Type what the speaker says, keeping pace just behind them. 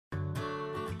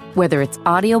Whether it's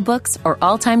audiobooks or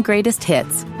all-time greatest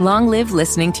hits, long live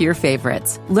listening to your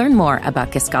favorites. Learn more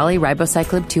about Kisqali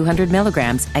Ribociclib 200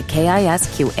 milligrams at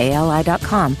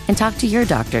KISQALI.com and talk to your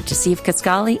doctor to see if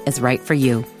Kisqali is right for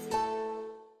you.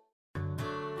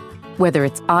 Whether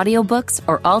it's audiobooks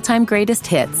or all-time greatest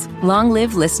hits, long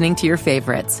live listening to your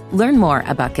favorites. Learn more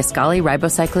about Kisqali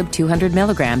Ribociclib 200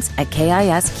 milligrams at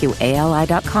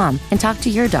KISQALI.com and talk to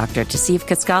your doctor to see if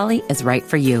Kisqali is right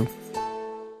for you.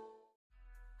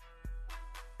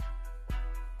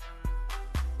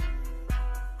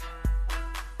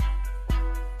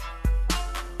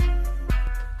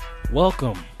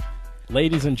 Welcome,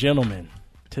 ladies and gentlemen,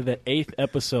 to the 8th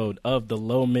episode of the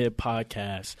Low-Mid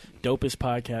podcast, dopest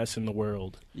podcast in the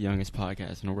world. Youngest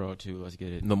podcast in the world, too. Let's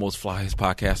get it. The most flyest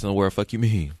podcast in the world. Fuck you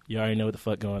mean? You already know what the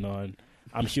fuck going on.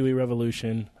 I'm Huey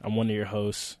Revolution. I'm one of your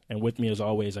hosts. And with me, as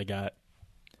always, I got...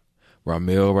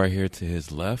 Ramil right here to his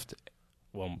left.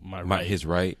 Well, my right. His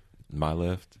right, my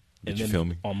left. Did you feel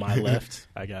me? On my left,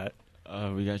 I got...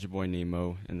 We got your boy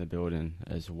Nemo in the building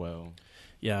as well.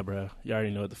 Yeah, bro. You already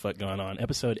know what the fuck going on.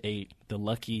 Episode 8, the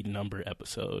lucky number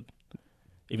episode.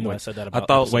 Even though I said that about...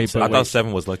 I thought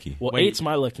 7 was lucky. Well, 8's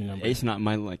my lucky number. 8's not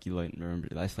my lucky number.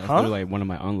 That's literally like one of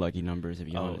my unlucky numbers, if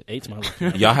you know it. 8's my lucky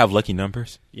number. Y'all have lucky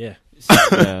numbers? Yeah.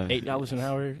 Yeah. $8 an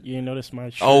hour. You didn't notice my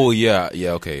shirt? Oh, yeah.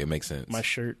 Yeah, okay. It makes sense. My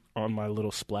shirt on my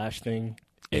little splash thing.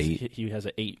 8. He has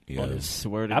an 8 Yeah. on his...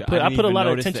 Swear to I God, put a lot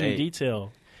of attention to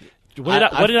detail. When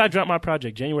did I drop my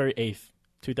project? January 8th.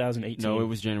 2018. No, it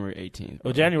was January 18th.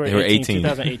 Oh, January 18th,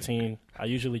 2018. I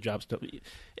usually drop stuff. You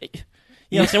know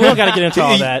what I'm saying? We don't got to get into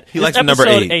all that. He likes the number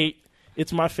 8.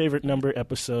 It's my favorite number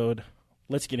episode.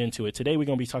 Let's get into it. Today we're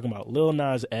going to be talking about Lil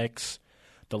Nas X,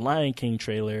 the Lion King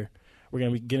trailer. We're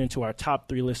going to get into our top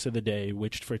 3 lists of the day,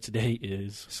 which for today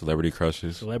is... Celebrity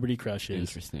crushes.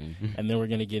 Interesting. And then we're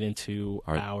going to get into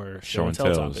our show and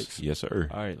tell topics. Yes, sir.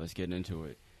 All right, let's get into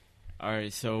it. All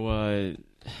right, so...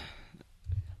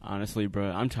 honestly,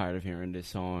 bro, I'm tired of hearing this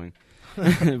song. Do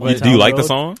you like the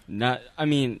song?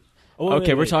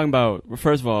 We're talking about,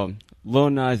 first of all, Lil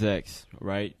Nas X,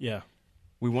 right? Yeah.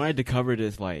 We wanted to cover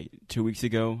this like 2 weeks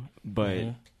ago,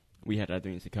 but we had other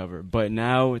things to cover. But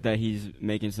now that he's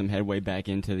making some headway back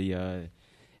into the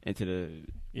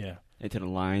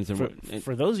lines.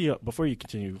 For those of you, before you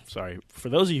continue, for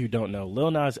those of you who don't know, Lil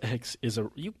Nas X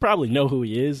you probably know who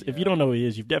he is. If you don't know who he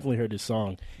is, you've definitely heard his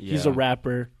song. Yeah. He's a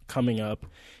rapper coming up.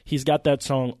 He's got that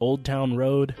song Old Town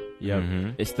Road. Yep.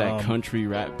 It's that country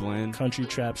rap blend. Country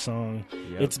trap song.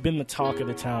 Yep. It's been the talk of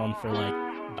the town for like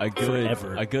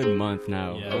forever. A good month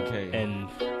now. Yeah. Okay. And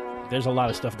there's a lot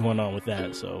of stuff going on with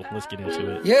that, so let's get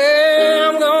into it.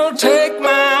 Yeah, I'm gonna take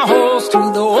my horse to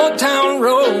the old town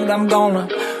road. I'm gonna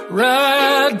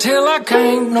ride till I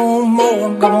can't no more.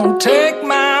 I'm gonna take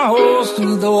my horse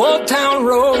to the old town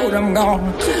road. I'm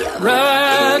gonna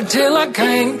ride till I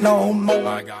can't no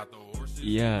more.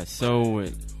 Yeah, so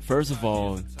first of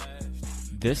all,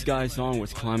 this guy's song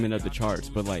was climbing up the charts,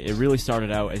 but like it really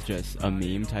started out as just a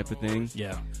meme type of thing.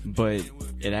 Yeah. But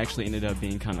it actually ended up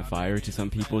being kind of fire to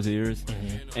some people's ears.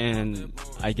 Mm-hmm. And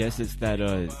I guess it's that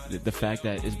the fact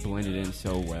that it's blended in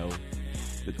so well.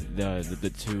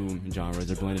 The two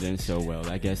genres are blended in so well.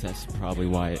 I guess that's probably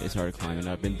why it started climbing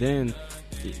up. And then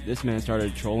this man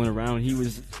started trolling around. He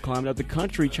was climbing up the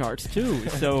country charts too.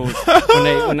 So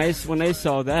when they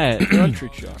saw that country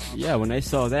charts, yeah, when they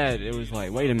saw that, it was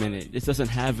like, wait a minute, this doesn't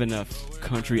have enough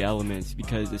country elements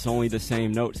because it's only the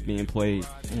same notes being played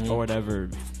or whatever.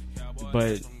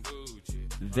 But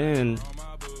then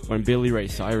when Billy Ray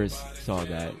Cyrus saw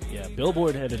that, yeah,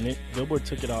 Billboard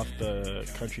took it off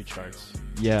the country charts.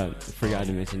 Yeah, forgot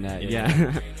to mention that.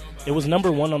 Yeah. It was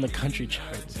number 1 on the country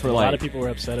charts. A lot of people were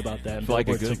upset about that, and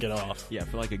Billboard took it off. Yeah,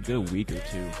 for like a good week or 2.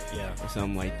 Yeah. Or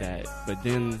something like that. But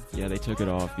then, yeah, they took it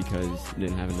off because it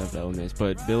didn't have enough elements.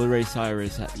 But Billy Ray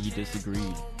Cyrus, he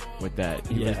disagreed with that.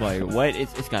 He was like, what?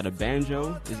 It's got a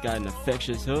banjo, it's got an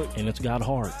infectious hook. And it's got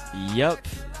heart. Yep.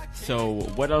 So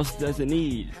what else does it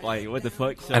need? Like, what the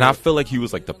fuck? So, and I feel like he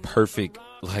was like the perfect,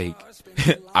 like,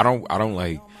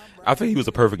 I think he was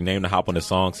the perfect name to hop on the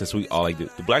song since we all the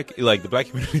black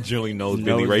community generally knows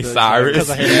Billy Ray Cyrus.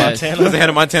 Because of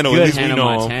Hannah Montana. At least we know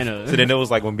Montana. him. So then it was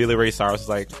like when Billy Ray Cyrus was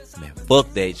like, man,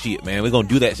 fuck that shit, man. We're going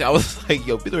to do that shit. I was like,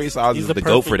 yo, Billy Ray Cyrus is the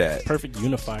GOAT for that. Perfect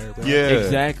unifier, bro. Yeah.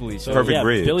 Exactly. So, perfect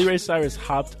bridge. Billy Ray Cyrus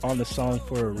hopped on the song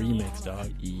for a remix,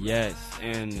 dog. Yes.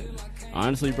 And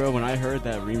honestly, bro, when I heard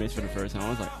that remix for the first time, I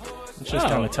was like, it's just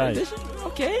kind of tight.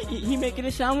 Okay, he making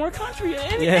it sound more country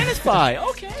and it's fine.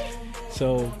 Okay.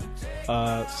 So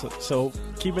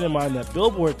keeping in mind that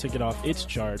Billboard took it off its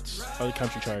charts, or the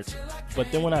country charts,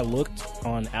 but then when I looked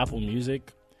on Apple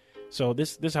Music, so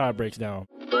this is how it breaks down.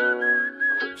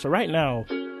 So right now,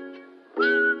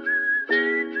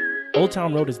 Old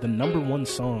Town Road is the #1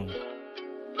 song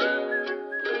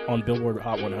on Billboard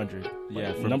Hot 100.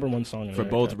 Yeah, for #1 song in for America.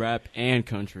 both rap and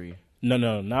country.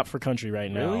 No, not for country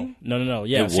right now. Really? No.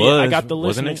 Yeah, It see, was, I got the list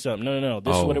wasn't mixed up. No.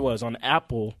 This is what it was. On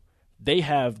Apple, they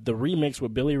have the remix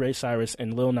with Billy Ray Cyrus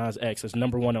and Lil Nas X as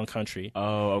 #1 on country.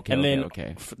 Oh, okay. And then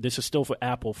okay. This is still for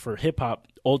Apple. For hip hop,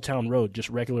 Old Town Road, just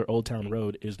regular Old Town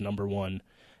Road, is #1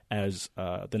 as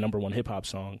the #1 hip hop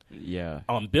song. Yeah.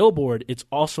 On Billboard, it's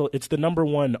the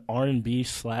 #1 R&B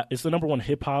it's the #1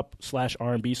 hip hop /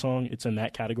 R&B song. It's in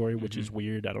that category, which is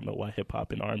weird. I don't know why hip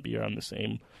hop and R&B are on the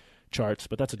same charts,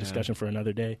 but that's a discussion for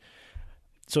another day.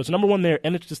 So it's #1 there,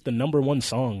 and it's just the #1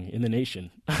 song in the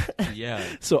nation. Yeah.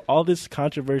 So all this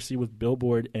controversy with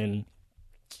Billboard and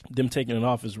them taking it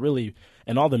off is really,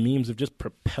 and all the memes have just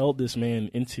propelled this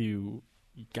man into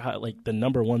like the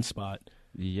 #1 spot.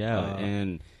 Yeah,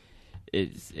 and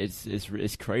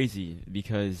it's crazy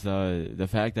because the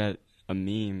fact that a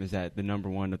meme is at the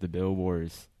 #1 of the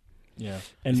Billboards. Yeah,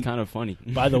 and it's kind of funny.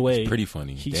 By the way, it's pretty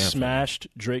funny. He Damn smashed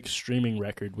Drake's streaming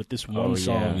record with this one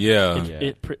song. Yeah.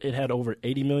 It had over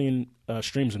 80 million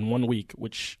streams in 1 week,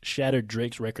 which shattered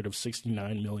Drake's record of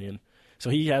 69 million. So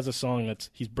he has a song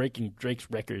he's breaking Drake's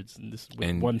records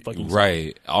with one fucking song.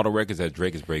 Right. All the records that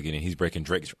Drake is breaking, and he's breaking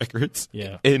Drake's records.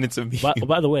 Yeah. And it's amazing.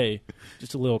 By the way,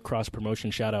 just a little cross-promotion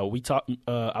shout-out.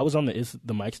 I was on the Is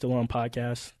the Mic Still On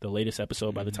podcast, the latest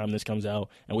episode by the time this comes out,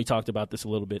 and we talked about this a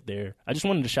little bit there. I just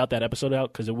wanted to shout that episode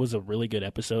out because it was a really good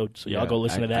episode, so y'all go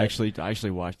listen to that. I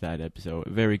actually watched that episode.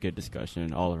 Very good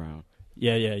discussion all around.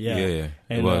 Yeah.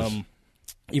 And, it was.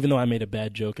 Even though I made a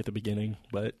bad joke at the beginning,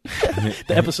 but the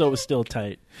episode was still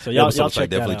tight. So y'all check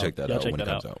definitely that out. Check that out when it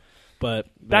comes out. But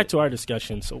back to our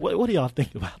discussion. So what do y'all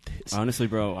think about this? Honestly,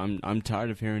 bro, I'm tired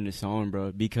of hearing this song,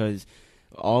 bro, because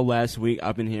all last week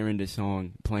I've been hearing this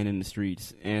song playing in the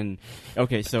streets. And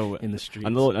okay, so in the streets.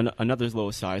 Another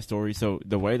little side story. So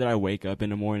the way that I wake up in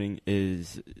the morning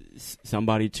is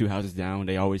somebody 2 houses down.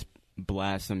 They always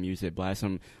blast some music, blast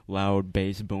some loud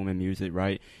bass booming music,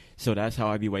 right? So that's how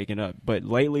I be waking up. But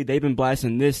lately they've been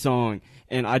blasting this song,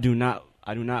 and I do not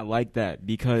like that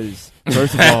because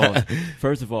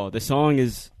first of all, the song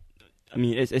is, I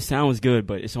mean, it sounds good,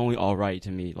 but it's only all right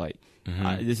to me. Like,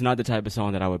 it's not the type of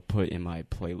song that I would put in my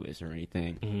playlist or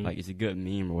anything. Like, it's a good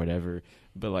meme or whatever.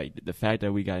 But like the fact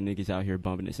that we got niggas out here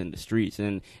bumping this in the streets,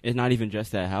 and it's not even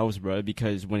just that house, bro.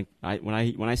 Because when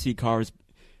I see cars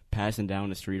passing down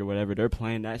the street or whatever, they're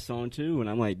playing that song too, and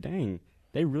I'm like, dang.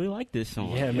 They really like this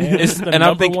song. Yeah, man. It's the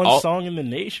 #1 song in the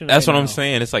nation. That's right what now. I'm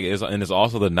saying. It's like, and it's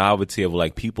also the novelty of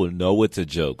like people know it's a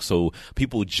joke. So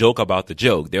people joke about the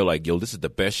joke. They're like, "Yo, this is the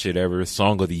best shit ever,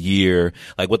 song of the year."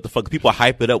 Like, what the fuck? People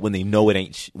hype it up when they know it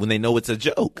ain't. When they know it's a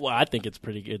joke. Well, I think it's a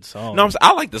pretty good song. No,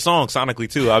 I like the song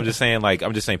sonically too. I'm just saying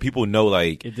people know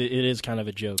like it is kind of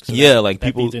a joke. So yeah, that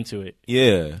people feeds into it.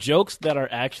 Yeah, jokes that are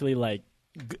actually like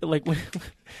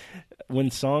when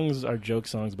songs are joke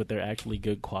songs, but they're actually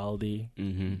good quality,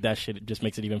 that shit just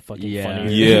makes it even fucking funnier.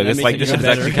 Yeah, it's like this is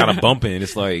actually kind of bumping.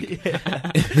 It's like,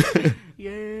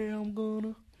 yeah, I'm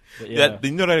gonna. That,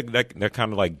 you know that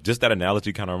kind of like just that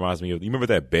analogy kind of reminds me of. You remember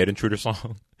that Bed Intruder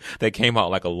song that came out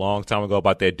like a long time ago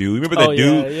about that dude? You remember that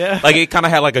dude? Yeah. Like it kind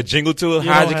of had like a jingle to it.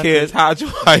 Hide your kids, hide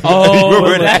your wife. Oh,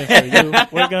 remember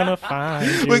that? We're gonna find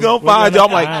you. We're gonna find you.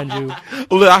 I'm like,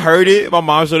 look, I heard it. My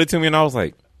mom showed it to me, and I was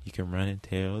like, you can run and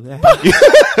tell that.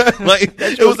 Like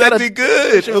it was actually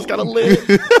good. It was kind of lit.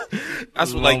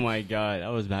 That's like, oh my god, that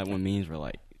was back when memes were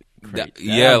like. That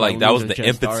was the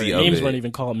empathy of it. Memes weren't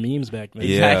even called memes back then.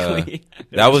 Yeah. Exactly.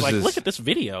 That was like, just, look at this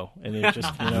video, and it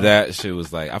just that shit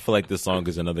was like. I feel like this song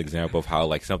is another example of how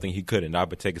like something he could have not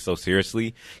been taken so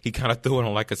seriously. He kind of threw it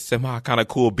on like a semi kind of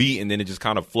cool beat, and then it just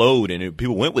kind of flowed, and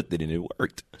people went with it, and it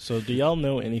worked. So, do y'all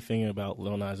know anything about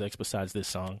Lil Nas X besides this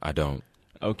song? I don't.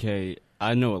 Okay,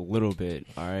 I know a little bit.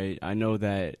 All right, I know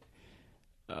that.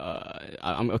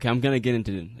 I'm gonna get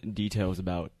into details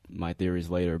about my theories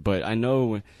later, but I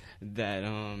know that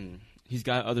he's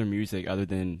got other music other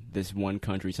than this one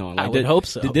country song. Like, I would hope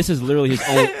so. This is literally his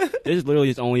only. This is literally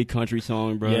his only country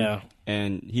song, bro. Yeah.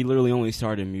 And he literally only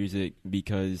started music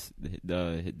because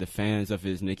the fans of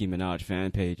his Nicki Minaj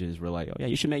fan pages were like, "Oh yeah,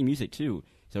 you should make music too."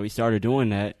 So he started doing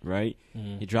that, right?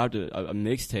 He dropped a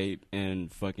mixtape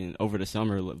and fucking over the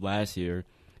summer last year,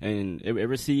 and it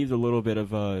received a little bit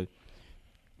of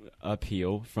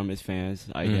appeal from his fans,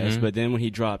 I guess. But then when he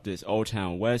dropped this Old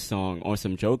Town West song on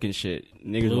some joking shit,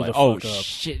 niggas were like, "Oh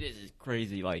shit, this is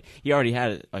crazy!" Like he already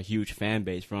had a huge fan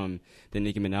base from the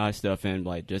Nicki Minaj stuff and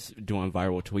like just doing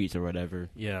viral tweets or whatever.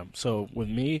 Yeah. So with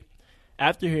me,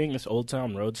 after hearing this Old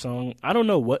Town Road song, I don't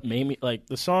know what made me like.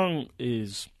 The song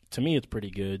is to me, it's pretty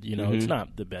good. You know, it's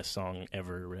not the best song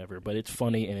ever, but it's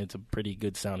funny and it's a pretty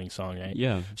good sounding song, right?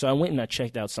 Yeah. So I went and I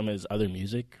checked out some of his other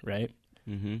music, right?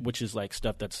 Which is like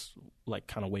stuff that's like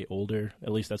kind of way older.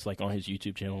 At least that's like on his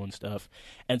YouTube channel and stuff.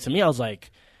 And to me, I was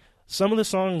like, some of the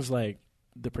songs, like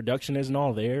the production isn't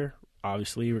all there,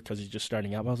 obviously, because he's just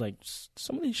starting out. But I was like,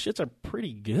 some of these shits are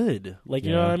pretty good. Like,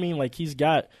 you know what I mean? Like he's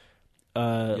got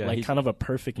like kind of a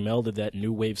perfect meld of that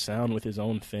new wave sound with his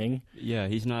own thing. Yeah,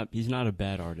 he's not a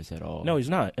bad artist at all. No, he's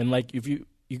not. And like if you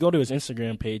go to his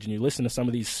Instagram page and you listen to some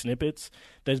of these snippets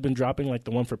that's been dropping, like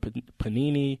the one for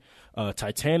Panini,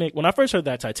 Titanic. When I first heard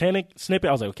that Titanic snippet,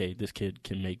 I was like, okay, this kid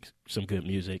can make some good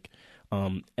music.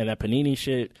 And that Panini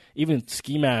shit, even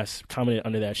Ski Mask commented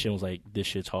under that shit and was like, this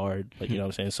shit's hard. Like, you know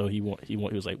what I'm saying? So he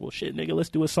was like, well, shit, nigga, let's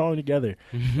do a song together.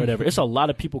 Whatever. It's a lot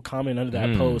of people comment under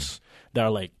that post that are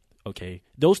like, okay,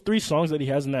 those 3 songs that he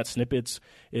has in that snippets,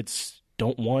 it's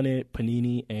Don't Want It,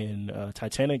 Panini, and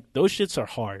Titanic. Those shits are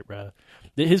hard, bruh.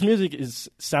 His music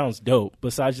sounds dope,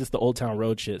 besides just the Old Town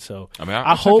Road shit. So I mean,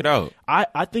 I hope check it out.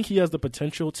 I think he has the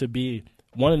potential to be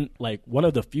one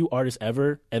of the few artists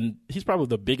ever, and he's probably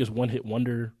the biggest one-hit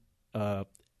wonder in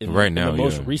the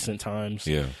most recent times.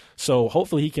 Yeah. So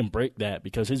hopefully he can break that,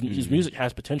 because his music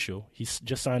has potential. He's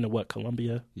just signed to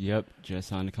Columbia? Yep, just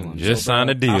signed to Columbia. Just signed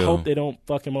a deal. I hope they don't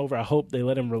fuck him over. I hope they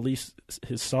let him release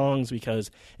his songs, because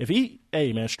if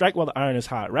hey man, strike while the iron is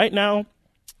hot. Right now,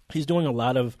 he's doing a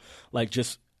lot of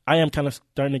I am kind of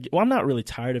starting to get, well, I'm not really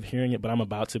tired of hearing it, but I'm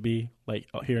about to be, like,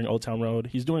 hearing Old Town Road.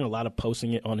 He's doing a lot of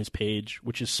posting it on his page,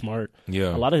 which is smart.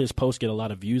 Yeah. A lot of his posts get a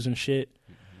lot of views and shit.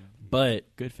 But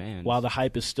good fans. While the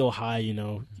hype is still high, you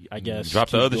know, I guess. Drop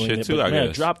the other shit too, I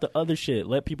guess. Drop the other shit.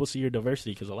 Let people see your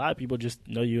diversity, because a lot of people just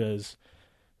know you as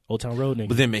Old Town Road nigga.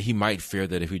 But then he might fear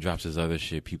that if he drops his other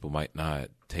shit, people might not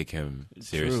take him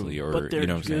seriously. True. Or but they're you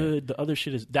know what I'm good. saying? The other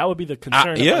shit is, that would be the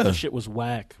concern. Yeah. The shit was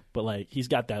whack, but like he's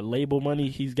got that label money.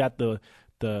 He's got the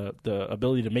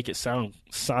ability to make it sound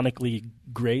sonically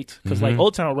great, because like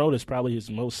Old Town Road is probably his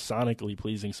most sonically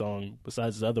pleasing song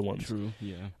besides the other ones. True,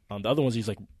 yeah. The other ones he's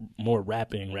like more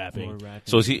rapping.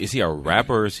 So is he a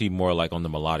rapper, or is he more like on the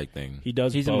melodic thing? He's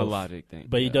both, a melodic thing,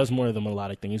 but he does more of the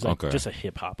melodic thing. He's like okay. just a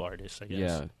hip hop artist, I guess.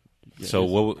 Yeah. So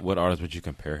what artist would you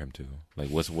compare him to? Like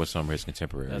what's some of his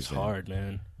contemporaries? That's hard,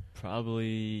 man.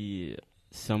 Probably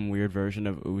some weird version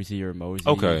of Uzi or Mosey.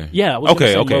 Okay. Yeah, I was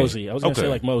gonna say Mosey. I was gonna say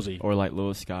like Mosey. Or like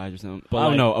Lil Skies or something. But I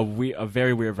don't know, a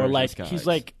very weird version or like, of Skies.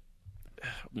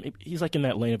 He's like in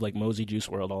that lane of like Mosey, Juice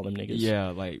WRLD, all them niggas.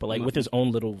 Yeah, but like with his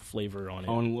own little flavor on it.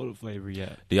 Own little flavor,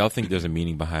 yeah. Do y'all think there's a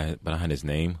meaning behind his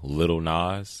name, Lil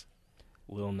Nas?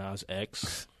 Lil Nas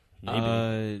X?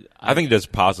 Maybe. I think there's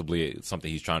possibly something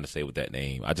he's trying to say with that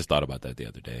name. I just thought about that the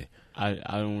other day. I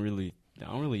don't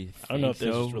know if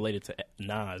this is related to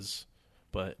Nas,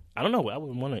 but I don't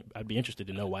know. I'd be interested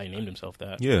to know why he named himself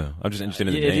that. Yeah, I'm just interested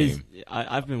in the name.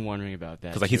 I've been wondering about that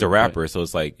because like he's a rapper, so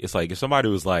it's like if somebody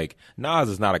was like Nas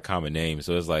is not a common name,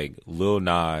 so it's like Lil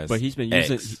Nas. But he's been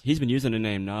X. using the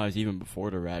name Nas even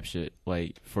before the rap shit,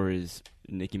 like for his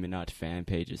Nicki Minaj fan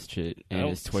pages shit and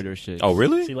his Twitter shit. Oh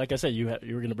really? See, like I said, you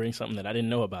were gonna bring something that I didn't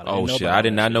know about. I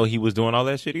did not know he was doing all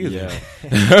that shit either.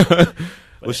 Yeah.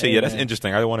 Well, shit, yeah, that's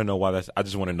interesting. I want to know why I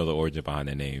just want to know the origin behind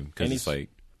that name, because it's like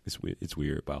it's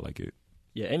weird, but I like it.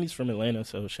 Yeah, and he's from Atlanta,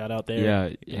 so shout out there.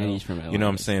 Yeah, and he's from Atlanta. You know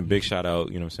what I'm saying? Big shout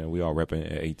out. You know what I'm saying? We all repping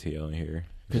at ATL in here.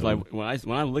 Because like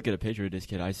when I look at a picture of this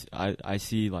kid, I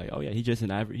see like, oh yeah, he's just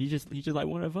like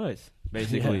one of us,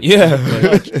 basically. Yeah.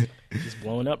 He's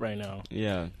blowing up right now.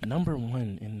 Yeah. Number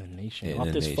 1 in the nation off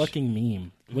the this nation. Fucking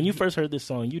meme. When you first heard this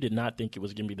song, you did not think it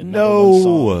was gonna be the number 1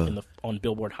 song on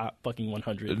Billboard Hot fucking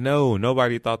 100. No,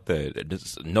 nobody thought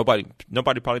that. Nobody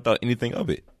probably thought anything of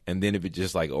it. And then if it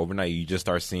just like overnight, you just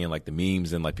start seeing like the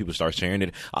memes and like people start sharing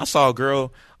it. I saw a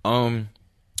girl,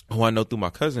 who I know through my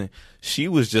cousin, she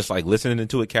was just like listening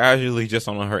to it casually just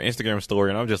on her Instagram story,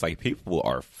 and I'm just like, people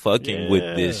are fucking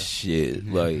with this shit.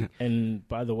 Like, and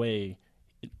by the way,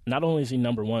 not only is he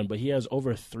number 1, but he has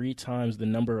over 3 times the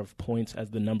number of points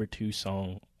as the number 2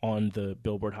 song on the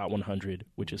Billboard Hot 100,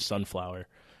 which is Sunflower.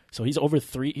 So he's over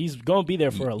 3. He's gonna be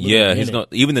there for a little minute. He's gonna.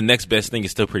 Even the next best thing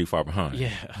is still pretty far behind. Yeah,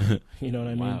 you know what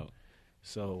I mean. Wow.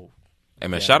 So. Hey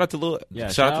man, shout out to Lil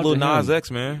Nas X,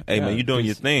 man. Hey man, you doing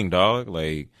your thing, dog.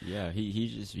 Like, yeah, he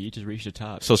just reached the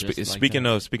top. So speaking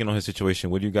on his situation,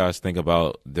 what do you guys think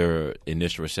about their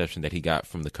initial reception that he got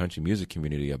from the country music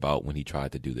community about when he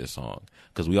tried to do this song?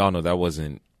 Because we all know that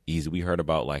wasn't easy. We heard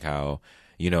about like how,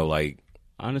 you know, like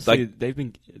honestly, like, they've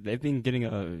been getting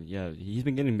he's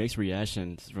been getting mixed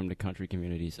reactions from the country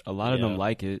communities. A lot of them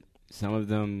like it. Some of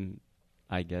them,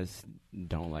 I guess,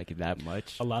 don't like it that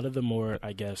much. A lot of the more,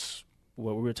 I guess,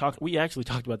 what we were talking. We actually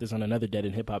talked about this on another Dead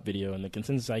in Hip Hop video, and the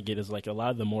consensus I get is like a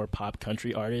lot of the more pop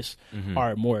country artists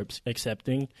are more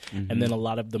accepting, and then a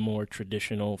lot of the more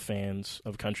traditional fans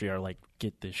of country are like,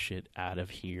 "Get this shit out of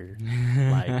here!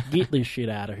 Like, get this shit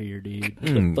out of here, dude!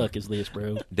 What the fuck is this,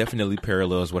 bro?" Definitely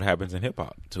parallels what happens in hip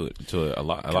hop to a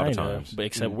lot of times. But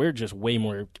except we're just way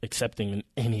more accepting than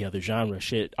any other genre.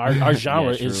 Shit, our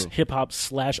genre is hip hop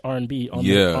 / R&B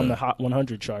on the Hot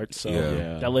 100 chart. So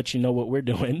that lets you know what we're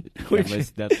doing.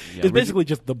 It's basically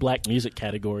just the black music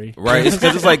category, right? It's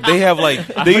because it's like they have like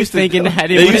they used to thinking that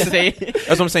they used to say. That's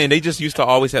what I'm saying. They just used to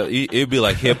always have it'd be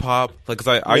like hip hop. Like, cause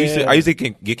I used to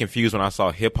get confused when I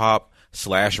saw hip hop /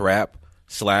 rap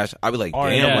 / I'd be like,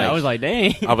 damn. I was like,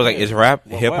 dang. I was like, is rap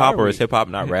hip hop or is hip hop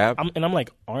not rap? I'm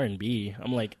like R&B.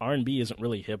 I'm like R&B isn't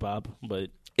really hip hop, but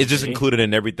it's just included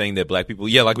in everything that black people.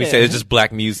 Yeah, like we said, it's just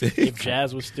black music. If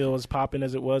jazz was still as popping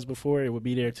as it was before, it would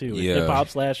be there too. Hip hop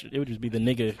 / it would just be the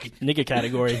nigga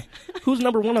category. Who's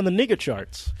number one on the nigga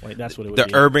charts? Like that's what it would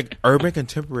be. The urban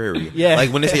contemporary. Yeah.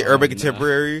 Like when they say urban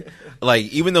contemporary, like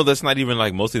even though that's not even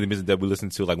like most of the music that we listen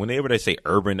to, like whenever they say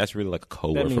urban, that's really like a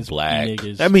code word for black.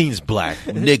 Niggas. That means black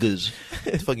niggas.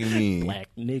 What fucking mean? Black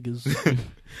niggas.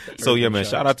 So yeah, man.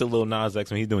 Shout out to Lil Nas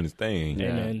X when he's doing his thing.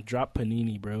 Yeah, man. Drop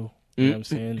Panini, bro. You know what I'm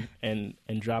saying?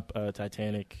 And drop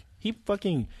Titanic. He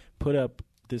fucking put up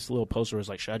this little poster where it's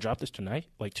like, should I drop this tonight?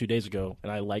 Like 2 days ago.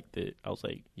 And I liked it. I was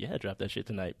like, yeah, drop that shit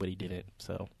tonight. But he didn't.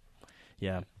 So,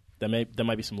 yeah. That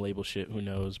might be some label shit. Who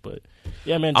knows? But,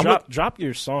 yeah, man, drop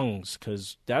your songs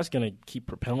because that's going to keep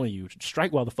propelling you.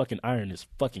 Strike while the fucking iron is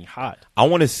fucking hot. I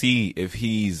want to see if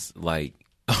he's like,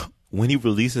 when he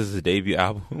releases his debut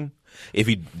album, if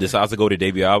he decides to go to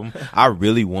debut album, I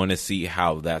really want to see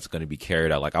how that's going to be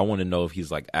carried out. Like, I want to know if he's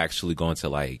like actually going to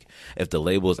like, if the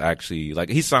label is actually like,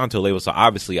 he's signed to a label, so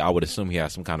obviously I would assume he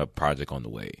has some kind of project on the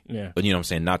way. Yeah. But you know what I'm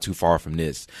saying? Not too far from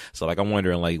this. So like, I'm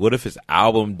wondering like, what if his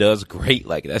album does great?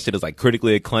 Like that shit is like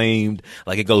critically acclaimed.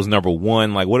 Like it goes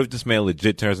 #1. Like what if this man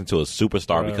legit turns into a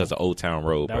superstar because of Old Town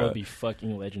Road, that would be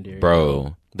fucking legendary.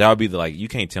 Bro. That would be like, you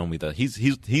can't tell me that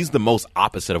he's the most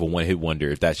opposite of a one hit wonder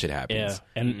if that shit happens.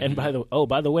 Yeah, and by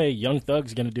the way, Young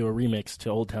Thug's gonna do a remix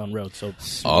to Old Town Road. So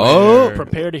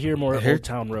prepare to hear more Old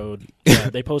Town Road. Yeah,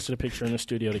 they posted a picture in the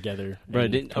studio together. Bro,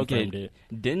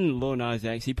 didn't Lil Nas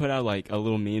X, he put out like a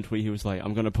little meme tweet? He was like,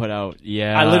 I'm gonna put out.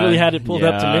 I literally had it pulled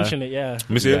up to mention it. Yeah, let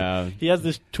me see it. He has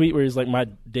this tweet where he's like, my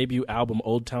debut album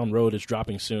Old Town Road is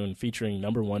dropping soon, featuring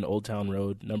 #1 Old Town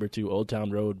Road, #2 Old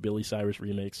Town Road Billy Cyrus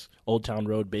remix, Old Town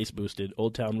Road bass boosted,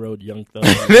 Old Town Road Young Thug,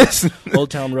 Old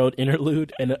Town Road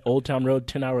interlude, and Old Town Road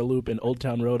 10-hour loop, and Old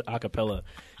Town Road acapella.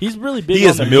 He's really big. He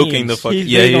is milking the fucking.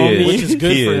 Yeah, he is. Which is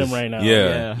good for him right now.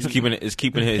 Yeah, he's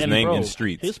keeping his name in the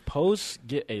streets. His posts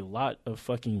get a lot of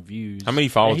fucking views. How many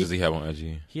followers does he have on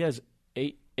IG? He has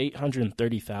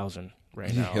 830,000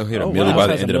 right now. He'll hit a million by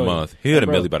the end of the month. He'll hit a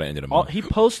million by the end of the month. He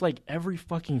posts like every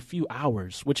fucking few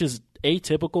hours, which is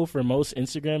atypical for most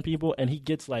Instagram people, and he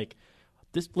gets like.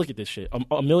 Look at this shit.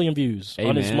 A million views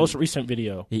on his most recent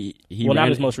video. Not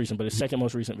his most recent, but his second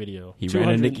most recent video. He ran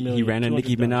a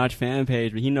Nicki Minaj fan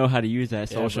page, but he know how to use that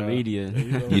social media.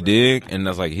 You dig? And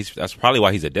that's like that's probably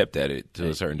why he's adept at it to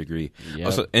a certain degree. Yep.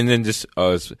 Also, and then just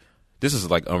this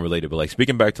is like unrelated, but like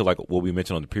speaking back to like what we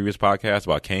mentioned on the previous podcast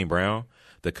about Kane Brown,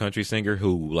 the country singer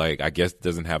who like I guess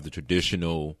doesn't have the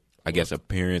traditional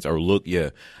appearance or look.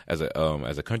 Yeah, as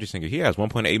a country singer, he has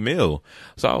 1.8 mil.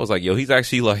 So I was like, yo, he's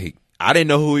actually like. I didn't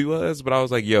know who he was, but I was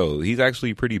like, yo, he's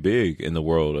actually pretty big in the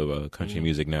world of country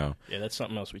music now. Yeah, that's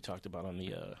something else we talked about on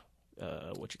the,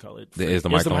 what you call it? Is the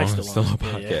Mic Still On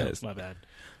podcast. Yeah, my bad.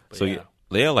 But so,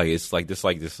 yeah, like, it's like this,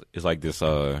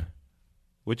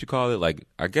 what you call it? Like,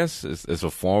 I guess it's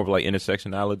a form of like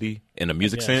intersectionality in a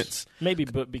music sense. Maybe,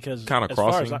 but because kind of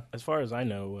crossing. As far as I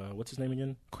know, what's his name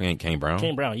again? Kane Brown.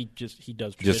 Kane Brown. He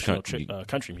does traditional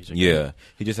country music. Yeah, right?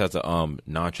 He just has a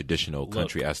non-traditional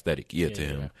country aesthetic. To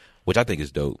him, which I think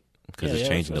is dope because it's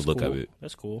changing the look of it.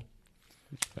 That's cool.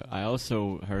 I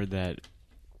also heard that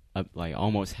like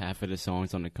almost half of the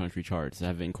songs on the country charts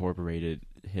have incorporated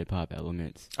hip hop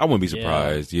elements. I wouldn't be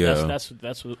surprised. Yeah,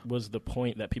 that's what was the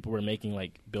point that people were making.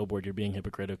 Like Billboard, you're being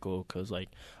hypocritical because like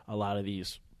a lot of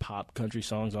these pop country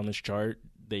songs on this chart,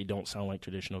 they don't sound like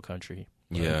traditional country.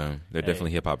 Yeah, they're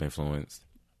definitely hip hop influenced.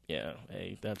 Yeah,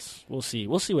 we'll see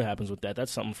what happens with that.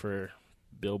 That's something for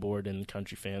Billboard and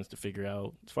country fans to figure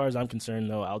out. As far as I'm concerned,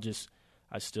 though, I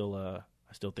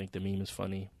still think the meme is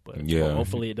funny, but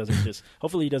hopefully he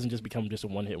doesn't just become just a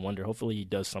one-hit wonder. Hopefully he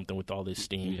does something with all this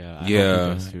steam.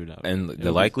 And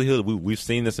the likelihood, we've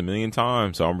seen this a million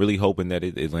times, so I'm really hoping that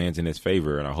it lands in his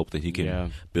favor, and I hope that he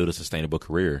can build a sustainable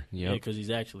career. Yeah, because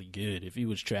he's actually good. If he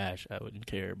was trash, I wouldn't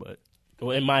care, but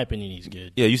Well, in my opinion, he's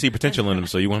good. Yeah, you see potential in him,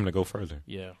 so you want him to go further.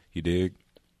 Yeah. You dig?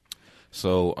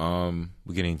 So,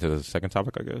 we're getting to the second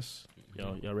topic, I guess.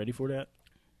 Y'all ready for that?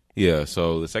 Yeah,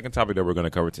 so the second topic that we're going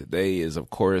to cover today is, of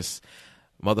course,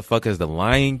 motherfuckers, the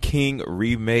Lion King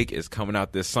remake is coming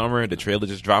out this summer. The trailer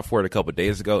just dropped for it a couple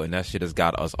days ago, and that shit has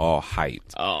got us all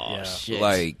hyped. Oh, shit.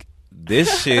 Like,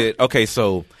 this shit... Okay,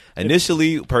 so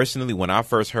initially, personally, when I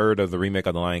first heard of the remake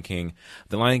of The Lion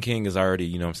King is already,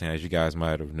 you know what I'm saying, as you guys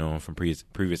might have known from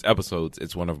previous episodes,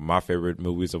 it's one of my favorite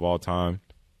movies of all time.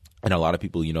 And a lot of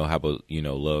people, you know, have a, you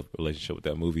know, love relationship with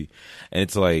that movie. And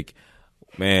it's like,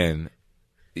 man...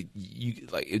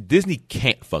 Disney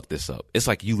can't fuck this up. It's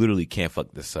like you literally can't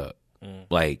fuck this up.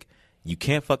 Like you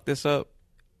can't fuck this up.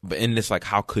 But and it's like,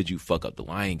 how could you fuck up the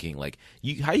Lion King? Like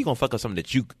how you gonna fuck up something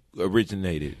that you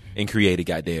originated and created,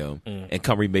 goddamn, and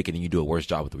come remake it and you do a worse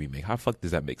job with the remake? How the fuck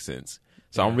does that make sense?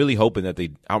 So I'm really hoping that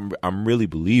I'm really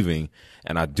believing,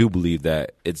 and I do believe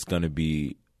that it's gonna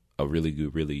be a really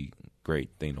good, really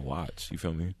great thing to watch. You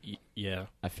feel me? Yeah.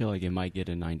 I feel like it might get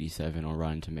a 97 on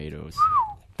Rotten Tomatoes.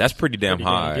 That's pretty damn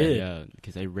high. Yeah,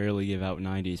 because they rarely give out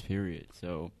 90s, period.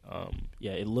 So,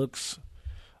 yeah, it looks...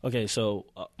 Okay, so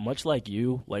much like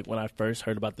you, like when I first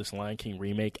heard about this Lion King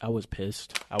remake, I was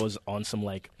pissed. I was on some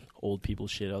like old people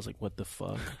shit. I was like, what the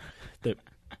fuck?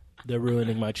 They're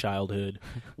ruining my childhood.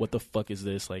 What the fuck is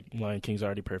this? Like, Lion King's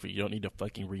already perfect. You don't need to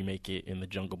fucking remake it in the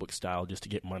Jungle Book style just to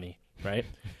get money, right?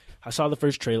 I saw the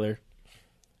first trailer.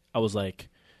 I was like...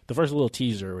 The first little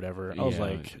teaser or whatever, I was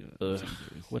like,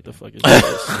 what the fuck is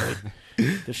this? Like,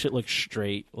 this shit looks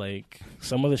straight. Like,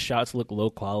 some of the shots look low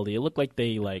quality. It looked like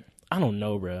they, like, I don't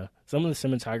know, bruh. Some of the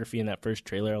cinematography in that first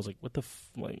trailer, I was like, what the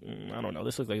I don't know.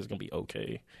 This looks like it's going to be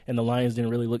okay. And the lions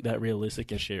didn't really look that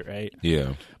realistic and shit, right?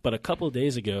 Yeah. But a couple of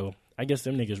days ago, I guess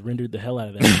them niggas rendered the hell out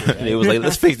of that shit, right? It was like,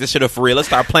 let's fix this shit up for real. Let's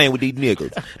start playing with these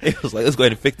niggas. It was like, let's go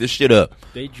ahead and fix this shit up.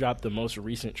 They dropped the most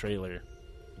recent trailer.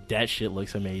 That shit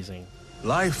looks amazing.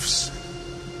 Life's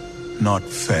not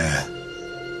fair.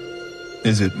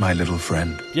 Is it, my little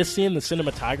friend? Just seeing the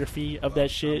cinematography of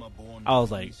that shit, I was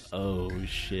like, oh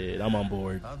shit, I'm on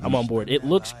board. I'm on board. It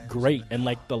looks great, and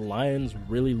like the lions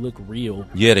really look real.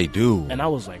 Yeah, they do. And I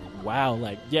was like, wow,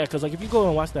 like, yeah, because like if you go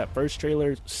and watch that first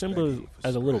trailer, Simba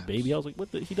as a little baby, I was like,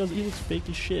 what the? He looks fake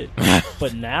as shit.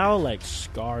 But now, like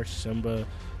Scar, Simba,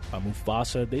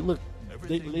 Mufasa, they look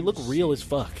real as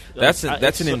fuck.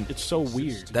 It's so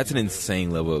weird. That's an insane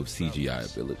level of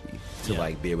CGI ability to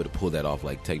like be able to pull that off.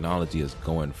 Like, technology is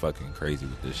going fucking crazy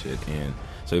with this shit. And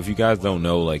so if you guys don't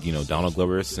know, like, you know, Donald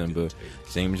Glover is Simba,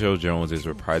 James Earl Jones is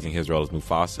reprising his role as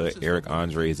Mufasa, Eric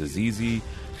Andre is Azizi,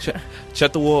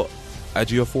 Chetawal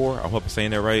Ejiofor, I hope I'm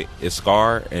saying that right, is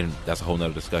Scar, and that's a whole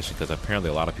nother discussion because apparently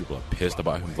a lot of people are pissed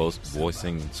about him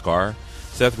voicing Scar.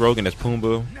 Seth Rogen as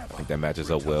Pumbaa, I think that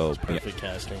matches up well. Perfect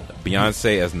casting.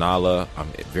 Beyonce as Nala, I'm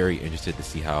very interested to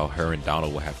see how her and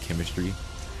Donald will have chemistry.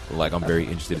 Like, I'm very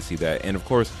interested to see that. And of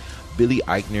course, Billy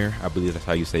Eichner, I believe that's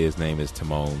how you say his name, is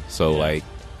Timon. So like,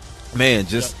 man,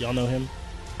 just y'all know him?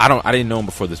 I didn't know him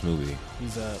before this movie.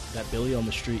 He's that Billy on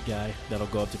the street guy that'll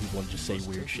go up to people and just say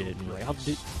weird shit and be like,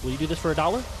 will you do this for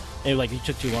 $1? And like, he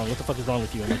took too long. What the fuck is wrong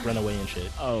with you? And like, run away and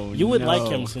shit. Oh, you would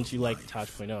like him since you like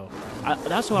Taj.0.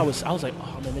 That's what I was like,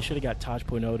 oh man, they should have got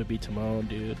Taj.0 to be Timon,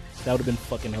 dude. That would have been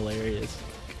fucking hilarious.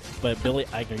 But Billy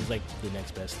Eichner, he's like the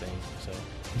next best thing. So.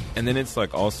 And then it's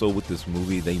like, also with this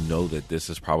movie, they know that this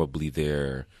is probably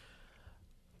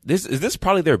This is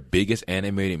probably their biggest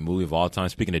animated movie of all time.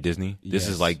 Speaking of Disney, this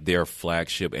is like their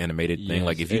flagship animated thing.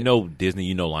 Like, if you know Disney,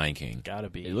 you know Lion King. Gotta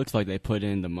be. It looks like they put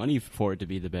in the money for it to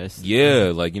be the best.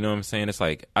 Yeah, like, you know what I'm saying? It's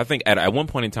like, I think at one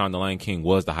point in time, The Lion King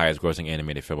was the highest grossing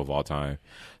animated film of all time.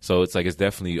 So it's like, it's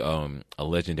definitely a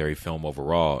legendary film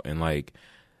overall. And like,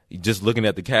 just looking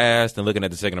at the cast and looking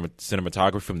at the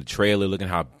cinematography from the trailer, looking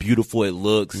how beautiful it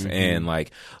looks, and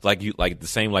like at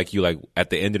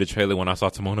the end of the trailer when I saw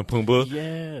Timon and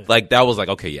Pumbaa, like, that was like,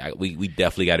 okay, yeah, we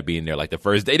definitely got to be in there like the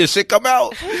first day this shit come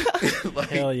out. Like,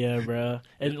 hell yeah, bro.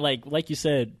 And like you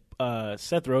said,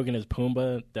 Seth Rogen as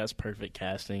Pumbaa, that's perfect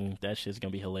casting. That shit's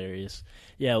gonna be hilarious.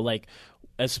 Yeah, like,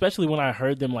 especially when I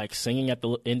heard them like singing at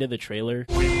the end of the trailer.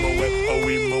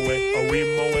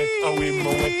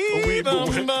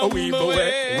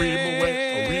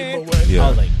 I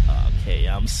was like, okay,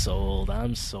 I'm sold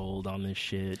on this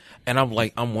shit. And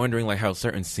I'm wondering like how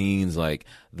certain scenes, like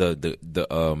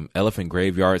the elephant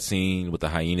graveyard scene with the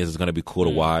hyenas, is gonna be cool to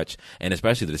watch, and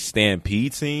especially the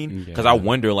stampede scene, because I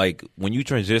wonder, like, when you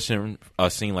transition a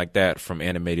scene like that from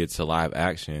animated to live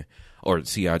action or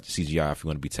CGI, if you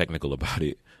want to be technical about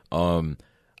it,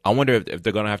 I wonder if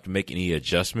they're gonna have to make any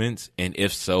adjustments, and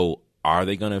if so, are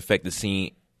they gonna affect the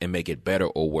scene and make it better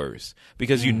or worse?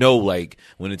 Because you know, like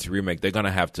when it's a remake, they're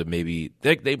gonna have to maybe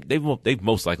they've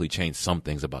most likely changed some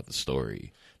things about the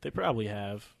story. They probably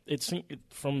have.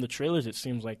 From the trailers, it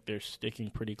seems like they're sticking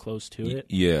pretty close to it.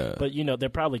 Yeah, but they're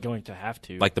probably going to have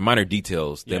to. Like the minor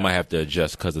details, they might have to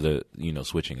adjust because of the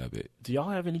switching of it. Do y'all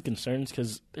have any concerns?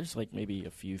 Because there's like maybe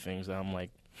a few things that I'm like,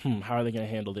 how are they going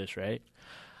to handle this, right?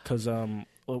 Because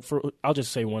I'll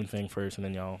just say one thing first, and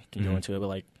then y'all can go into it. But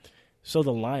like, so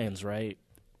the lions, right?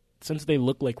 Since they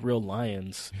look like real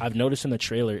lions, I've noticed in the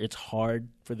trailer it's hard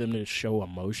for them to show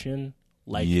emotion.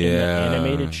 Like in the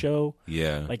animated show.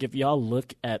 Yeah. Like if y'all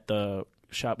look at the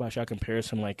shot by shot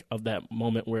comparison like of that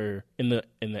moment where in the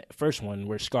first one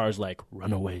where Scar's like,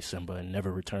 run away, Simba, and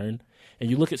never return. And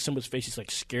you look at Simba's face, he's like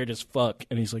scared as fuck,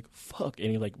 and he's like, fuck, and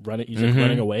he's like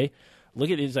running away. Look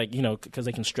at his like, because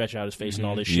they can stretch out his face and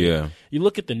all this shit. Yeah. You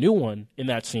look at the new one in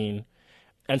that scene.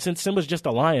 And since Simba's just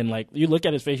a lion, like you look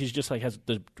at his face, he's just like has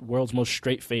the world's most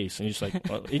straight face, and he's just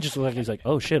like he just looks like he's like,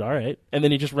 oh shit, all right, and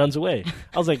then he just runs away.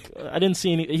 I was like, I didn't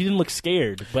see any. He didn't look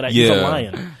scared, but he's a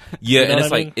lion. Yeah, and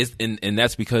it's like and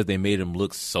that's because they made him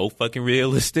look so fucking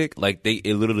realistic. Like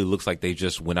it literally looks like they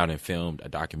just went out and filmed a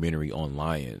documentary on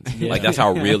lions. Yeah. Like that's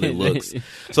how real it looks.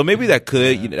 So maybe that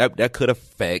could that could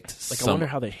affect. Like I wonder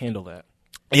how they handle that.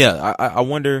 Yeah, I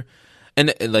wonder,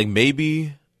 and like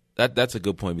maybe. That's a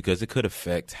good point because it could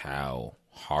affect how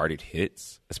hard it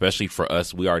hits, especially for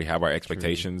us. We already have our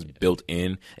expectations built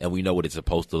in, and we know what it's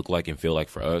supposed to look like and feel like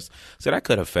for us. So that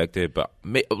could affect it, but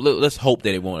let's hope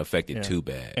that it won't affect it too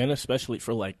bad. And especially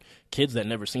for like kids that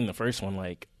never seen the first one,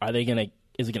 like, is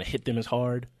it gonna hit them as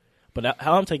hard? But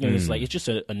how I'm taking it is like it's just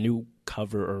a new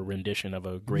cover or rendition of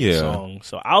a great song.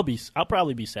 So I'll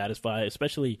probably be satisfied,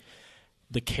 especially.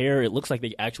 The care, it looks like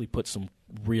they actually put some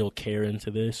real care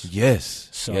into this. Yes.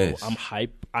 So I'm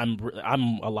hype. I'm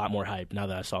a lot more hype now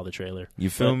that I saw the trailer. You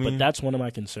feel me? But that's one of my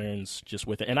concerns just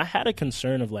with it. And I had a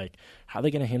concern of like how are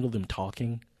they going to handle them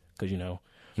talking because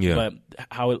Yeah. But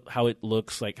how it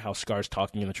looks like how Scar's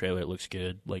talking in the trailer, it looks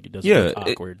good. Like it doesn't look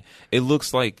awkward. It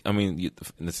looks like the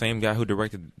same guy who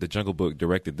directed the Jungle Book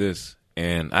directed this,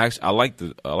 and I like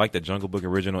the Jungle Book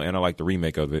original and I like the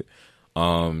remake of it.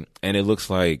 And it looks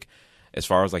like. As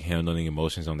far as like handling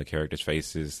emotions on the characters'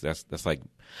 faces, that's like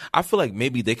I feel like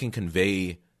maybe they can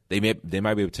convey they might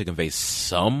be able to convey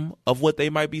some of what they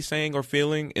might be saying or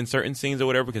feeling in certain scenes or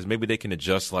whatever because maybe they can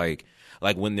adjust like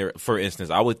when they're for instance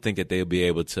I would think that they'll be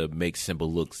able to make Simba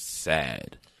look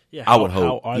sad. Yeah, I would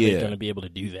hope. How are they going to be able to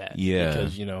do that? Yeah,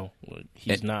 because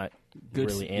he's not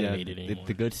really animated anymore.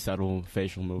 The good subtle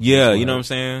facial movements. Yeah, you know what I'm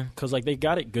saying? Because like they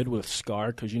got it good with Scar,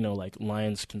 because like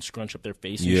lions can scrunch up their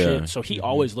face and shit. So he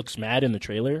always looks mad in the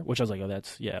trailer, which I was like, oh,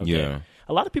 that's okay. Yeah.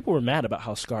 A lot of people were mad about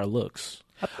how Scar looks.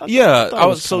 I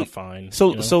was so fine.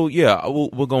 So yeah,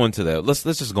 we'll go into that. Let's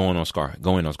just go in on Scar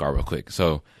real quick.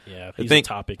 So yeah, he's a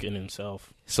topic in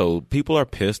himself. So people are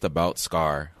pissed about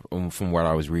Scar. From what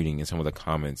I was reading in some of the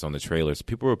comments on the trailers,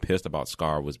 people were pissed about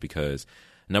Scar was because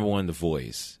number one, the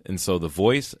voice, and so the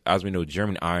voice, as we know,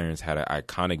 Jeremy Irons had an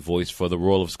iconic voice for the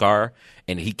role of Scar,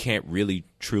 and he can't really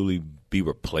truly be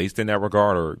replaced in that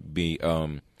regard or be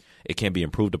it can't be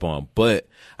improved upon. But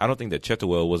I don't think that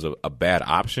Chetwell was a bad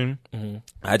option. Mm-hmm.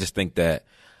 I just think that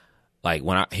like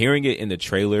when hearing it in the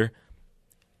trailer,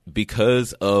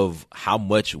 because of how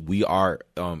much we are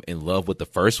in love with the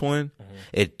first one,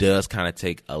 it does kind of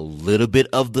take a little bit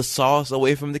of the sauce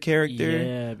away from the character.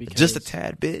 Yeah, because just a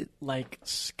tad bit. Like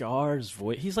Scar's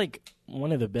voice, he's like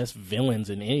one of the best villains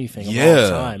in anything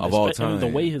of all time. And the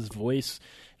way his voice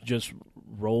just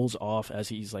rolls off as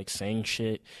he's like saying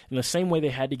shit in the same way they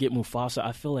had to get Mufasa.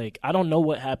 I feel like I don't know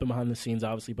what happened behind the scenes,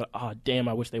 obviously, but damn,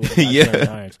 I wish they would have got Jeremy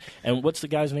Irons. And what's the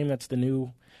guy's name? That's the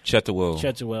new.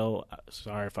 Chetwell.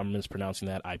 Sorry if I'm mispronouncing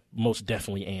that. I most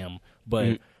definitely am.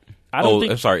 But I don't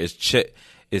think... I'm sorry. It's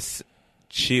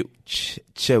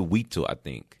Chewito, I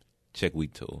think.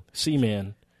 Chewito.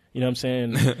 Seaman. You know what I'm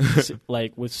saying?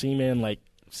 Like, with Seaman, like...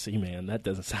 Seaman, that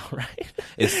doesn't sound right.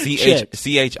 It's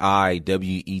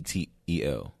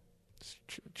Chiwetel.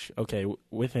 Okay,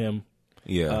 with him.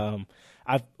 Yeah.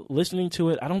 I've listening to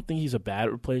it. I don't think he's a bad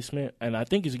replacement, and I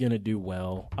think he's going to do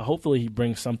well. Hopefully, he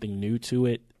brings something new to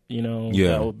it.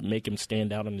 That'll make him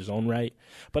stand out in his own right.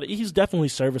 But he's definitely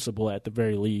serviceable at the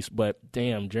very least. But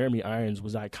damn, Jeremy Irons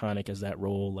was iconic as that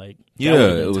role. Like,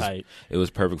 it was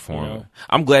perfect for him.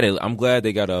 I'm glad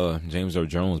they got James Earl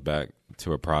Jones back to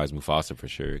reprise Mufasa for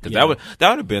sure. Because that would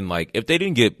have been like if they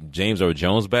didn't get James Earl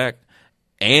Jones back.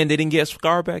 and they didn't get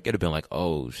Scar back, it'd have been like,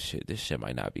 oh shit, this shit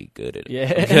might not be good.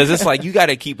 Yeah, because it's like you got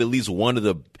to keep at least one of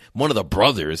the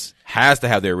brothers has to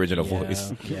have their original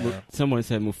voice. Yeah. Someone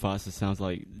said Mufasa sounds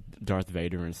like Darth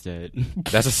Vader instead.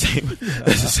 That's the same.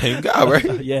 That's the same guy,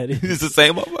 right? Yeah, it is. It's the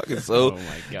same motherfucker. So Oh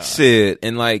my God. shit,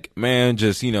 and like man,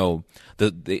 just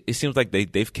it seems like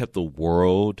they've kept the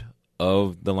world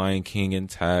of the Lion King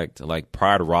intact. Like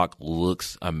Pride Rock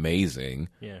looks amazing.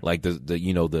 Yeah. Like the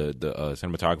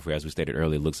cinematography, as we stated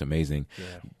earlier, looks amazing.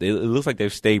 Yeah. It looks like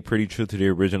they've stayed pretty true to the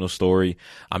original story.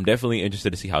 I'm definitely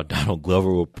interested to see how Donald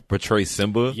Glover will portray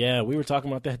Simba. Yeah, we were talking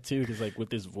about that too, because like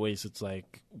with his voice, it's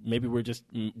like maybe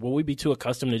will we be too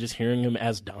accustomed to just hearing him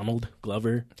as Donald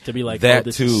Glover to be like, That oh,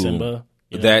 this too. is Simba.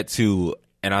 You know? That too.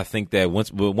 And I think that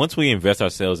once we invest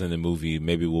ourselves in the movie,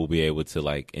 maybe we'll be able to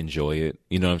like enjoy it.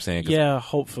 You know what I'm saying? Yeah,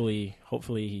 hopefully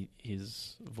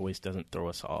his voice doesn't throw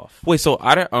us off. Wait, so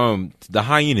the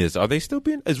hyenas, are they still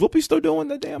is Whoopi still doing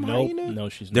the damn hyena? No,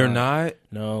 she's They're not. not?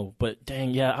 No, but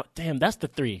damn, that's the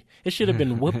three. It should have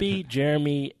been Whoopi,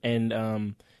 Jeremy,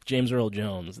 and James Earl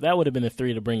Jones. That would have been the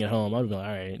three to bring it home. I would have been like,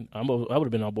 all right, I would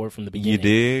have been on board from the beginning. You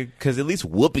did? Because at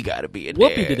least Whoopi got to be in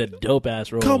Whoopi there. did a dope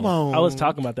ass role. Come on. I was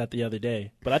talking about that the other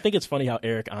day, but I think it's funny how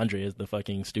Eric Andre is the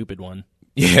fucking stupid one.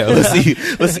 Yeah, let's see.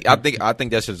 I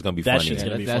think that shit's gonna be That funny. shit's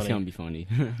gonna be That's funny. gonna be funny.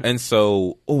 And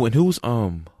so, and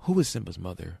who is Simba's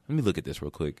mother? Let me look at this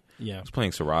real quick. Yeah. Who's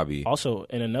playing Sarabi? Also,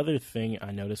 and another thing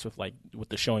I noticed with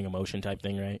the showing emotion type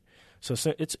thing, right? So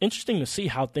it's interesting to see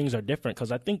how things are different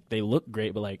because I think they look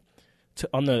great, but like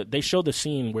they show the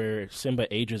scene where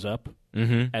Simba ages up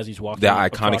as he's walking. The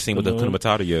iconic across scene with the moon. Hakuna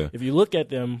Matata, yeah. If you look at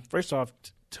them, first off,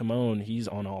 Timon, he's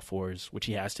on all fours, which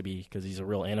he has to be because he's a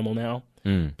real animal now.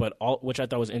 But which I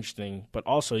thought was interesting. But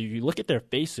also, you look at their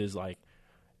faces, like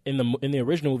in the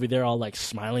original movie, they're all like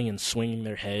smiling and swinging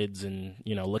their heads and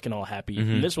looking all happy.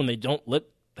 In this one, they don't look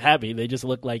happy; they just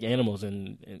look like animals,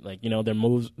 and like their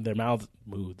mouths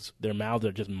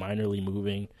are just minorly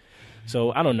moving.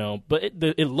 So I don't know, but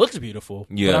it looks beautiful.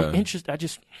 Yeah, but I'm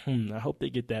interested. I hope they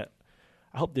get that.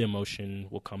 I hope the emotion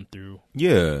will come through.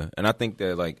 Yeah, and I think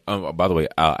that like, by the way,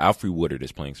 Alfre Woodard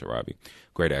is playing Sarabi,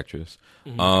 great actress.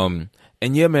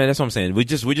 And yeah, man, that's what I'm saying. We're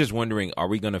just wondering, are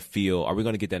we gonna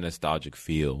get that nostalgic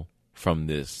feel from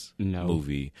this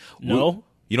movie? No,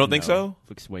 you don't think so?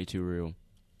 Looks way too real.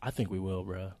 I think we will,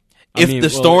 bro. If the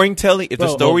storytelling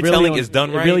really is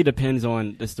done right, it really depends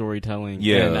on the storytelling.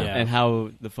 Yeah. and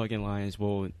how the fucking Lions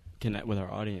will connect with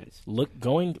our audience.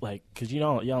 Because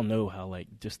y'all know how like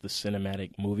just the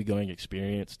cinematic movie going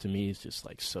experience to me is just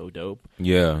like so dope.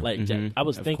 Yeah, Like I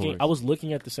was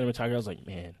looking at the cinematography. I was like,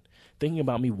 man, thinking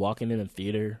about me walking in a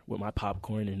theater with my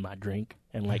popcorn and my drink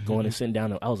and like going and sitting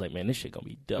down. I was like, man, this shit gonna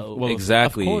be dope. Well,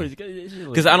 exactly.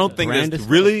 Because I don't think that's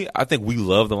really. I think we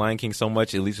love the Lion King so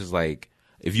much. At least it's like,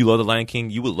 if you love the Lion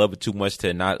King, you would love it too much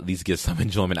to not at least get some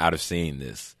enjoyment out of seeing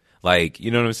this. Like, you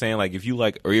know what I'm saying? Like, if you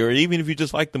like, or even if you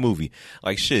just like the movie,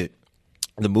 like, shit,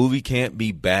 the movie can't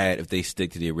be bad if they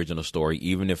stick to the original story,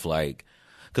 even if, like,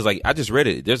 because, like, I just read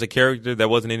it. There's a character that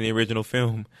wasn't in the original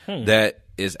film that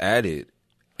is added,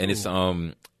 and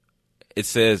it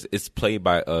says it's played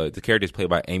by, the character is played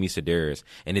by Amy Sedaris,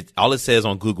 and all it says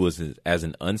on Google is as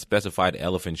an unspecified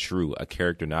elephant shrew, a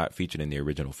character not featured in the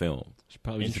original film. It's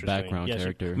probably just a background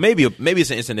character. Maybe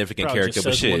it's an insignificant Probably character, just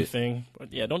but says shit. one thing.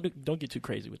 But yeah, don't get too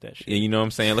crazy with that shit. Yeah, you know what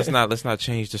I'm saying? Let's not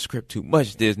change the script too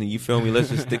much, Disney. You feel me? Let's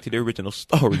just stick to the original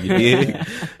story. You dig?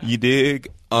 You dig?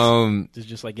 It's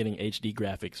just like getting HD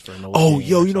graphics for no. Oh,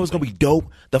 yo, you know what's gonna be dope?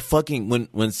 The fucking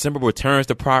when Simba returns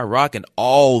to Pride Rock and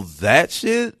all that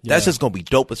shit. Yeah. That's just gonna be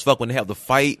dope as fuck when they have the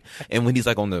fight and when he's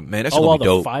like on the man. That's gonna be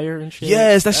dope. The fire and shit.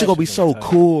 Yes, that shit gonna be so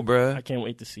cool, bruh. I can't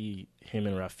wait to see him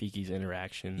and Rafiki's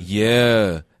interaction.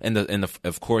 Yeah, and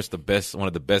of course one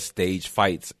of the best stage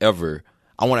fights ever.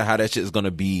 I wonder how that shit is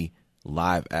gonna be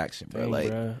live action, bro. Dang, like,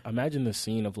 bruh. Imagine the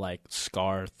scene of like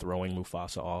Scar throwing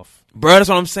Mufasa off. Bro, that's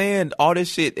what I'm saying. All this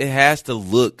shit, it has to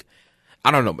look.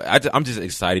 I don't know. I'm just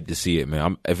excited to see it,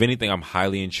 man. If anything, I'm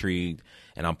highly intrigued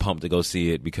and I'm pumped to go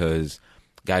see it because,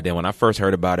 goddamn, when I first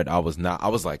heard about it, I was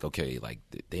like, okay, like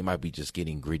they might be just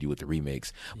getting greedy with the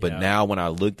remakes. But now when I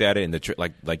looked at it and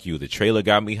the trailer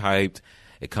got me hyped.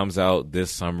 It comes out this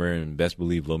summer, and best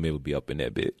believe Lil Mid will be up in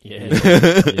that bit. Yeah,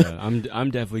 yeah. I'm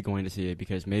definitely going to see it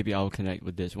because maybe I'll connect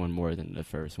with this one more than the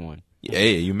first one. Yeah,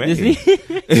 you may.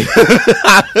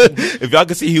 If y'all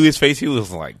could see his face, he was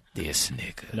like, "This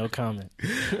nigga." No comment.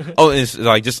 Oh, it's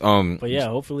like just But yeah,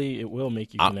 hopefully it will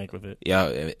make you connect with it.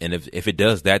 Yeah, and if it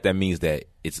does that means that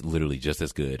it's literally just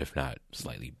as good, if not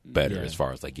slightly better, as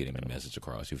far as like getting the message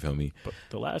across. You feel me? But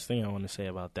the last thing I want to say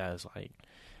about that is like,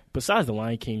 besides the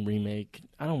Lion King remake,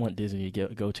 I don't want Disney to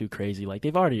go too crazy. Like,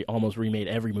 they've already almost remade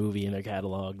every movie in their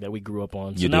catalog that we grew up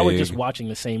on. So now we're just watching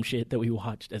the same shit that we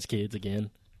watched as kids again.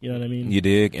 You know what I mean? You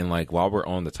dig? And like, while we're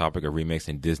on the topic of remakes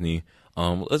in Disney,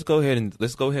 let's go ahead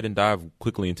and dive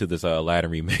quickly into this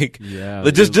Aladdin remake. Yeah,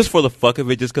 just for the fuck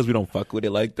of it, just because we don't fuck with it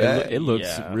like that. It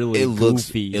looks really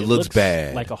goofy. It looks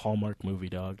bad, like a Hallmark movie,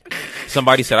 dog.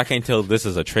 Somebody said I can't tell if this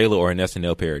is a trailer or an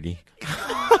SNL parody.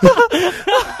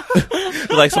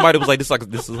 Like somebody was like,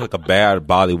 this is like a bad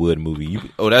Bollywood movie.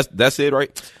 That's it,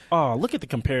 right? Oh, look at the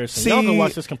comparison. Y'all can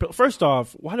watch this First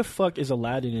off, why the fuck is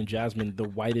Aladdin and Jasmine the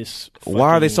whitest? Why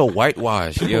are they so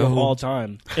whitewashed? Of all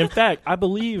time. In fact, I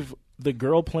believe the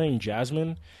girl playing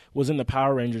Jasmine was in the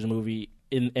Power Rangers movie,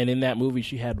 and in that movie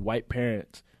she had white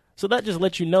parents. So that just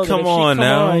lets you know that come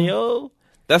on, yo.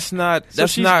 That's not.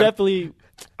 Definitely.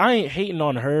 I ain't hating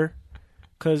on her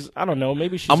because I don't know.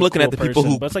 Maybe she's. I'm looking at the person, people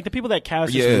who. But it's like the people that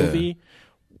cast this movie.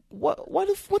 What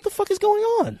the fuck is going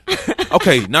on?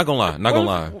 Okay, not gonna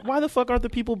lie. Why the fuck aren't the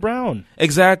people brown?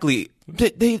 Exactly. They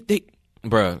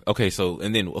bruh.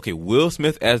 Okay, Will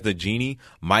Smith as the genie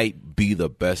might be the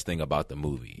best thing about the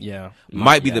movie. Yeah.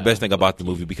 Might be the best thing about the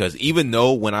movie, because even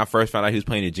though when I first found out he was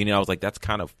playing the genie, I was like, that's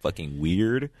kind of fucking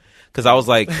weird. Because I was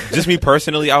like, just me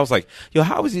personally, I was like, yo,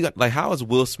 how is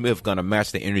Will Smith gonna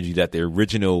match the energy that the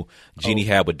original genie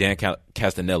had with Dan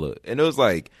Castellaneta? And it was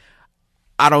like,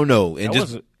 I don't know. And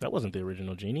that wasn't the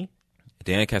original genie.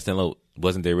 Dan Castellaneta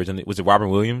wasn't the original. Was it Robin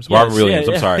Williams? Yes, Robin Williams.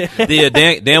 Yeah, I'm sorry. Yeah,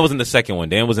 Dan was in the second one.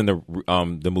 Dan was in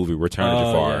the movie Return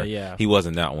of Jafar. Yeah. He was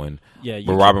in that one. Yeah,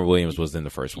 but Robin Williams was in the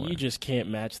first one. You just can't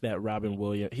match that Robin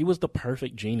Williams. He was the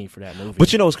perfect genie for that movie.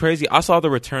 But you know what's crazy? I saw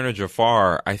the Return of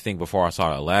Jafar, I think, before I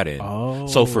saw Aladdin. Oh,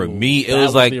 so for me, it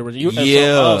was like,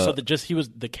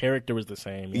 the character was the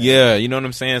same. Yeah, you know what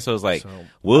I'm saying? So it's like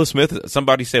Will Smith.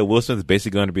 Somebody said Will Smith is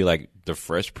basically going to be like the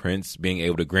Fresh Prince, being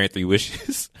able to grant 3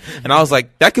 wishes. And I was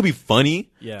like, that could be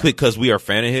funny, because we are a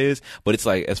fan of his. But it's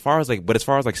like, as far as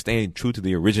staying true to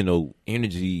the original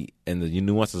energy and the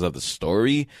nuances of the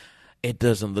story, it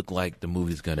doesn't look like the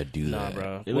movie's gonna do that,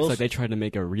 bro. It looks like they tried to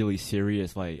make a really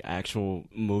serious, like, actual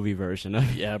movie version of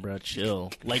it. Yeah, bro,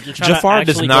 chill. Like, you're trying Jafar to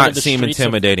does not seem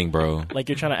intimidating, bro. Like,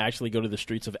 you're trying to actually go to the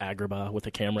streets of Agrabah with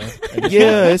a camera.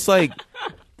 Yeah, it's like...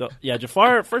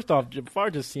 Jafar, first off, Jafar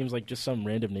just seems like just some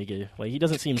random nigga. Like, he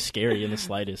doesn't seem scary in the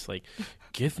slightest. Like,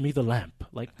 give me the lamp.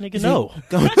 Like, nigga, no.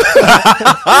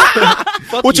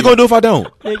 What you gonna do if I don't,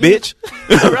 bitch?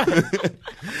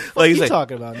 Like, he's like,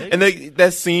 talking about, nigga? And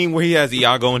that scene where he has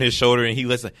Iago on his shoulder and he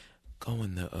lets like, go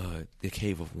in the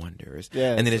cave of wonders.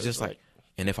 Yeah, and then it's just like,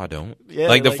 and if I don't? Yeah,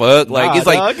 like the fuck? Like, it's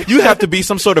like, dog. You have to be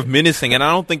some sort of menacing, and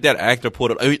I don't think that actor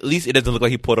pulled it. At least it doesn't look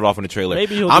like he pulled it off in the trailer.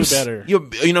 Maybe he'll do better. You know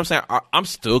what I'm saying?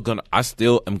 I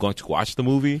still am going to watch the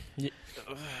movie.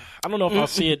 I don't know if I'll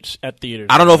see it at theaters.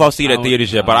 I don't know if I'll see it at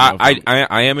theaters yet, but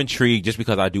I am intrigued just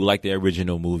because I do like the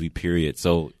original movie, period.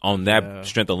 So on that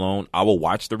strength alone, I will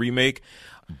watch the remake.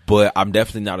 But I'm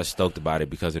definitely not as stoked about it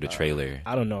because of the trailer.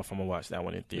 I don't know if I'm gonna watch that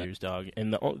one in theaters, dog.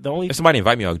 And the only if somebody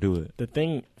invite me, I'll do it. The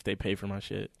thing, if they pay for my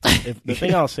shit, the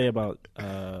thing I'll say about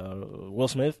Will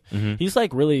Smith, he's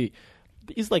like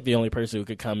the only person who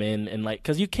could come in and like,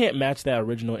 because you can't match that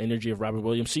original energy of Robert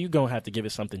Williams, so you're gonna have to give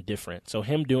it something different. So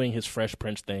him doing his Fresh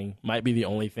Prince thing might be the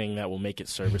only thing that will make it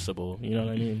serviceable. You know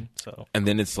what I mean? So and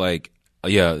then it's like,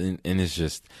 and it's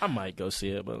just I might go see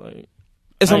it, but like.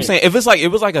 That's what I'm saying. If it's like, it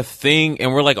was like a thing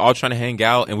and we're like all trying to hang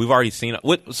out and we've already seen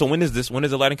it. So when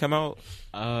does Aladdin come out?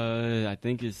 I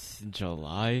think it's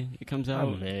July it comes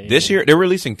out. This year? They're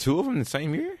releasing 2 of them in the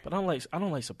same year? But I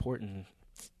don't like supporting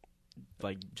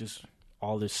like just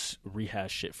all this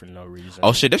rehash shit for no reason.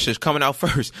 Oh shit, this shit's coming out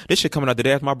first. This shit coming out the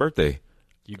day after my birthday.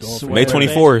 You going for May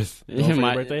 24th. You going for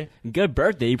your birthday? Good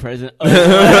birthday present.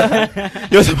 I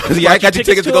got you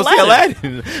tickets to go see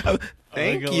Aladdin.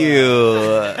 Thank you.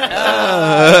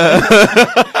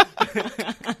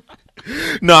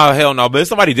 No, hell no. But if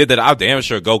somebody did that, I'll damn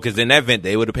sure go, because in that event,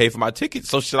 they would have paid for my ticket.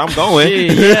 So shit, I'm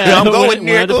going. I'm going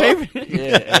there.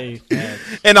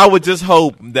 And I would just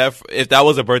hope that if that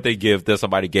was a birthday gift that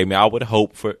somebody gave me, I would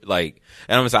hope for like,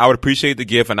 and I'm saying I would appreciate the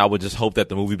gift, and I would just hope that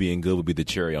the movie being good would be the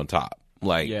cherry on top.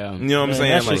 Like, you know what I'm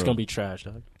saying? That shit's gonna be trash,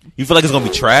 dog. You feel like it's gonna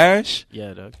be trash?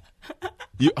 Yeah, dog.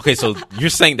 So you're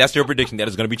saying that's your prediction that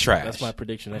it's gonna be trash? That's my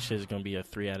prediction. That shit is gonna be a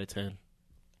 3 out of 10.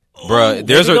 Bruh,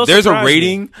 there's a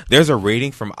rating. There's a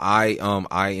rating from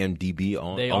IMDb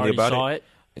on they only about saw it.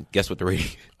 Guess what the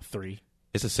rating? 3.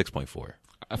 It's a 6.4.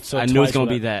 I knew it was gonna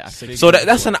be that. So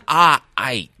that's an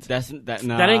aight.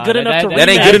 That ain't good enough to remake. That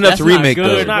ain't good enough to remake,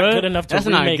 though. They're not good enough to That's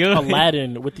not remake good.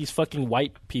 Aladdin with these fucking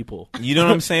white people. You know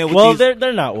what I'm saying? With Well, these,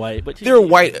 they're not white, but they're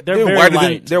white. They're very whiter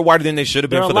light. than they're whiter than they should have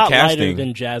been They're for a lot the casting. lighter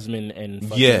than Jasmine and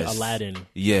fucking Yes. Aladdin.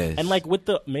 Yes. And like with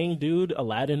the main dude,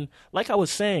 Aladdin, like I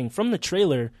was saying from the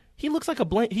trailer, he looks like a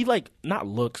blank. He like not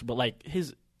looks, but like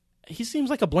he seems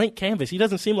like a blank canvas. He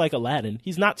doesn't seem like Aladdin.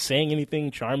 He's not saying anything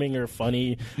charming or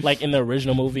funny like in the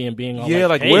original movie and being all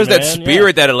like, hey, where's man, that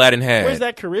spirit that Aladdin had? Where's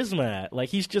that charisma at? Like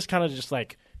he's just kind of just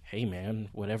like, hey man,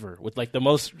 whatever, with like the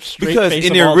most straight Because face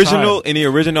in of the all original,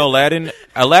 time.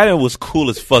 Aladdin was cool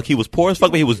as fuck. He was poor as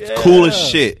fuck, but he was cool as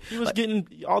shit. He was getting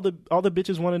all the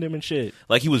bitches wanted him and shit.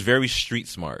 Like he was very street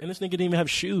smart. And this nigga didn't even have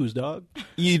shoes, dog.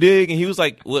 You dig? And he was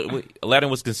like, what Aladdin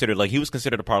was considered like. He was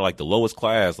considered a part of like the lowest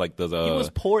class. Like the He was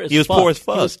poor as fuck. He was poor as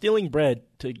fuck. He was stealing bread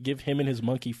to give him and his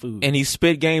monkey food. And he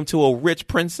spit game to a rich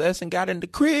princess and got in the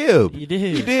crib. He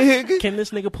did. You dig? Can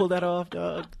this nigga pull that off,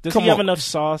 dog? Does Come he have on. enough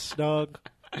sauce, dog?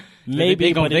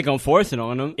 Maybe they gonna force it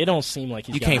on him. It don't seem like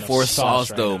he's You got can't enough force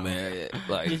sauce right though, now. man.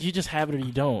 Like, You just have it or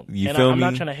you don't. You and feel I'm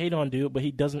not me? trying to hate on dude, but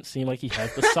he doesn't seem like he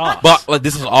has the sauce. but like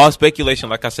this is all speculation.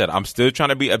 Like I said, I'm still trying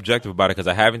to be objective about it because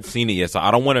I haven't seen it yet. So I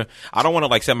don't want to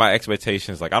like set my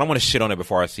expectations. Like I don't want to shit on it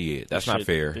before I see it. That's not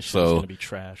fair. This shit's So gonna be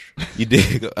trash. you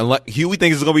dig? Unless Huey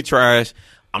thinks it's gonna be trash.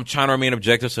 I'm trying to remain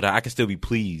objective so that I can still be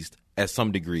pleased at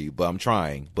some degree. But I'm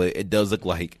trying. But it does look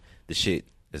like the shit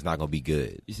is not gonna be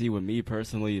good. You see, with me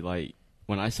personally, like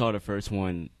when I saw the first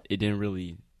one, it didn't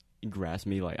really grasp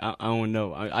me. Like I don't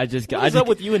know. I just got. What's up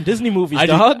with you in Disney movies, I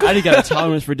dog? just got a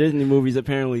tolerance for Disney movies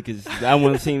apparently because that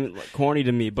one seemed like, corny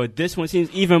to me. But this one seems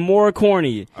even more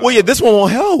corny. Well, yeah, this one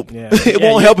won't help. Yeah. It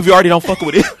won't help if you already don't fuck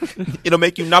with it. It'll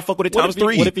make you not fuck with it What times if he-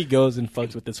 3. What if he goes and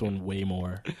fucks with this one way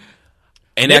more?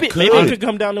 and Maybe that could. it could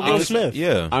come down to Will Honestly, Smith.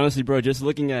 Yeah. Honestly, bro, just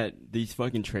looking at these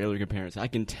fucking trailer comparisons, I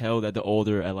can tell that the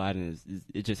older Aladdin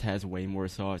it just has way more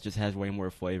sauce, just has way more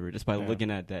flavor. Just by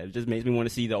looking at that, it just makes me want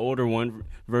to see the older one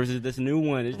versus this new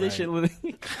one. This shit,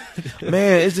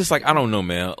 Man, it's just like I don't know,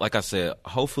 man. Like I said,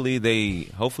 hopefully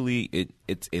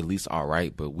it's at least all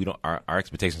right, but we don't. Our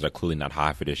expectations are clearly not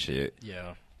high for this shit.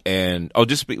 Yeah. And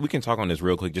we can talk on this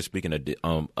real quick. Just speaking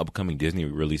of upcoming Disney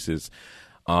releases,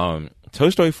 Toy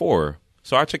Story 4.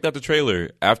 So I checked out the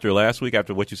trailer after last week,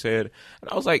 after what you said,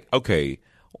 and I was like, okay.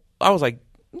 I was like,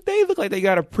 they look like they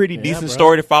got a pretty decent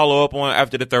story to follow up on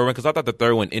after the third one because I thought the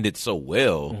third one ended so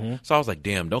well. Mm-hmm. So I was like,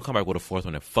 damn, don't come back with a fourth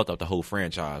one and fuck up the whole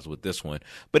franchise with this one.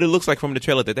 But it looks like from the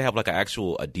trailer that they have like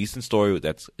a decent story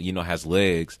that's has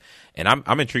legs, and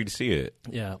I'm intrigued to see it.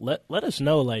 Yeah, let us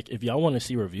know like if y'all want to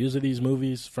see reviews of these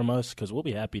movies from us because we'll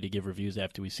be happy to give reviews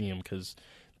after we see them because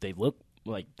they look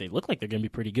like they're gonna be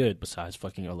pretty good. Besides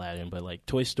fucking Aladdin, but like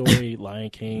Toy Story, Lion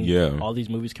King, all these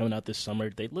movies coming out this summer,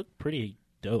 they look pretty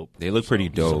dope. They look pretty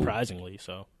dope, surprisingly.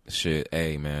 So shit,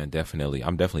 hey man, definitely,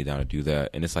 I'm definitely down to do that.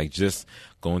 And it's like just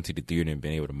going to the theater and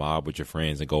being able to mob with your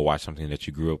friends and go watch something that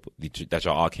you grew up that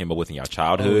y'all all came up with in your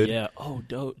childhood. Oh yeah,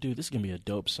 dope, dude. This is gonna be a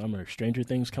dope summer. Stranger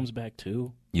Things comes back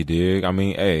too. You dig? I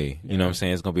mean, hey, you know what I'm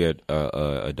saying? It's gonna be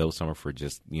a dope summer for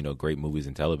just great movies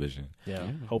and television. Yeah,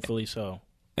 hopefully so.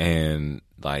 And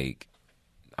like,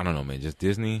 I don't know, man. Just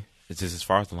Disney. It's just as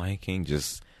far as the Lion King,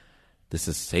 just this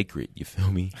is sacred. You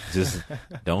feel me? Just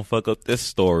don't fuck up this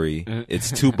story. It's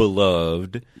too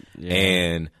beloved,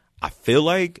 and I feel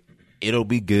like it'll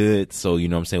be good. So you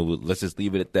know what I'm saying. Let's just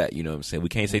leave it at that. You know what I'm saying. We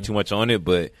can't say too much on it,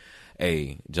 but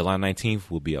hey, July 19th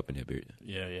we'll be up in there.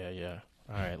 Yeah.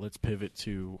 All right, let's pivot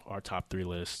to our top 3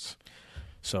 lists.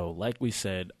 So, like we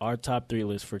said, our top 3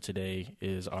 list for today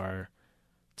is our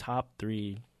top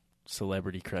 3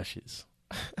 celebrity crushes.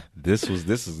 This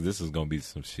is gonna be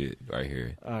some shit right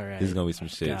here. All right, this is gonna be some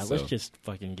shit. God, let's just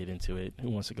fucking get into it. Who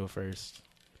wants to go first?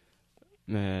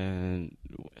 Man,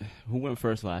 who went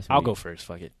first last week? I'll go first.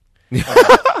 Fuck it.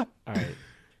 All right.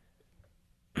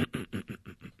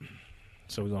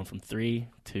 So we're going from 3,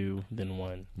 2, then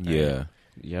 1. Yeah. Right?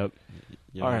 Yep.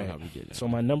 All right. So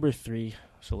my number 3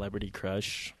 celebrity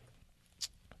crush,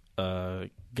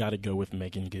 gotta go with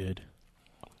Megan Good.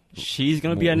 She's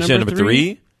gonna be at number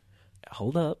 3.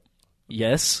 Hold up.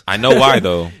 Yes. I know why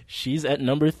though. She's at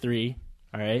number 3.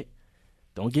 All right.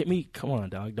 Come on,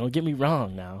 dog. Don't get me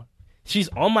wrong now. She's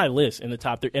on my list in the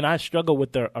top 3, and I struggle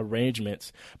with the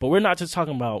arrangements. But we're not just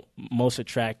talking about most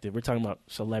attractive. We're talking about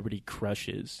celebrity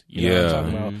crushes. You know what I'm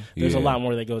talking about? There's a lot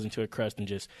more that goes into a crush than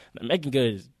just Megan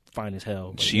Good is fine as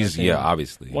hell. She's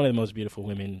obviously one of the most beautiful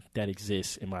women that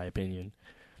exists, in my opinion.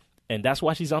 And that's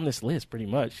why she's on this list, pretty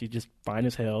much. She's just fine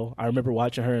as hell. I remember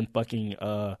watching her in fucking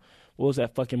what was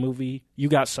that fucking movie? You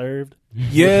Got Served.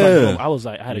 Yeah, I was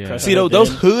like, I had a crush. See on her those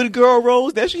then. hood girl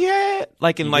roles that she had,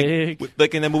 like in Big.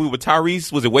 like in that movie with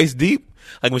Tyrese. Was it Waist Deep?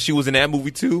 Like when she was in that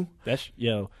movie too. That's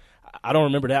I don't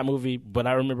remember that movie, but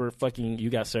I remember fucking You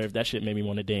Got Served. That shit made me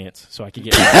want to dance, so I could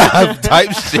get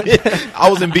type shit. I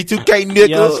was in B2K, nigga.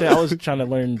 You know what I'm saying? I was trying to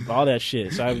learn all that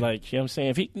shit. So I was like, you know what I'm saying?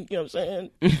 If he, you know what I'm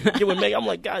saying? Get with Megan. I'm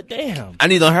like, God damn. I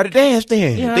need to learn how to dance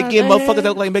then. Yeah, They get motherfuckers that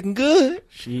look like making good.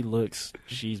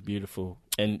 She's beautiful.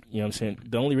 And you know what I'm saying?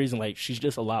 The only reason, like, she's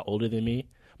just a lot older than me.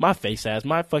 My face ass,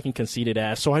 my fucking conceited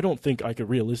ass. So I don't think I could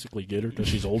realistically get her because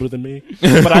she's older than me.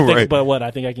 But I think, Right. but what? I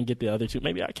think I can get the other two.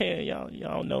 Maybe I can. Y'all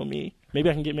don't know me. Maybe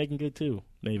I can get Megan good too.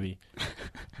 Maybe.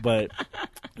 But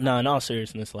no, in all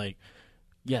seriousness, like,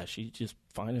 yeah, she's just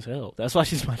fine as hell. That's why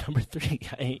she's my number 3.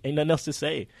 Ain't nothing else to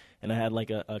say. And I had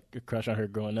like a crush on her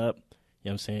growing up. You know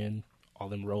what I'm saying? All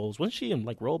them roles. Wasn't she in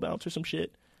like Roll Bounce or some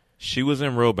shit? She was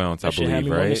in Roll Bounce, I That shit had believe, me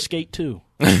wanting to right? skate too.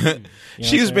 You know what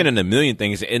She's I'm been saying? in a million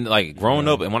things, and like growing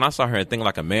up, and when I saw her in Think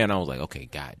Like a Man, I was like, okay,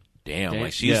 god damn,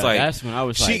 like she's Yeah, like, that's when I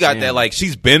was she like, got damn. that, like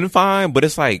she's been fine, but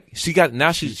it's like she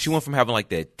went from having like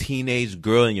that teenage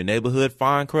girl in your neighborhood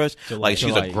fine crush, like she's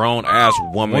a like, grown ass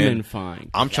woman. Woman fine.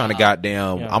 I'm trying to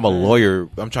goddamn, Yeah, I'm a man. lawyer.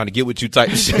 I'm trying to get with you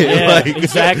type shit. Yeah, like,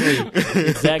 exactly.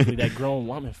 That grown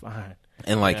woman, fine.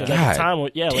 and like, 'Cause God, at the time,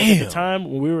 like at damn. the time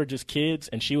when we were just kids,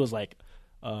 and she was like,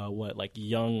 like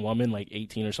young woman, like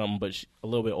 18 or something, but a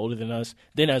little bit older than us.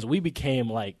 Then as we became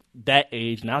like that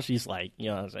age, now she's like, you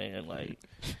know what I'm saying, like,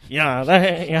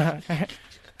 yeah.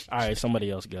 All right, somebody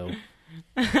else go.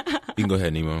 You can go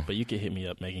ahead, Nemo. But you can hit me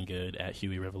up, Megan Good at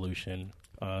Huey Revolution,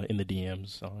 in the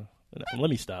DMs. Let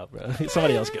me stop, bro.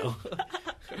 Somebody else go.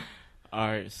 All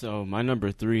right, so my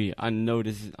number 3. I know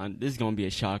this is gonna be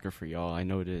a shocker for y'all. I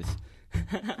know this.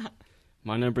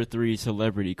 My number 3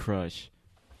 celebrity crush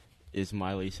is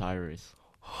Miley Cyrus.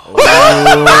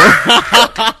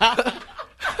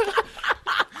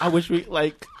 I wish we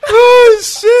like Oh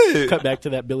shit, cut back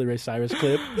to that Billy Ray Cyrus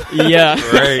clip. Yeah,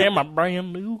 right. And my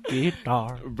brand new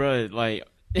guitar. bro. Like,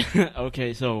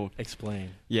 okay, so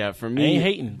Explain. yeah, for I me, ain't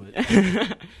hating,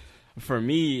 but for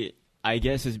me, I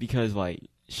guess it's because like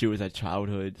she was a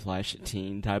childhood /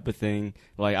 teen type of thing.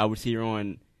 Like I would see her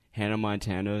on Hannah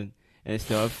Montana and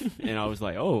stuff, and I was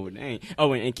like, oh dang.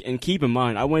 Oh, and keep in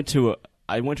mind, I went to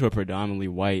a predominantly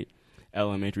white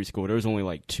elementary school. There was only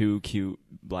like 2 cute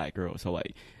black girls, so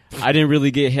like I didn't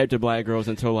really get hip to black girls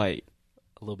until like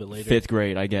a little bit later. 5th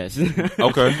grade, I guess.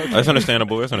 Okay, that's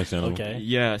understandable. That's understandable. Okay.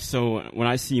 Yeah, so when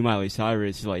I see Miley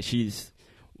Cyrus, like she's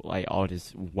like all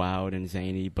this wild and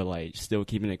zany, but like still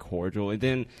keeping it cordial. And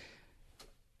then,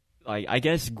 like I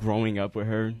guess growing up with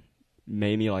her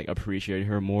made me like appreciate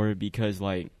her more because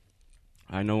like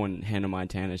I know in Hannah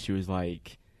Montana she was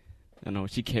like, I don't know,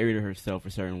 she carried herself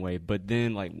a certain way. But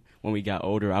then like when we got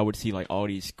older, I would see like all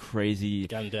these crazy,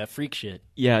 Got into that freak shit.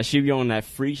 yeah, she'd be on that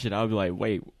freak shit. I would be like,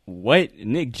 wait, what?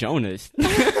 Nick Jonas?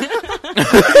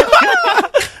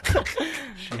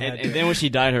 And then when she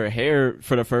dyed her hair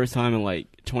for the first time in like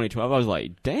 2012, I was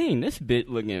like, dang, this bitch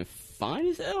looking fine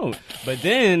as hell. But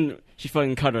then she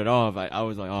fucking cut it off. I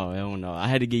was like, oh, hell no. I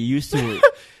had to get used to it.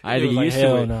 I had to It was get like, used to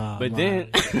hell it. nah, But man.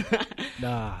 then,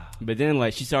 Nah. but then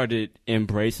like she started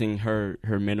embracing her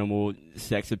minimal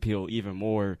sex appeal even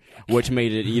more, which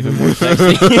made it even more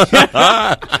sexy.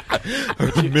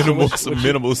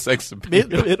 minimal sex appeal.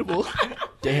 Minimal.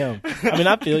 Damn. I mean,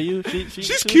 I feel you.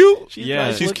 She's cute. Yeah,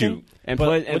 nice she's looking. cute. And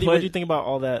But plus, what do you think about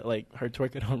all that, like her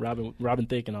twerking on Robin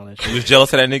Thicke and all that You shit? was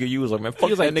jealous of that nigga. You was like, man, fuck He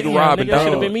was that like, nigga damn, Robin, nigga, should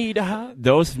have dog. been me, dog.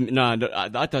 those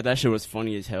I thought that shit was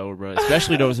funny as hell, bro.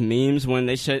 Especially those memes when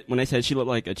they said she looked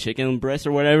like a chicken breast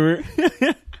or whatever.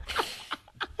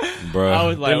 Bro, I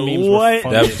was like, Them memes were what?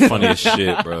 funny. that's funny as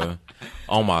shit, bro.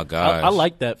 Oh my gosh. I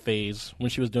like that phase when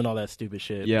she was doing all that stupid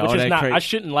shit. Yeah, which all is that not. cra- I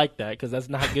shouldn't like that because that's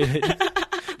not good.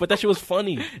 But that shit was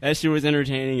funny. That shit was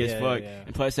entertaining as Yeah, fuck. yeah.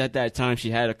 And plus, at that time, she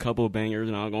had a couple of bangers,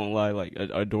 and I'm gonna lie, like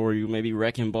Adore You, maybe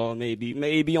Wrecking Ball, maybe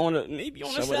on a Some of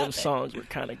them Saturday. songs were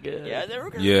kind of good. Yeah, they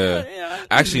were good. Yeah.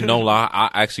 Actually, no lie. I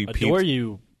actually Adore peeped.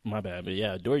 You. My bad, but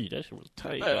yeah, Adore You. That shit was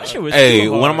tight. That shit was Hey,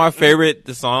 too one of hard. my favorite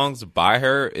songs by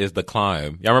her is The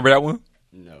Climb. Y'all remember that one?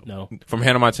 No. From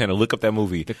Hannah Montana. Look up that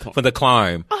movie. Cl- For The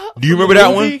Climb. Do you remember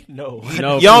that one? Movie? No.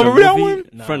 No, Y'all from remember the that movie-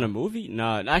 one? From the movie?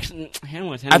 Nah, actually, Hannah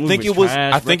Montana I movie think it was.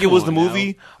 trash, I bro. think it Come was the on movie,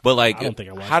 now. but like, I don't think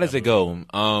I watched how does that it go? This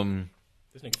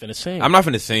nigga finna sing. I'm not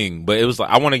finna sing, but it was like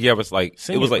I want to give us like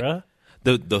Sing it was like bruh.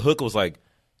 the hook was like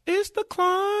it's the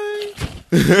climb.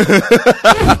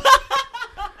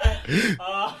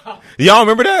 Y'all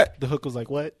remember that? The hook was like,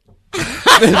 what?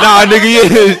 Nah, nigga,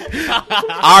 yeah.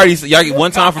 I already y'all get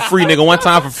one time for free, nigga. One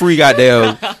time for free,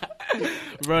 goddamn.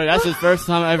 Bro, that's the first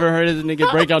time I ever heard this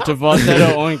nigga break out to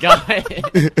falsetto on guy.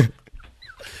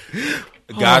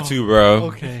 Got to, bro.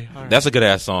 Okay, all right. That's a good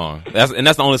ass song. That's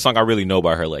the only song I really know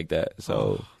by her like that.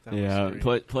 So Yeah,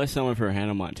 plus some of her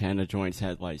Hannah Montana joints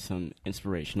had like some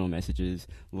inspirational messages,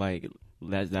 like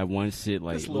that one shit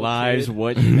like lives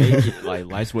what you make it, like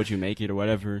life's what you make it or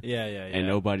whatever. Yeah. And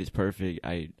nobody's perfect.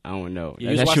 I don't know.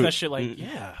 You just watch that shit like,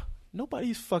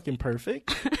 nobody's fucking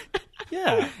perfect.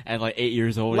 Yeah. At like 8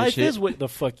 years old, life and shit. is what the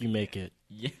fuck you make it.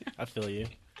 Yeah, I feel you.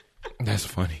 that's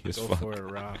funny as Go fuck. for it,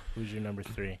 Rob. Who's your number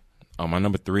 3? My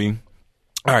number 3.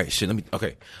 All right, shit.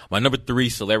 Okay. My number 3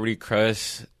 celebrity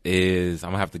crush is I'm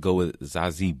gonna have to go with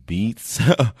Zazie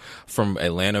Beetz from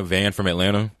Atlanta. Van from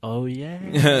Atlanta. Oh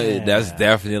yeah, That's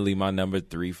definitely my number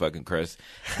 3 fucking crush.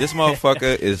 This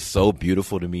motherfucker is so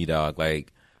beautiful to me, dog.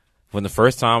 Like when the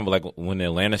first time, like when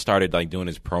Atlanta started like doing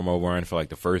his promo run for like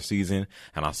the first season,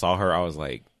 and I saw her, I was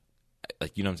like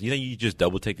you know, you just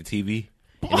double take the TV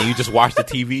and then you just watch the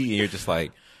TV and you're just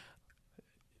like.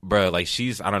 Bro, like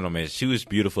I don't know, man. She was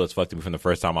beautiful as fuck to me from the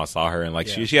first time I saw her, and like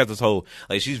she has this whole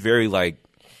like she's very like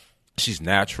she's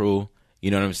natural. You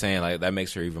know what I'm saying? Like that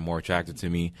makes her even more attractive to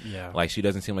me. Yeah, like she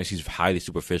doesn't seem like she's highly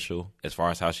superficial as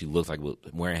far as how she looks, like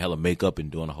wearing hella makeup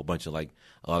and doing a whole bunch of like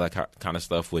all that kind of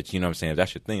stuff. Which you know what I'm saying? If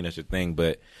that's your thing, that's your thing.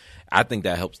 But I think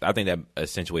that helps. I think that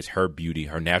accentuates her beauty,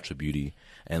 her natural beauty.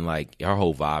 And, like, her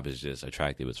whole vibe is just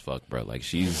attractive as fuck, bro. Like,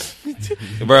 she's...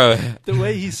 bro. The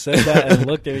way he said that and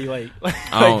looked at me like he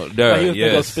was going to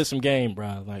go spit some game,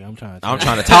 bro. Like, I'm trying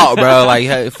to talk, bro. Like,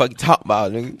 hey, fuck talk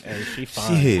about it, nigga. Hey, she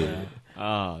fine,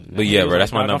 but, yeah, bro,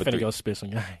 that's my number 3. I'm finna go spit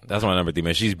some game. That's my number 3,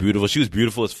 man. She's beautiful. She was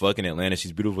beautiful as fuck in Atlanta.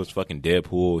 She's beautiful as fucking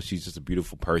Deadpool. She's just a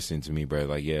beautiful person to me, bro.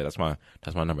 Like, yeah, that's my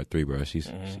number 3, bro. She's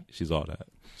all that.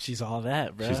 She's all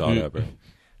that, bro. She's all that, bro.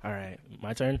 All right,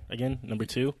 my turn again. Number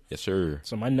 2. Yes, sir.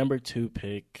 So my number 2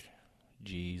 pick,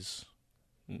 geez.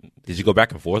 Did you go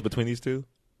back and forth between these two?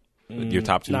 Your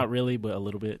top 2? Not really, but a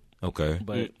little bit. Okay.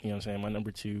 But you know what I'm saying. My number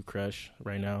 2 crush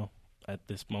right now, at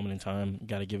this moment in time,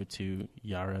 got to give it to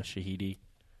Yara Shahidi.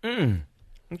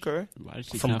 Okay.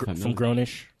 From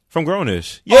Grownish. From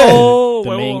Grownish. Yeah. Oh,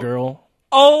 the main girl.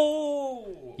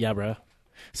 Oh. Yeah, bro.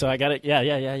 So I got it. Yeah.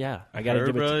 I got to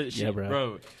give it to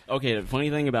bro. Okay, the funny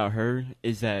thing about her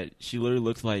is that she literally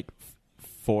looks like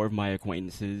 4 of my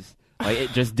acquaintances.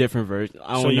 Like, just different versions.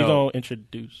 So you going to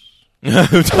introduce...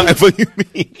 what you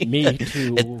mean? Me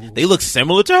to... They look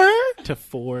similar to her? To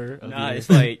 4 of Nah, it's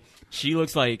like... She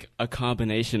looks like a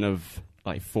combination of...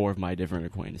 like 4 of my different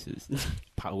acquaintances.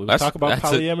 We talk about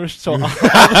polyamorous, so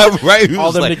right,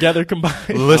 all them like, together combined.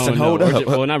 Listen, hold up.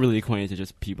 Well, not really acquaintances,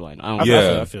 just people I know.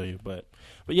 I feel you, but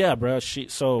yeah, bro.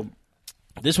 So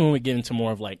this one we get into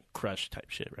more of like crush type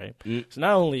shit, right? So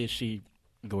not only is she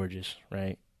gorgeous,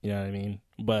 right? You know what I mean,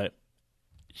 but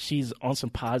she's on some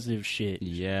positive shit.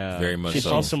 Yeah, very much. She's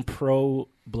on some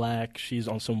pro-black. She's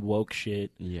on some woke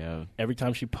shit. Yeah. Every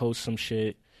time she posts some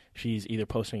shit, she's either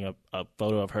posting a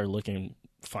photo of her looking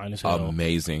fine as hell,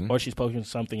 amazing, or she's posting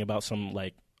something about some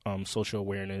like social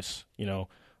awareness. You know,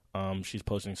 she's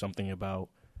posting something about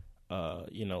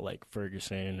you know, like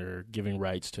Ferguson or giving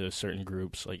rights to certain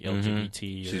groups like LGBT.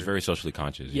 She's very socially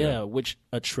conscious. Yeah, which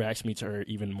attracts me to her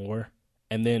even more.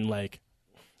 And then like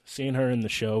seeing her in the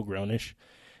show Grownish,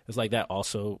 it's like that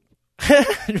also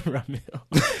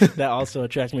that also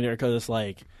attracts me to her because it's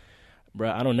like, bro,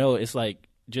 I don't know, it's like.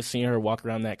 Just seeing her walk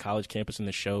around that college campus in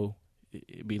the show,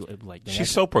 it'd be like, dang,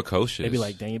 she's so precocious. It'd be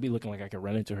like, dang, it'd be looking like I could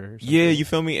run into her. Yeah, you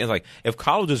feel me? And like, if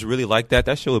college is really like that,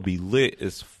 that show would be lit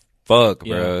as fuck,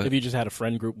 bro. If you just had a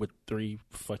friend group with 3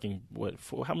 fucking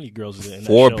how many girls is it in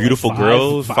 4 that show? beautiful like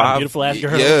girls, 5 beautiful ass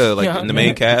girls. Yeah, like in the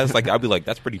main cast. Like I'd be like,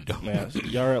 that's pretty dope. Man,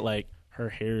 Yara, like her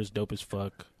hair is dope as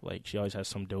fuck. Like she always has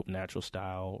some dope natural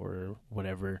style or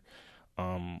whatever,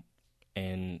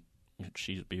 and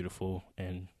she's beautiful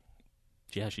and.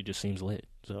 Yeah, she just seems lit.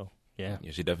 So yeah,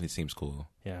 she definitely seems cool.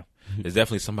 Yeah, there's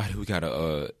definitely somebody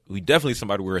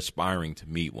we're aspiring to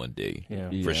meet one day. Yeah,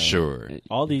 for sure.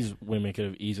 All these women could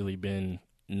have easily been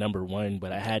number 1,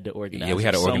 but I had to organize. Yeah, we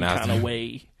had to organize some kind of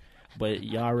way. But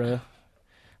Yara,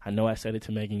 I know I said it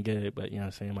to Megan Good, but you know what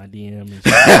I'm saying, my DM is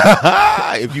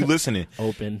if you listening,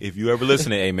 open. If you ever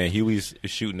listening, hey man, Huey's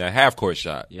shooting a half court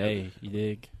shot. Yep. Hey, you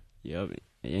dig? Yep.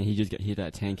 And he just hit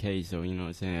that 10K, so you know what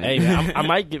I'm saying. Hey, man, I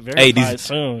might get verified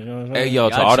soon. You know what I'm saying? Hey, yo,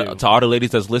 to all the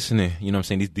ladies that's listening, you know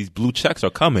what I'm saying. These blue checks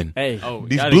are coming. Hey,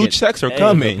 these blue checks are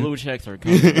coming. The blue checks are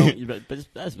coming.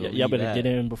 Y'all better get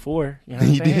in before. You know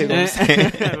what I'm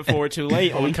saying? Before it's too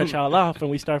late. Or we cut y'all off and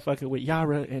we start fucking with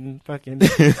Yara and fucking.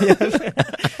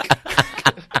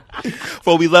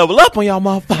 Before we level up on y'all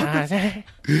motherfuckers.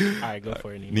 All right, go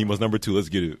for it, Nemo's number 2. Let's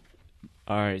get it.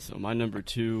 All right, so my number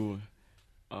 2.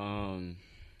 Damn.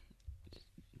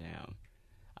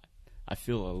 I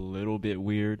feel a little bit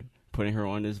weird putting her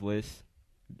on this list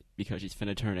because she's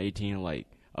finna turn 18 in like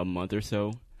a month or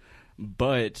so.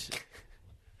 But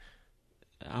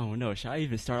I don't know. Should I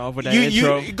even start off with that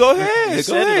intro? Go ahead. You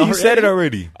said it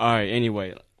already. All right.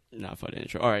 Anyway, not for the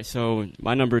intro. All right. So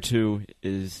my number 2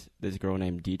 is this girl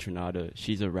named D Trinata.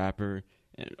 She's a rapper.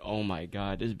 And oh my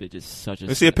God, this bitch is such a.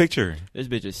 Let's see a picture. This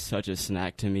bitch is such a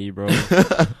snack to me, bro.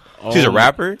 She's a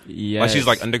rapper? Yes. Like she's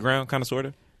like underground, kind of, sort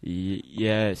of?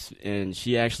 Yes. And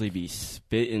she actually be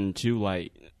spitting too,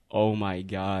 like, oh my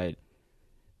God.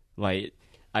 Like,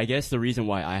 I guess the reason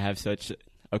why I have such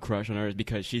a crush on her is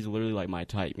because she's literally like my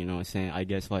type, you know what I'm saying? I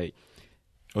guess like.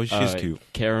 Oh, she's cute.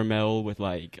 Caramel with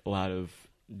like a lot of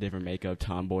different makeup,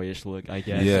 tomboyish look, I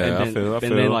guess. Yeah, and then, I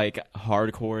feel. And then like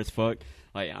hardcore as fuck.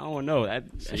 Like, I don't know.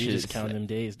 So you just counting them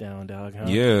days down, dog, huh?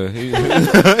 Yeah.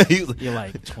 You're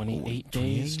like 28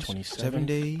 days, 27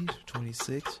 days,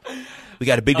 26. We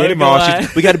got a big day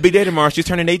tomorrow. She's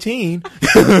turning 18.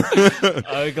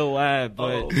 Glad,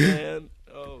 but... Oh, man.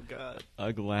 Oh,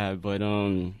 God. Glad, but,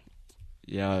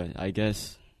 yeah, I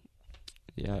guess...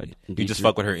 Yeah. You just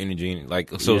fuck with her energy.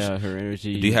 Like, so yeah, her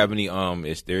energy. Do you have any,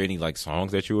 is there any, like,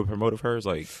 songs that you would promote of hers?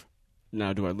 Like...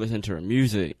 Now, do I listen to her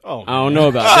music? Oh, I don't know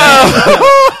about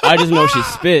that. I just know she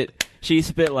spit. She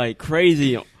spit like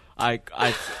crazy. I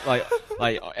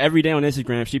like every day on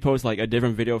Instagram, she posts like a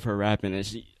different video of her rapping, and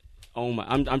she, oh my,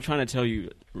 I'm trying to tell you,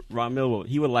 Ron Millwell,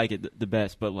 he would like it the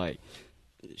best, but like,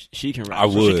 she can rap. I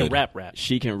would. She can rap.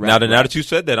 She can rap. Now that you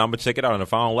said that, I'm gonna check it out, and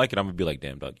if I don't like it, I'm gonna be like,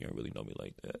 damn, dog, you don't really know me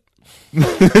like that.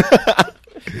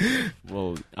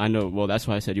 Well, I know. Well, that's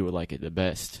why I said you would like it the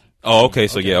best. Oh, okay.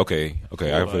 So yeah, okay. I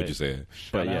feel what you're saying.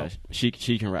 But yeah, she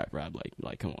can rap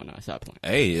like come on now, stop playing.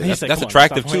 Hey, that's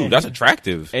attractive too. That's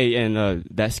attractive. Hey, and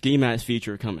that Ski Mask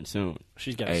feature coming soon.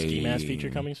 She's got a Ski Mask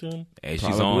feature coming soon. Hey,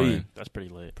 she's on. That's pretty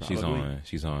lit. She's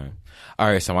on. All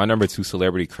right, so my number 2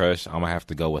 celebrity crush, I'm gonna have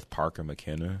to go with Parker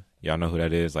McKenna. Y'all know who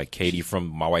that is? Like Katie from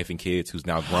My Wife and Kids, who's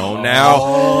now grown now.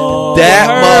 Oh,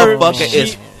 that motherfucker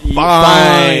is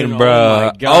fine,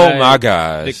 bro. Oh my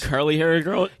gosh. The curly haired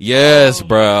girl? Yes,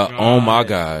 bro. Oh my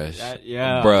gosh.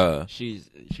 Yeah. Bruh. She's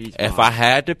if I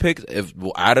had to pick, if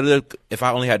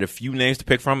I only had a few names to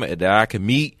pick from it that I could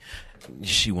meet,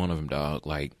 she one of them, dog.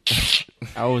 Like,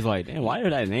 I was like, damn, why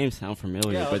did that name sound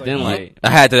familiar? Yeah, but then like,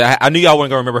 I knew y'all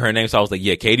weren't gonna remember her name, so I was like,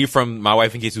 yeah, Katie from My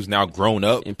Wife and Kids, who's now grown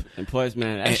up. And plus,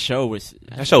 man, that show was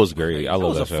great. I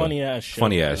love that show. Funny ass show.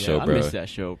 Funny ass show, bro. I miss that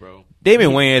show, bro. Damon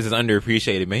Wayans is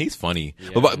underappreciated, man. He's funny,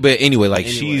 but anyway, like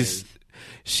she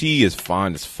is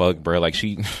fine as fuck, bro. Like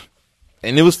she.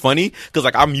 And it was funny because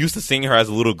like I'm used to seeing her as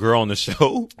a little girl on the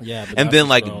show, and then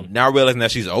like now realizing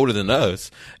that she's older than us,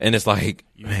 and it's like,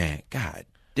 man, god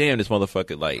damn, this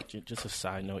motherfucker. Like, just a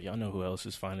side note, y'all know who else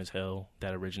is fine as hell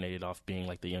that originated off being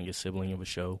like the youngest sibling of a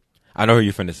show? I know who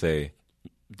you're finna say.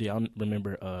 Do y'all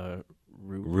remember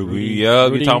Ruby?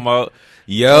 Yep, you talking about?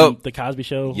 Yep, the Cosby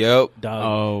Show. Yep. Dog.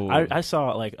 Oh, I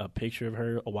saw like a picture of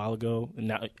her a while ago, and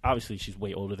now obviously she's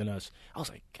way older than us. I was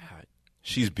like, God.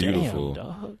 She's beautiful. Damn,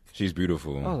 dog. She's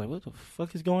beautiful. I was like, what the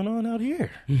fuck is going on out here?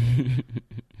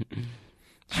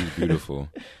 She's beautiful.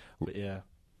 But yeah.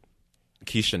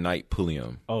 Keisha Knight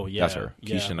Pulliam. Oh yeah, that's her.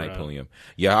 Keisha Knight Pulliam.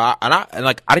 Yeah, I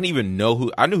didn't even know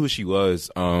who. I knew who she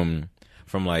was from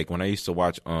like when I used to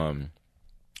watch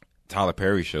Tyler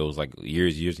Perry shows like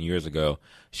years and years ago.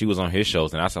 She was on his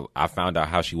shows, and I found out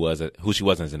who she was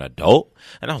as an adult,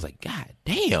 and I was like, God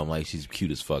damn, like she's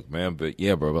cute as fuck, man. But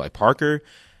yeah, bro, like Parker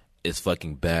is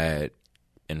fucking bad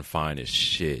and fine as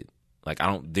shit. Like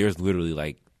there's literally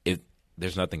like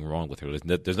there's nothing wrong with her.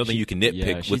 There's nothing you can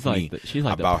nitpick with me. She's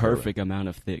like the perfect amount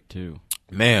of thick too.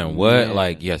 Man, what? Man.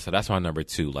 Like, yeah, so that's my number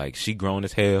 2. Like, she grown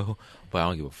as hell, but I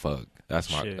don't give a fuck. That's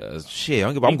my shit.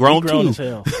 I'm grown too. As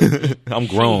hell. I'm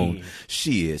grown.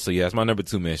 Shit. So yeah, that's my number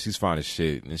 2, man. She's fine as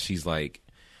shit, and she's like,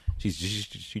 she's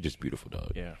just beautiful,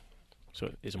 dog. Yeah. So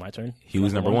is it my turn? He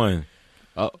was number 1.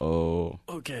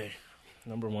 Okay.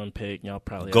 Number 1 pick. Y'all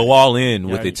probably go all in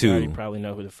with it too. You probably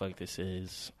know who the fuck this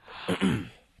is.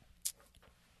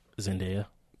 Zendaya.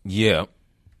 Yeah.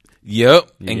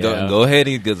 Yep. And go ahead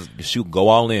and go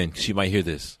all in. She might hear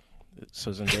this.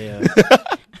 So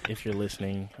Zendaya, if you're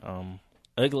listening,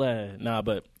 glad. Nah,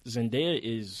 but Zendaya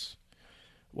is,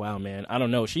 wow, man. I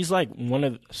don't know. She's like one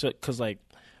of, because like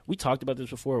we talked about this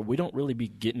before. We don't really be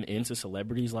getting into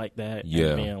celebrities like that. Yeah.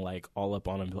 And being like all up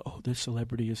on them. Like, oh, this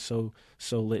celebrity is so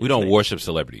lit. We don't worship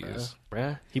celebrities.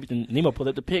 Bruh. Nemo pulled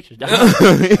up the pictures.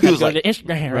 He was like, go to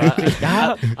Instagram, right?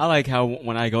 I like how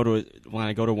when I go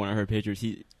to one of her pictures,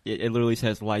 It literally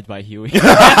says "Light by Huey." Yeah,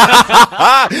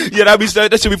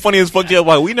 that should be funny as fuck. Yeah,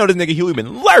 like we know this nigga Huey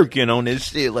been lurking on this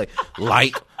shit. Like I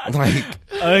like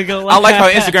how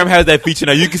Instagram has that feature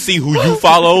now. You can see who you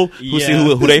follow, who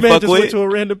they man fuck just with. went to a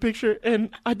random picture,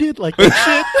 and I did like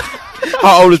that shit.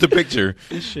 How old is the picture?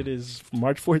 This shit is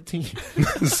March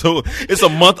 14th. So it's a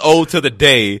month old to the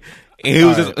day. And he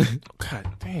was just,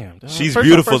 God damn, dog. She's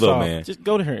beautiful though, man. Just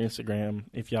go to her Instagram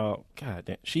if y'all. God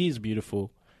damn, she's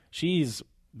beautiful. She's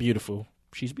beautiful.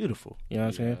 She's beautiful. You know what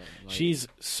I'm saying? Like, she's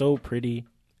so pretty,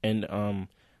 and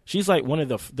she's like one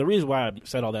of the reason why I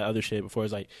said all that other shit before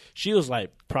is like she was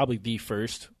like probably the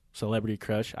first celebrity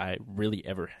crush I really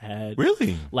ever had.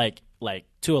 Really? Like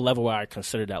to a level where I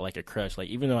considered that like a crush. Like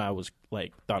even though I was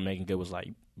like thought Megan Good was like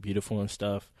beautiful and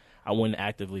stuff, I wouldn't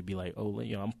actively be like, oh,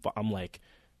 you know, I'm like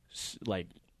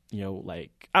you know,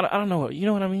 like I don't know, you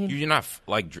know what I mean? You're not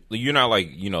like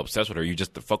you know obsessed with her. You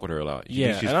just fuck with her a lot.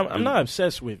 Yeah, and I'm not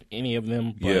obsessed with any of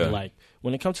them. But like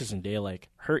when it comes to Zendaya, like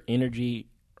her energy,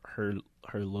 her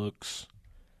looks,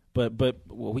 but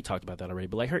well, we talked about that already.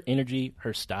 But like her energy,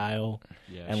 her style,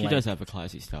 and she does have a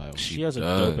classy style. She has a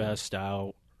dope ass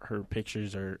style. Her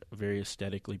pictures are very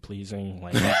aesthetically pleasing.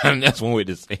 Like that's one way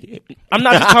to say it. I'm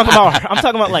not just talking about her. I'm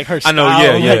talking about like her style,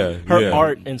 I know, her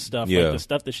art and stuff. Yeah. Like the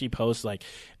stuff that she posts, like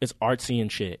it's artsy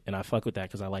and shit, and I fuck with that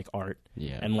because I like art.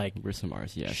 Yeah, and like we're some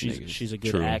artists. Yeah, she's a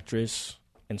good actress,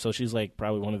 and so she's like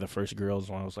probably one of the first girls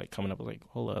when I was like coming up. I was like,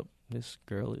 hold up, this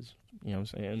girl is, you know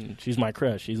what I'm saying? She's my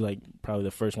crush. She's like probably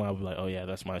the first one I would be like, oh yeah,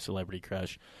 that's my celebrity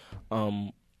crush.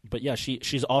 But yeah,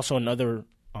 she's also another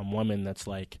woman that's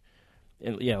like.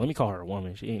 And yeah, let me call her a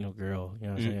woman. She ain't no girl. You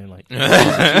know what I'm saying? Like,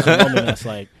 she's a woman that's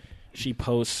like, she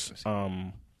posts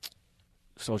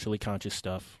socially conscious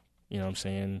stuff. You know what I'm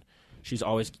saying? She's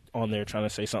always on there trying to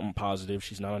say something positive.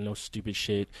 She's not on no stupid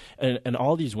shit. And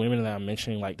all these women that I'm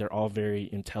mentioning, like, they're all very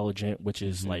intelligent, which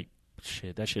is like,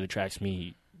 shit, that shit attracts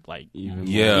me. Like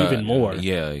even more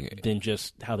than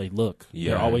just how they look.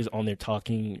 They're always on there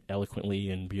talking eloquently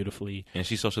and beautifully. And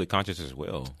she's socially conscious as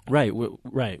well. Right,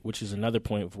 which is another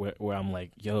point where I'm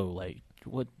like, yo, like,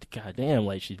 what, goddamn,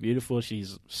 like, she's beautiful,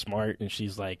 she's smart, and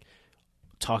she's, like,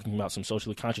 talking about some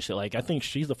socially conscious shit. Like, I think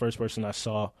she's the first person I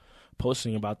saw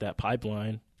posting about that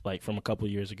pipeline, like, from a couple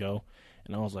of years ago.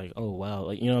 And I was like, oh, wow.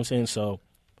 Like, you know what I'm saying? So,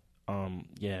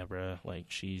 yeah, bruh, like,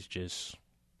 she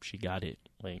got it.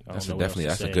 Like, that's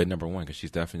a good number one because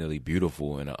she's definitely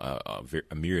beautiful in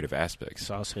a myriad of aspects.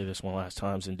 So I'll say this one last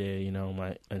time, Zendaya, you know,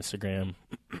 my Instagram,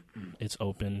 it's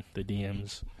open, the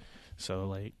DMs. So,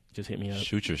 like, just hit me up.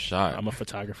 Shoot your shot. I'm a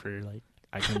photographer. Like,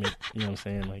 I can make, you know what I'm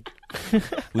saying? Like,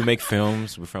 we make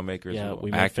films. We're filmmakers. Yeah,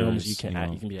 we make actors, films. You can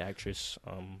act, you can be an actress.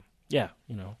 Yeah,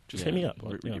 you know, just hit me up.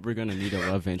 We're gonna need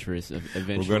a love interest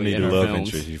eventually. We're gonna need a love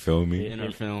interest. You feel me? In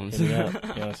our films. Hit me up. You know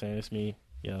what I'm saying? It's me,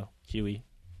 Huey.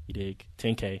 You dig?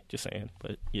 10K, just saying.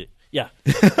 But yeah.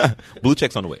 Blue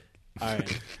check's on the way. All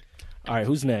right.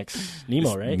 Who's next?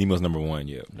 Nemo, right? Nemo's number one.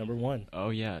 Yeah. Number one.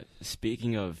 Oh yeah.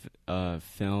 Speaking of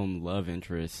film love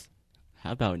interest,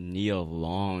 how about Nia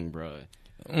Long, bro?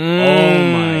 Oh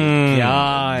my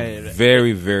god!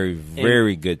 Very, very,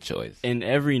 very good choice. In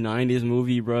every '90s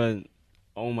movie, bro.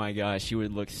 Oh my god, she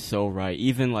would look so right.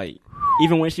 Even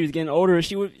when she was getting older,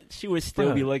 she would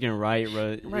still be looking right,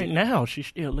 bro. Right now, she's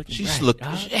still looking. She's right, looking.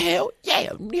 Hell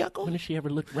yeah, Nickel. When did she ever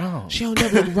look wrong? She don't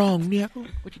never look wrong, Nickel.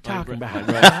 What you talking about,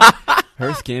 bro?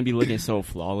 Her skin be looking so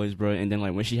flawless, bro. And then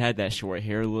like when she had that short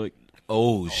hair look.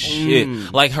 Oh shit!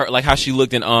 Like how she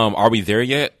looked in Are We There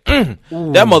Yet? That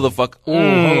motherfucker.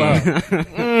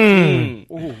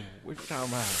 Ooh, what you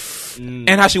talking about?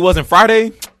 And how she was in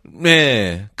Friday?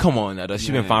 Man, come on now.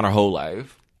 She been fine her whole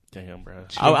life. Damn, bro.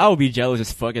 I would be jealous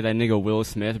as fuck of that nigga Will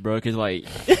Smith, bro. Cause like,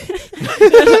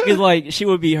 she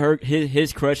would be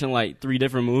his crush in like 3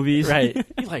 different movies. Right?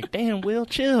 He's like, damn, Will,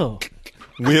 chill.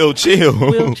 Will, chill.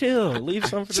 Will, chill. Leave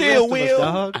some for the rest of us,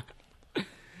 dog.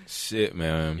 Shit,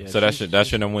 man. Yeah, so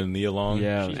that's your number one, Nia Long.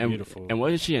 Yeah, she's beautiful. And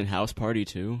wasn't she in House Party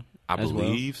too? I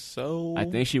believe so. I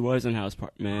think she was in House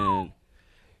Party. Man,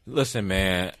 listen,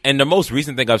 man. And the most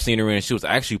recent thing I've seen her in, she was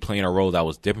actually playing a role that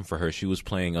was different for her. She was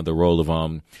playing the role of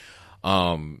oh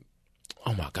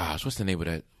my gosh, what's the name of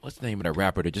that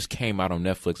rapper that just came out on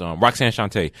Netflix? Roxanne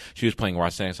Shante. She was playing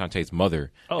Roxanne Shante's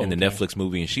mother in the Netflix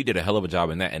movie, and she did a hell of a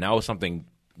job in that. And that was something,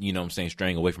 you know what I'm saying,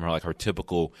 straying away from her, like her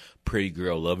typical pretty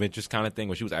girl love interest kind of thing,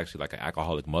 where she was actually like an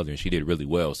alcoholic mother, and she did really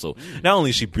well. So not only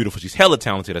is she beautiful, she's hella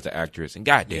talented as an actress, and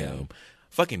goddamn,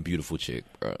 fucking beautiful chick,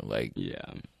 bro. Like,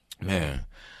 yeah, man.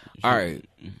 All right,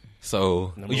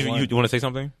 so you want to say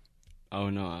something? Oh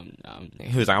no,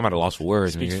 He was like, I'm at a loss for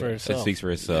words. Speaks for itself. It speaks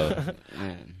for itself.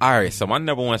 man. All right, so my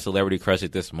number one celebrity crush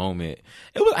at this moment,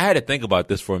 I had to think about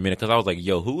this for a minute because I was like,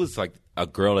 yo, who is like a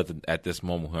girl at this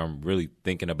moment who I'm really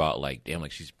thinking about? Like, damn,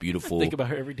 like she's beautiful. Think about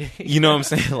her every day. You know what I'm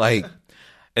saying? Like,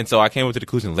 and so I came up to the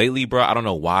conclusion lately, bro. I don't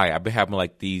know why I've been having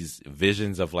like these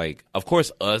visions of like, of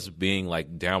course, us being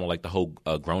like down with like the whole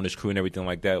Grownish crew and everything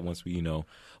like that. Once we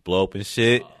blow up and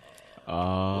shit.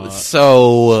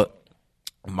 So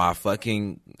my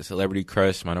fucking celebrity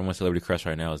crush, my number one celebrity crush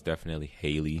right now is definitely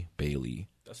Haley Bailey.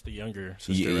 That's the younger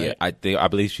sister, right? I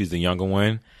believe she's the younger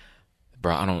one.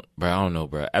 Bro, I don't know,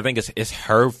 bro. I think it's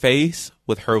her face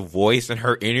with her voice and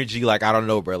her energy. Like, I don't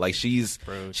know, bro. Like, she's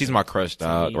my crush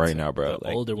dog right now, bro. The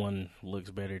like, older one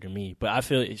looks better to me, but I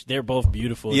feel they're both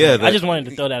beautiful. Yeah, I just wanted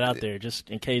to throw that out there,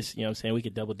 just in case what I'm saying, we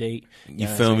could double date. You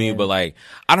feel me? But like,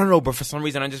 I don't know, but for some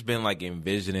reason, I just been like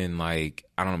envisioning, like,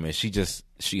 I don't know, man.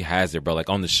 She has it, bro. Like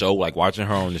on the show, like watching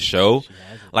her on the show,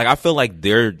 like I feel like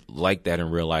they're like that in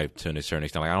real life to a certain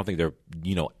extent. Like I don't think they're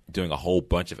doing a whole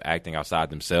bunch of acting outside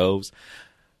themselves.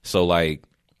 So like,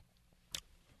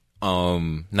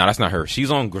 no, that's not her.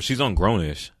 She's on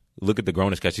Grownish. Look at the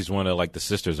Grownish cast. She's one of like the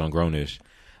sisters on Grownish,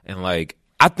 and like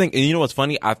I think, and you know what's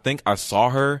funny? I think I saw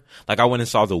her. Like I went and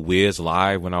saw The Wiz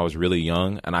live when I was really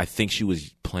young, and I think she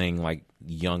was playing like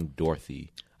young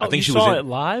Dorothy. I think she saw it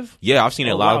live. Yeah, I've seen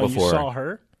it live before. You saw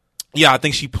her? Yeah, I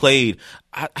think she played.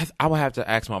 I would have to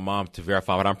ask my mom to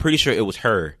verify, but I'm pretty sure it was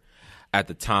her at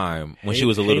the time when she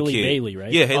was a little Haley kid. Bailey,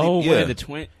 right? Yeah, Haley. Yeah, The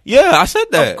twin. Yeah, I said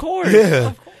that. Of course. Yeah.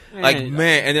 Of course. Like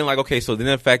man, and then like okay, so then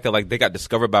the fact that like they got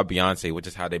discovered by Beyonce, which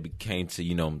is how they became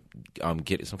to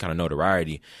get some kind of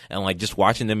notoriety, and like just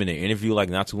watching them in an interview like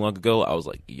not too long ago, I was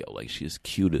like, yo, like she's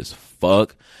cute as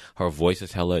fuck. Her voice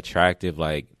is hella attractive.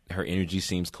 Like her energy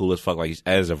seems cool as fuck. Like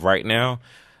as of right now,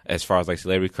 as far as like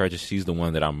celebrity crushes, she's the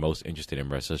one that I'm most interested in,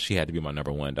 bro. So she had to be my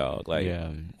number one dog. Like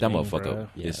that motherfucker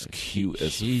is cute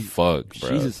as fuck,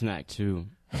 bro. She's a snack too.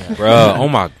 Bro, oh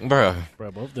my, bro.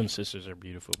 Bro, both of them sisters are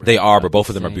beautiful, bro. They are, but both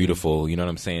of them are beautiful. You know what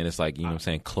I'm saying? It's like, you know what I'm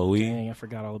saying? Chloe. Dang, I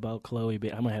forgot all about Chloe,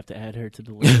 but I'm going to have to add her to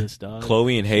the list, dog.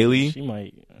 Chloe and Haley. She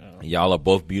might. Y'all are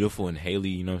both beautiful. And Haley,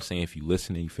 you know what I'm saying? If you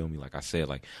listening, you feel me? Like I said,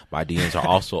 like my DMs are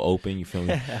also open. You feel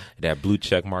me? That blue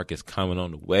check mark is coming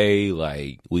on the way.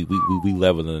 Like we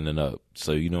leveling it up.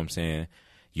 So you know what I'm saying?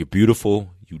 You're beautiful.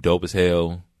 You dope as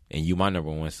hell. And you my number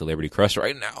one celebrity crush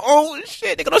right now. Oh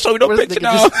shit, nigga, don't show me no picture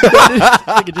now.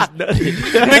 Nigga just nutted.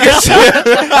 Nigga.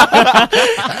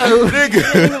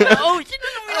 Oh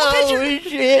shit.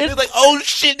 He's like, oh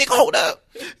shit, nigga, hold up.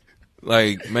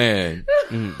 Like, man.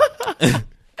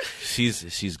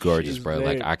 She's gorgeous, bro.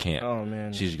 Like I can't. Oh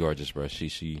man. She's gorgeous, bro.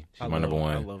 She's my number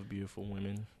one. I love beautiful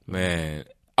women. Man.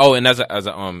 Oh, and as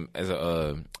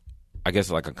a I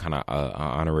guess like a kind of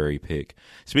honorary pick.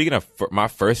 Speaking of, my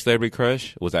first celebrity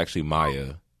crush was actually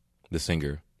Maya, the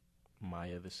singer.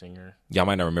 Maya, the singer. Y'all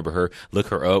might not remember her. Look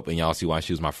her up, and y'all see why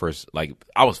she was my first. Like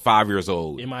I was 5 years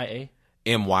old. MIA.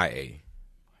 MYA.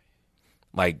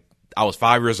 Like I was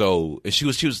 5 years old, and she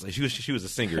was a singer.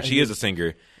 She is a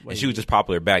singer, and she was just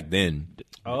popular back then.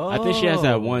 Oh, I think she has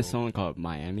that one song called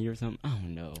Miami or something. I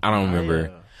don't know. I don't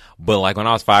remember, but like when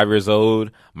I was 5 years old,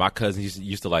 my cousin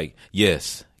used to like,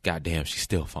 yes. Goddamn, she's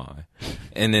still fine.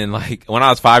 And then like when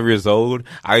I was 5 years old,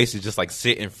 I used to just like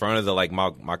sit in front of the like my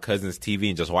cousin's TV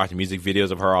and just watch music videos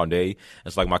of her all day.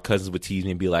 It's like my cousins would tease me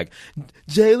and be like,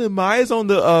 Jalen, Maya's on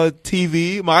the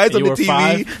TV. Maya's on the TV.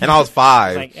 5? And I was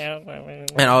 5.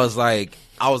 And I was like,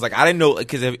 I didn't know,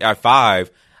 because at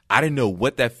 5, I didn't know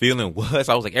what that feeling was.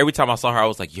 I was like, every time I saw her, I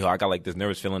was like, yo, I got like this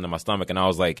nervous feeling in my stomach. And I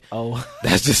was like, oh,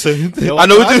 that's just I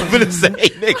know what you're going to say,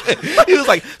 nigga. He was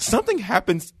like, something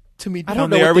happens to me down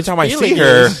there every time I see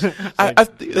her. I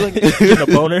feel like a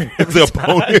boner. It's a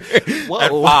boner. Whoa.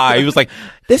 At 5, he was like,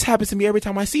 this happens to me every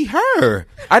time I see her.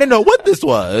 I didn't know what this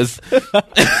was.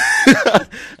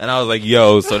 And I was like,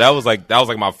 yo, so that was like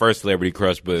my first celebrity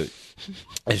crush, but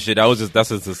and shit, that's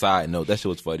just a side note. That shit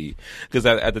was funny. Because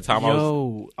at the time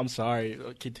I'm sorry.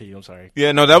 Continue, I'm sorry.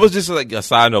 Yeah, no, that was just like a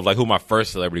side note of like who my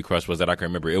first celebrity crush was that I can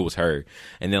remember. It was her.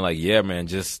 And then like, yeah, man,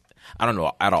 just I don't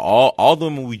know. Out of all the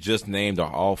women we just named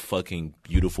are all fucking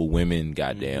beautiful women.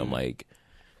 Goddamn, like.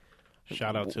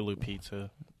 Shout out to Lupita.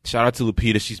 Shout out to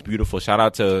Lupita. She's beautiful. Shout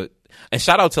out to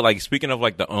like speaking of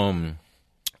like the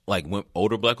like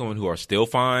older black women who are still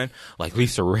fine, like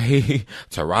Lisa Ray,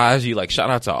 Taraji. Like shout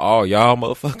out to all y'all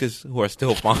motherfuckers who are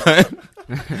still fine.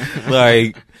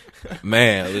 Like,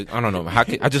 man, I don't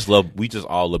know. We just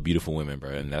all love beautiful women,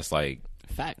 bro, and that's like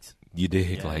facts. You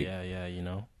dig? Yeah, like, yeah, you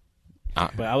know.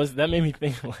 But that made me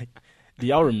think, like, do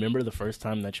y'all remember the first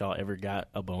time that y'all ever got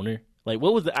a boner? Like,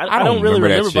 what was I don't really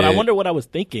remember, but I wonder what I was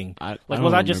thinking.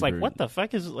 Was I just like, what the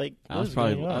fuck is like? I was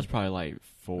probably like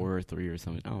 4 or 3 or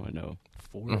something. I don't know.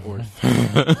 4 or 3.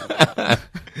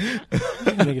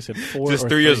 Nigga said 4 just or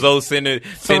 3 years old, sitting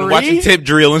Three? watching tip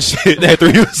drill and shit. At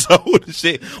 3 years old and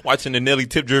shit, watching the Nelly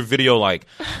tip drill video like,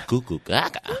 goo goo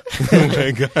gaga. Oh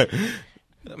my god,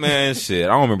 man, shit. I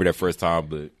don't remember that first time,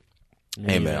 but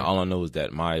hey, man, all I know is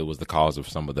that Maya was the cause of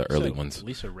some of the early ones.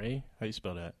 Lisa Ray, how you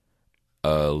spell that?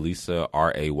 Lisa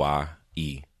Raye.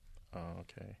 Oh,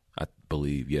 okay. I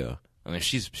believe, yeah. I mean,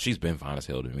 she's been fine as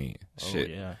hell to me.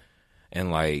 Shit. Oh, yeah. And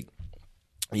like,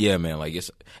 yeah, man. Like, it's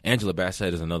Angela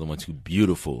Bassett is another one too.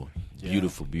 Beautiful,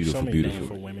 beautiful. So many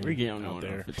beautiful women. We're getting out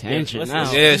there. Tangent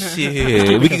now. Yeah,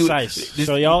 shit. We can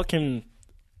so y'all can.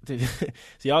 So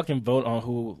y'all can vote on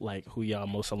who y'all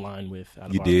most aligned with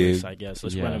out of our list, I guess.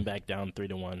 Let's run them back down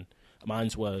 3-1.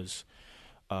 Mine's was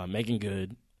Megan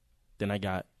Good. Then I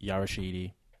got Yara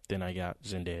Shahidi. Then I got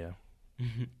Zendaya.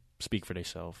 Speak for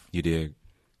themselves. You dig?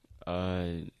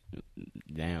 Damn.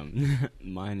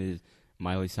 Mine is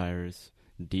Miley Cyrus,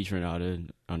 D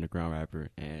Trinidad, underground rapper,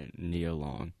 and Nia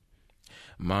Long.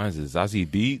 Mine is Zazie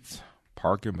Beetz,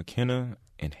 Parker McKenna,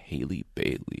 and Haley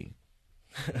Bailey.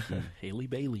 Haley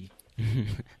Bailey.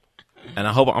 And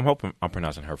I'm hoping I'm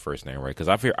pronouncing her first name right, because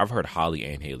I've heard Holly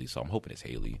and Haley, so I'm hoping it's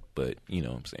Haley. But you know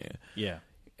what I'm saying? Yeah.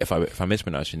 If I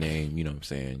mispronounce your name, you know what I'm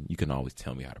saying, you can always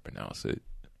tell me how to pronounce it.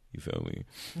 You feel me?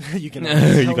 you can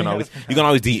always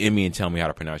DM me and tell me how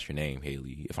to pronounce your name,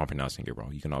 Haley. If I'm pronouncing it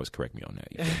wrong, you can always correct me on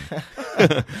that. You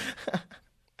feel me?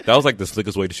 That was like the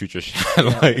slickest way to shoot your shot.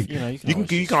 Yeah, like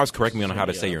you can always correct me on how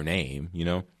to say your name. You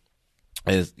know?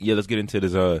 Let's get into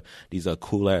these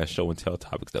cool ass show and tell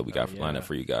topics that we got lined up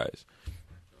for you guys.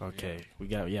 Okay, we're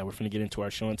finna get into our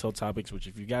show and tell topics, which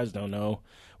if you guys don't know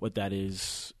what that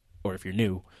is, or if you're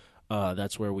new,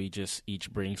 that's where we just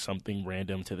each bring something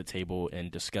random to the table and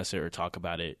discuss it or talk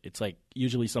about it. It's like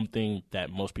usually something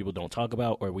that most people don't talk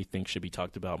about or we think should be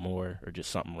talked about more, or just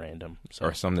something random. So,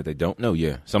 or something that they don't know,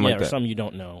 something like that. Or something you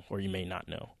don't know or you may not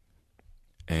know.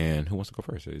 And who wants to go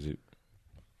first? Is it?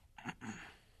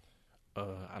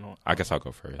 I guess I'll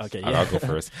go first. Okay, I'll go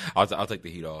first. I'll take the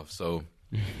heat off. So,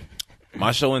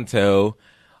 my show and tell.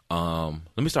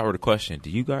 Let me start with a question. Do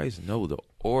you guys know the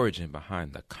origin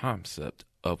behind the concept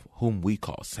of whom we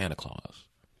call Santa Claus?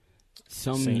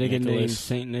 Some Saint nigga Nicholas. named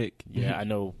Saint Nick. Yeah, I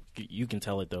know. You can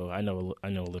tell it though. I know a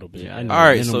little bit. Yeah, I know. All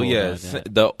right, so yeah,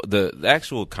 the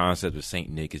actual concept of Saint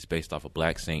Nick is based off a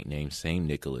black saint named Saint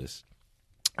Nicholas.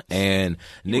 And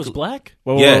he was black?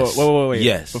 Whoa, wait.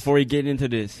 Yes. Before we get into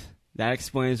this, that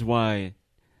explains why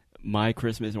my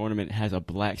Christmas ornament has a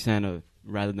black Santa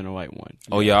rather than a white one.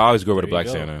 Oh yeah, I always go with a black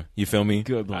Santa. You feel me?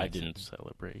 Good black. I didn't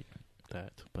celebrate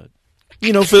that, but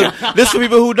you know, this for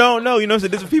people who don't know. You know what I'm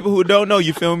saying? This for people who don't know.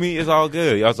 You feel me? It's all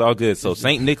good. It's all good. So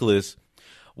Saint Nicholas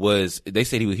they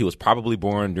said he was probably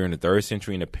born during the 3rd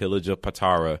century in the pillage of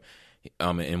Patara,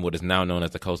 in what is now known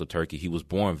as the coast of Turkey. He was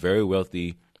born very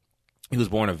wealthy. He was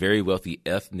born a very wealthy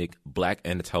ethnic black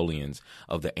Anatolians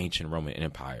of the ancient Roman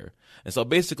Empire. And so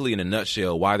basically in a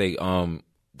nutshell, why they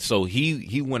so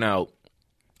he went out,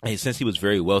 and since he was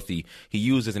very wealthy, he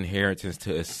used his inheritance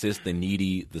to assist the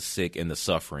needy, the sick, and the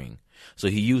suffering. So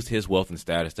he used his wealth and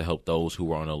status to help those who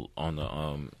were on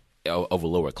the of a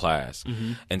lower class.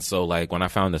 Mm-hmm. And so like when I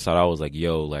found this out, I was like,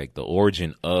 yo, like the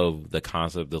origin of the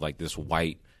concept of like this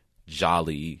white,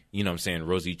 jolly, you know what I'm saying,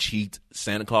 rosy-cheeked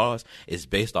Santa Claus is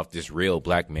based off this real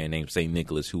black man named Saint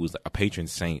Nicholas, who was a patron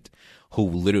saint who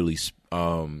literally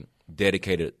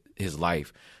dedicated his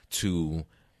life to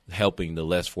helping the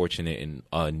less fortunate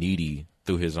and needy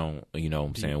through his own, you know what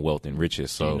I'm saying, wealth and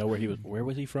riches. So do you know where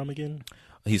was he from again?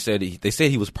 They said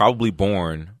he was probably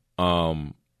born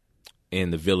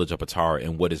in the village of Patara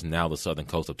in what is now the southern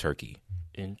coast of Turkey.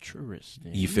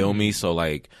 Interesting. You feel me? So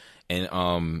like,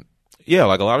 and yeah,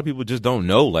 like a lot of people just don't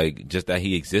know, like just that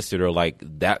he existed, or like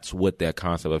that's what that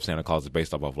concept of Santa Claus is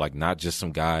based off of. Like not just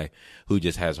some guy who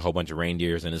just has a whole bunch of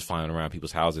reindeers and is flying around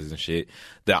people's houses and shit.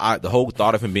 The whole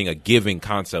thought of him being a giving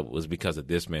concept was because of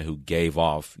this man who gave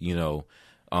off, you know,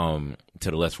 to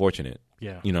the less fortunate.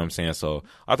 Yeah. You know what I'm saying? So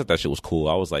I thought that shit was cool.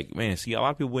 I was like, man, see, a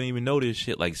lot of people wouldn't even know this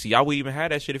shit. Like, see, y'all would even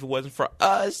have that shit if it wasn't for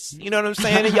us. You know what I'm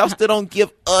saying? And y'all still don't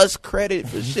give us credit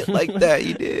for shit like that.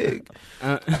 You dig?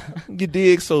 You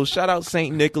dig? So shout out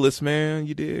St. Nicholas, man.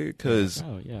 You dig? Because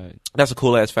that's a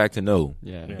cool ass fact to know.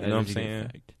 Yeah. You know what I'm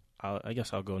saying? I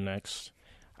guess I'll go next.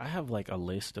 I have like a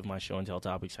list of my show and tell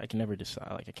topics. I can never decide.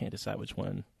 Like, I can't decide which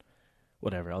one.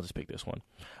 Whatever. I'll just pick this one.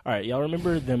 All right. Y'all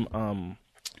remember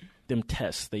them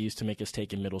tests they used to make us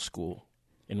take in middle school,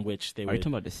 in which they Are you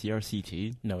talking about the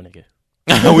CRCT? No, nigga.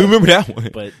 We remember that one.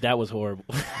 But that was horrible.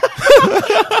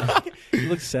 You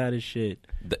look sad as shit.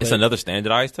 It's another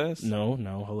standardized test? No,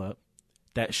 hold up.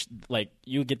 That like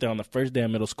you would get there on the first day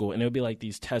of middle school, and it would be like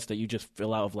these tests that you just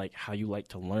fill out of like how you like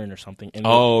to learn or something. And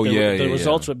the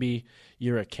results would be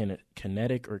you're a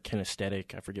kinetic or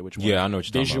kinesthetic. I forget which one. Yeah, I know what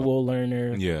you're talking about. Visual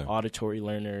learner, yeah, auditory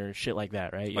learner, shit like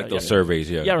that, right? Like those surveys,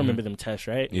 yeah. Yeah, I remember them tests,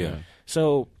 right? Yeah.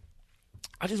 So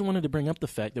I just wanted to bring up the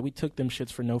fact that we took them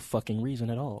shits for no fucking reason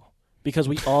at all. Because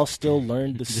we all still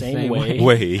learned the same way.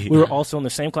 We were also in the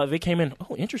same class. They came in,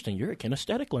 oh, interesting, you're a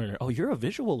kinesthetic learner. Oh, you're a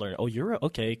visual learner. Oh,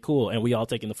 okay, cool. And we all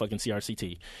taking the fucking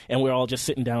CRCT. And we're all just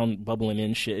sitting down, bubbling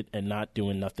in shit, and not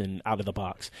doing nothing out of the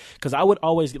box. Because I would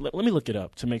always, let me look it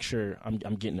up to make sure I'm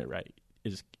getting it right,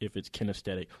 if it's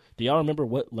kinesthetic. Do y'all remember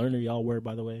what learner y'all were,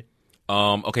 by the way?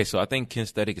 Okay, so I think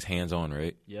kinesthetic is hands-on,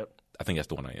 right? Yep. I think that's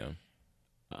the one I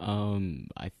am.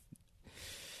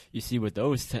 You see, with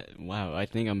those, wow, I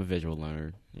think I'm a visual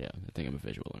learner. Yeah, I think I'm a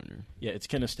visual learner. Yeah, it's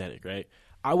kinesthetic, right?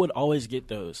 I would always get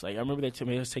those. Like, I remember they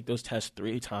made us take those tests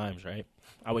 3 times, right?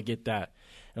 I would get that.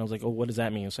 And I was like, oh, what does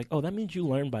that mean? It's like, oh, that means you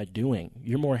learn by doing.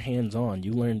 You're more hands-on.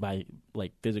 You learn by,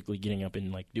 like, physically getting up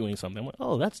and, like, doing something. I'm like,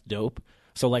 oh, that's dope.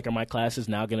 So, like, are my classes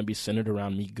now going to be centered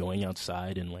around me going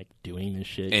outside and, like, doing this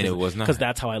shit? And it was not. Because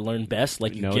that's how I learned best.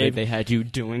 Like, they had you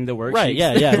doing the worksheets. Right,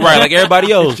 yeah. Right, like everybody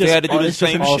else. They had to do the same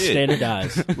shit. It's all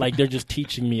standardized. Like, they're just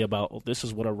teaching me about, oh, this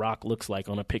is what a rock looks like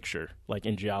on a picture, like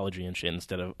in geology and shit,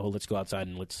 instead of, oh, let's go outside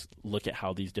and let's look at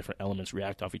how these different elements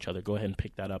react off each other. Go ahead and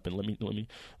pick that up and let me,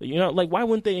 you know, like, why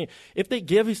wouldn't they, if they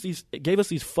gave us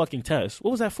these fucking tests,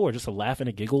 what was that for? Just a laugh and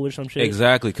a giggle or some shit?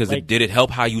 Exactly, because like, did it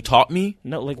help how you taught me?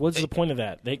 No, like, what's the point of that?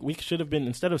 We should have been,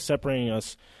 instead of separating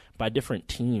us by different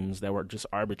teams that were just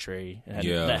arbitrary,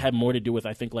 that had more to do with,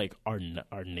 I think, like our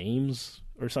names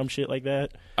or some shit like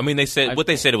that. I mean, they said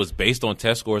it was based on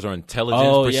test scores or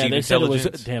intelligence, perceived intelligence. Said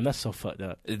it was, damn, that's so fucked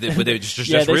up. But they just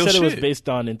they real said shit. It was based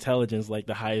on intelligence, like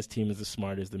the highest team is the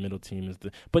smartest, the middle team is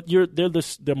the. But they're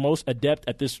the most adept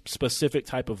at this specific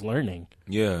type of learning.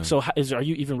 Yeah. So are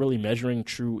you even really measuring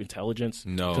true intelligence?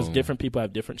 No. Because different people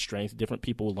have different strengths. Different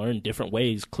people learn different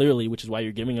ways, clearly, which is why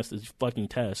you're giving us these fucking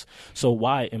tests. So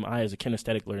why am I, as a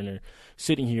kinesthetic learner,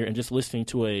 sitting here and just listening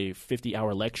to a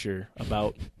 50-hour lecture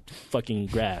about fucking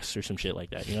grass or some shit like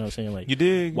that? You know what I'm saying? Like, you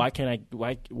dig? Why can't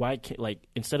like,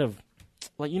 instead of,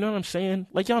 like, you know what I'm saying?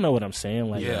 Like, y'all know what I'm saying?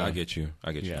 Like, yeah, I get you.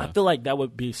 I feel like that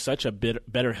would be such a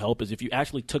better help is if you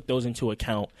actually took those into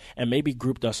account and maybe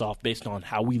grouped us off based on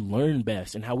how we learn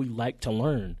best and how we like to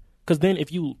learn. Because then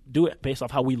if you do it based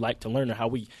off how we like to learn or how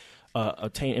we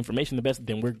obtain information the best,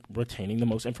 then we're retaining the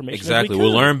most information. Exactly.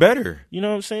 We'll learn better. You know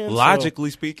what I'm saying?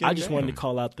 Logically speaking. I just wanted to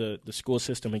call out the school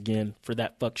system again for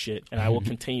that fuck shit, and I will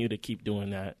continue to keep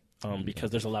doing that. Because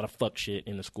there's a lot of fuck shit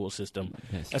in the school system.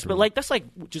 That's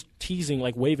like just teasing,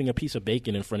 like waving a piece of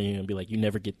bacon in front of you and be like, you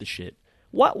never get the shit.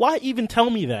 Why even tell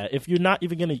me that if you're not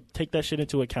even going to take that shit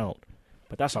into account?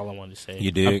 But that's all I wanted to say. You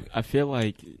dig? I feel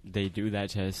like they do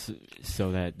that test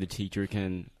so that the teacher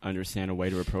can understand a way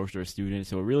to approach their students.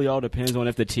 So it really all depends on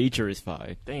if the teacher is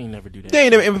fine. They ain't never do that. They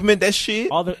ain't never implement that shit.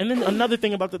 And then another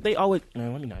thing about that, they always,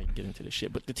 man, let me not get into this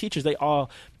shit, but the teachers,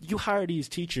 you hire these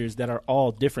teachers that are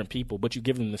all different people, but you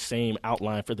give them the same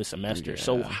outline for the semester. Yeah.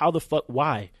 So how the fuck,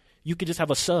 why? You could just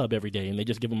have a sub every day and they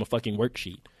just give them a fucking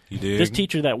worksheet. You dig? This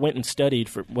teacher that went and studied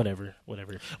for whatever.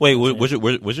 Wait, was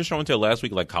your show and tell last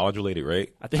week like college related,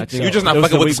 right? I think so. You're just not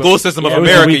fucking with the school system of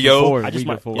America, yo.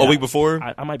 A week before?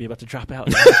 I might be about to drop out.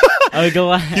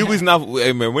 Huey's not.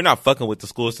 Hey man, we're not fucking with the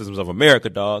school systems of America,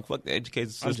 dog. Fuck the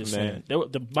education system, man.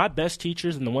 My best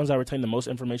teachers and the ones I retained the most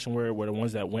information were the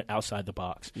ones that went outside the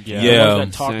box. Yeah. The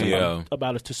ones that talked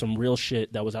about us to some real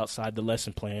shit that was outside the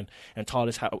lesson plan and taught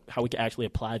us how we could actually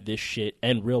apply this shit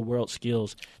and real world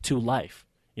skills to life.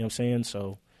 You know what I'm saying?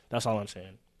 So that's all I'm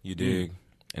saying. You dig.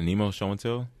 And Nemo, show and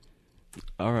tell?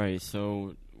 All right,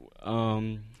 so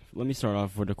let me start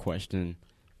off with a question,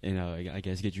 and I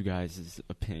guess get you guys'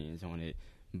 opinions on it.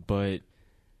 But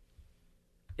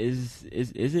is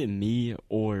it me,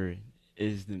 or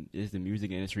is the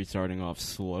music industry starting off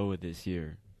slow this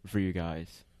year for you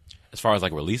guys? As far as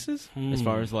like releases? As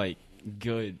far as like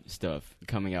good stuff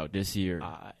coming out this year.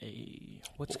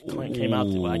 What's came out?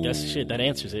 Well, I guess shit that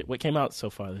answers it. What came out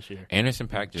so far this year? Anderson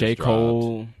 .Paak just J.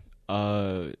 dropped.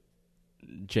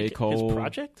 J. Cole. His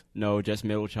project? No, just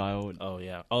Middle Child. Oh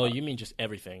yeah. Oh, you mean just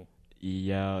everything?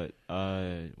 Yeah.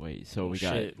 Wait. So we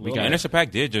got Anderson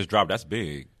 .Paak did just drop. That's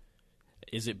big.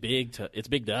 Is it big to? It's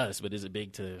big to us, but is it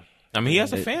big to? I mean, he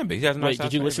has a fan base. He has a nice. Wait,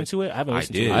 did you listen to it? I haven't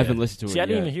listened to it. I haven't listened to it. See, I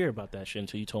didn't even hear about that shit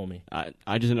until you told me.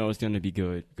 I just know it's going to be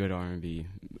good R&B.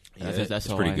 That's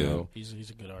all pretty I good. know. He's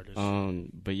a good artist.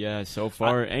 But yeah, so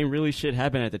far ain't really shit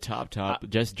happened at the top.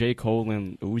 Just J. Cole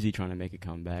and Uzi trying to make a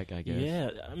comeback, I guess. Yeah,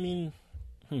 I mean,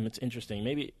 It's interesting.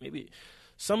 Maybe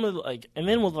some of and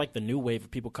then with like the new wave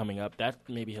of people coming up, that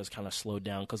maybe has kind of slowed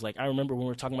down. Because like I remember when we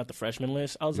were talking about the freshman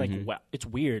list, I was like, wow, it's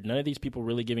weird. None of these people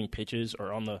really giving pitches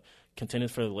or on the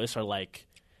contenders for the list are like.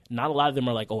 Not a lot of them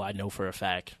are like, oh, I know for a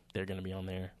fact they're going to be on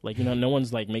there. Like, no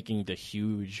one's like making the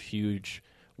huge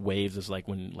waves as like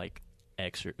when like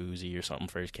X or Uzi or something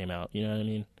first came out. You know what I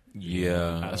mean?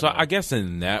 Yeah. I guess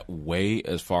in that way,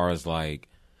 as far as like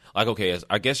okay,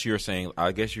 I guess you're saying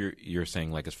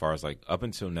like as far as like up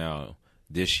until now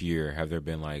this year, have there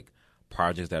been like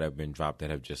projects that have been dropped that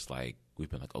have just like we've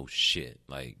been like, oh shit,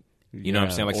 like. You know what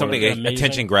I'm saying? Like something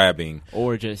attention grabbing,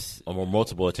 or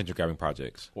multiple attention grabbing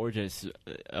projects, or just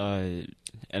an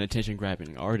attention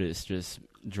grabbing artist just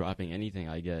dropping anything.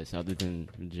 I guess other than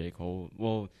J. Cole.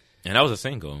 Well, and that was a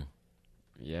single.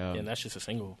 Yeah, and that's just a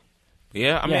single.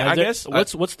 Yeah, I mean, I guess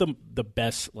what's the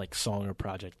best like song or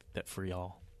project that for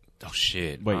y'all? Oh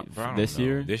shit! Wait, this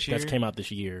year? This year that came out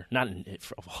this year, not in it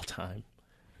of all time.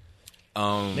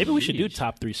 Maybe we should do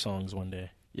top 3 songs one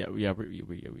day. Yeah,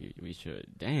 we should.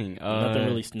 Dang, nothing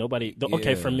really. Nobody.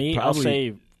 Okay, for me, I'll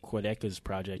say Quedeca's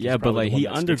project. Yeah, but like he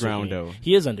underground though.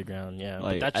 He is underground. Yeah,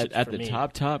 like but that's at the me.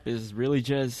 top is really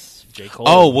just J. Cole.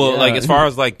 Oh well, like as far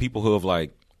as like people who have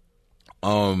like,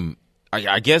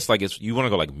 I guess like it's you want to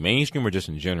go like mainstream or just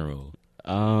in general.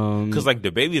 Because like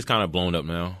the baby is kind of blown up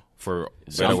now. For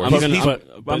better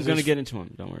I'm gonna get into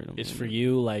him. Don't worry. It's for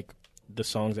you like the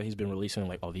songs that he's been releasing.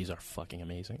 Like, oh, these are fucking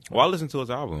amazing. Well, I listened to his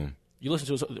album. You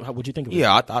listened to his, what'd you think of it?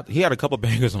 Yeah, I thought he had a couple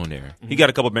bangers on there. He got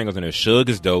a couple bangers on there. Suge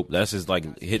is dope. That's his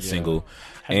like hit single.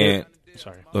 And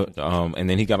and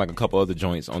then he got like a couple other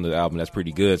joints on the album that's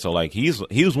pretty good. So like he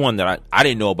was one that I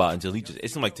didn't know about until it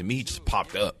seemed like to me he just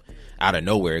popped up out of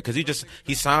nowhere because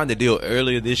he signed the deal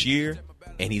earlier this year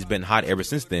and he's been hot ever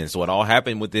since then. So it all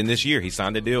happened within this year. He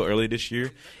signed the deal earlier this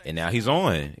year and now he's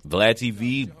on Vlad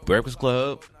TV, Breakfast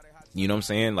Club. You know what I'm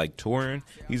saying? Like touring,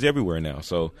 he's everywhere now.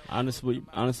 So honestly,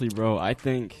 bro, I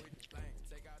think.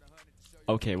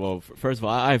 Okay, well, first of all,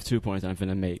 I have 2 points I'm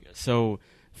finna make. So,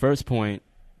 first point,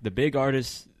 the big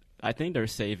artists, I think they're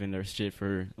saving their shit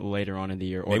for later on in the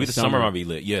year. Or maybe the summer might be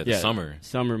lit. Yeah, the summer.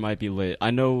 Summer might be lit.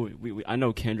 I know. I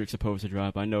know Kendrick's supposed to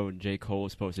drop. I know J.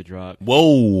 Cole's supposed to drop.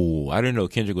 Whoa! I didn't know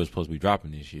Kendrick was supposed to be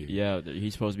dropping this year. Yeah,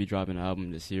 he's supposed to be dropping an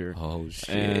album this year. Oh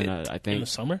shit! And I think in the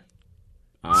summer.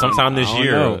 Sometime this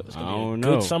year. I don't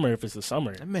know. Good summer if it's the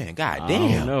summer. Man,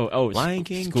 goddamn. No. Oh, Lion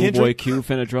King, Schoolboy Q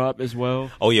finna drop as well.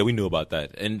 Oh yeah, we knew about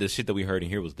that, and the shit that we heard in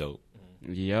here was dope.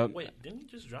 Yep. Wait, didn't he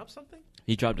just drop something?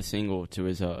 He dropped a single to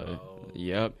his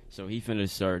Yep. So he finna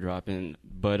start dropping,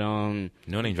 but No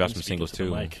Name dropped some singles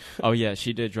too. Oh yeah,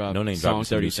 she did drop. No Name Song dropped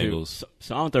some 32. singles.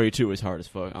 Song 32 is hard as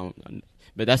fuck.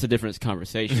 But that's a different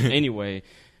conversation. Anyway.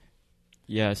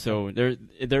 Yeah, so there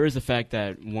is the fact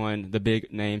that, one, the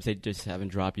big names, they just haven't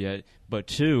dropped yet. But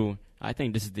two, I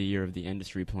think this is the year of the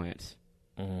industry plants.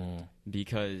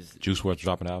 Because Juice WRLD's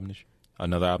dropping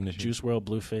another album this year. Juice WRLD,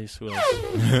 Blueface, who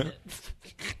else?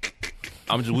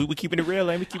 We keeping it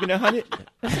real, ain't we? Keeping it 100?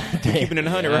 Keeping it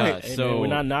 100, right? Hey, so man, we're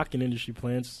not knocking industry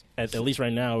plants. At least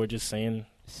right now, we're just saying.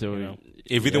 So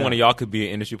if either one of y'all could be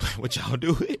an industry plant, would y'all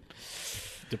do it?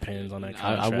 Depends on that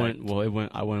contract.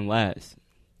 I wouldn't last.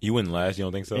 You wouldn't last? You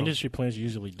don't think so? Industry plans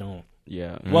usually don't.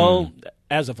 Yeah. Well,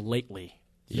 as of lately.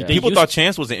 Yeah. People thought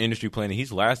Chance was an industry plan, and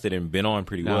he's lasted and been on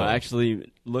pretty well. No,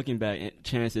 actually, looking back,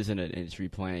 Chance isn't an industry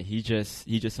plan. He just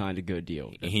signed a good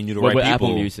deal. And he knew the right people.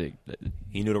 Apple Music.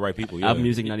 He knew the right people, yeah. Apple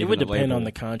Music, not even It would depend label. on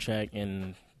the contract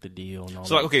and the deal and all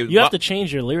so, that. Okay, you have to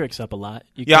change your lyrics up a lot.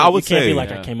 I would say. You can't be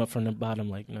like, I came up from the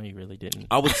bottom. Like, no, you really didn't.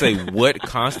 I would say what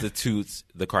constitutes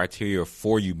the criteria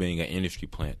for you being an industry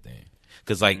plant then?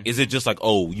 Because, like, is it just like,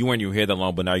 oh, you weren't even here that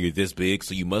long, but now you're this big,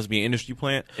 so you must be an industry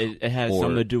plant? It has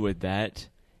something to do with that.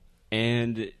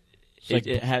 And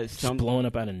it has some blowing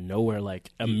up out of nowhere, like,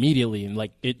 immediately. And,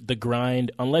 like, the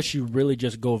grind, unless you really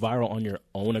just go viral on your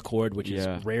own accord, which is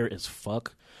rare as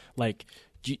fuck. Like,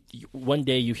 one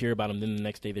day you hear about them, then the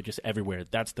next day they're just everywhere.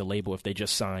 That's the label if they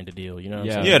just signed a deal, you know what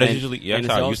I'm saying? Yeah, that's usually that's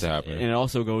how it used to happen. And it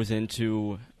also goes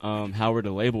into how are the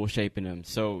labels shaping them.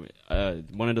 So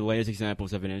one of the latest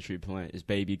examples of an industry plant is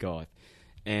Baby Goth.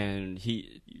 And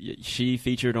she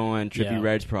featured on Trippie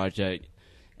Redd's project.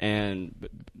 And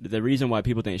the reason why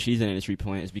people think she's an industry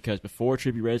plant is because before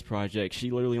Trippie Redd's project, she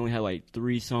literally only had like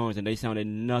 3 songs, and they sounded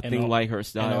nothing like her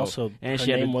style. And also, her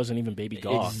name wasn't even Baby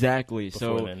Goth. Exactly.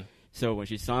 So when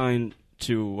she signed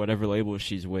to whatever label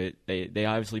she's with, they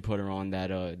obviously put her on that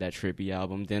Trippie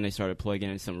album. Then they started plugging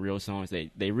in some real songs.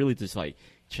 They really just like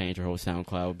changed her whole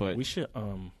SoundCloud. But we should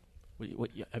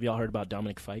have y'all heard about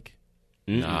Dominic Fike?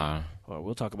 Nah. Or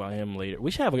we'll talk about him later.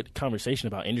 We should have a conversation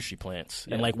about industry plants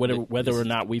and like whether or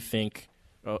not we think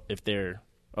if they're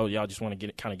Oh, y'all just want to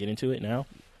get into it now?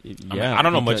 Yeah, I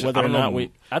don't know much. Whether or not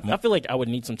I feel like I would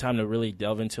need some time to really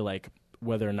delve into like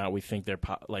whether or not we think they're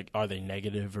are they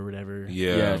negative or whatever.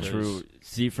 Yeah, true.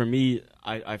 See, for me,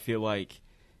 I feel like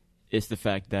it's the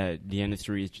fact that the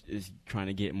industry is trying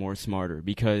to get more smarter,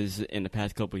 because in the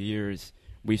past couple of years,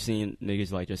 we've seen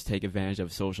niggas like just take advantage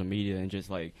of social media and just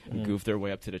like goof their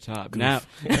way up to the top. Now,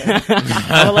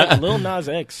 like Lil Nas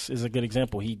X is a good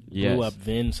example. He blew up,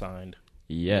 then signed.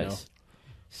 Yes. You know?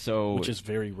 So, which is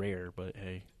very rare, but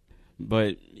hey.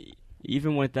 But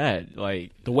even with that,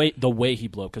 like the way he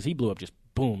blew up, because he blew up just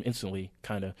boom instantly,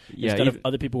 kind of. Yeah, instead of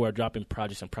other people who are dropping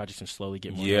projects and slowly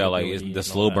get more. Yeah, like the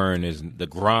slow burn the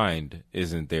grind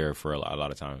isn't there for a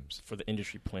lot of times for the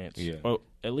industry plants. Yeah, well,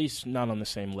 at least not on the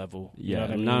same level. Yeah, you know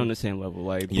what I mean? not on the same level.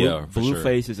 Like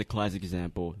Blueface is a classic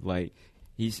example. Like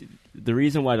he's the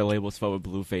reason why the labels fought with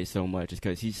Blueface so much is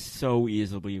because he's so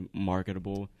easily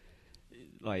marketable.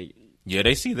 Like. Yeah,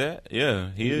 they see that. Yeah,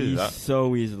 he's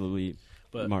so easily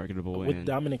marketable. With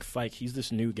Dominic Fike, he's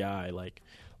this new guy. Like,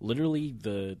 literally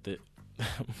the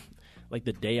like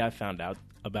the day I found out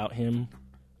about him,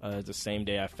 the same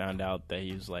day I found out that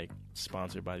he was like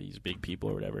sponsored by these big people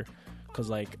or whatever.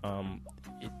 Because like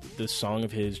the song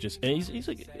of his just, and he's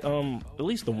like at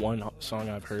least the one song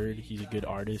I've heard, he's a good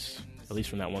artist. At least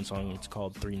from that one song, it's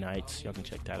called 3 Nights. Y'all can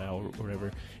check that out or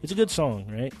whatever. It's a good song,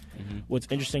 right? Mm-hmm. What's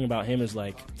interesting about him is,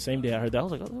 like, same day I heard that, I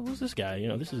was like, oh, who's this guy? You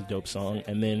know, this is a dope song.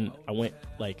 And then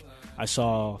I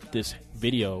saw this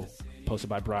video posted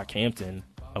by Brockhampton,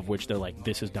 of which they're like,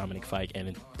 this is Dominic Fike.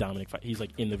 And Dominic Fike, he's,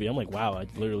 like, in the video. I'm like, wow, I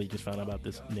literally just found out about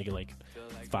this nigga, like,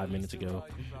 5 minutes ago.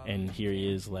 And here he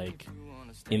is, like,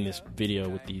 in this video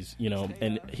with these, you know,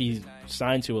 and he's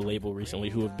signed to a label recently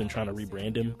who have been trying to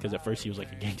rebrand him, because at first he was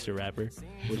like a gangster rapper,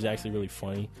 which is actually really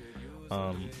funny,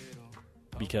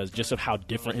 because just of how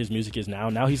different his music is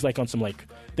now he's like on some, like,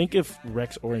 think if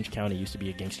Rex Orange County used to be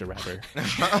a gangster rapper.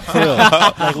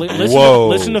 Like,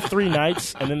 listen to 3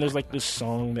 Nights, and then there's like this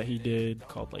song that he did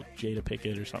called like Jada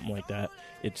Pickett or something like that.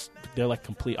 They're like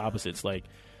complete opposites. Like,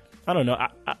 I don't know.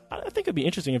 I think it'd be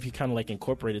interesting if he kind of like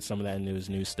incorporated some of that into his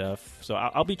new stuff. So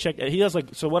I'll be checking. He has like,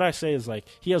 so what I say is like,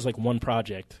 he has like one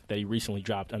project that he recently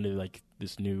dropped under like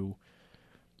this new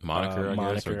moniker, I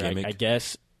guess, or gimmick. I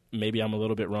guess maybe I'm a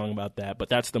little bit wrong about that, but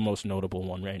that's the most notable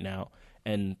one right now.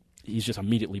 And he's just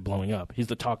immediately blowing up. He's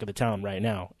the talk of the town right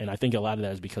now. And I think a lot of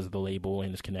that is because of the label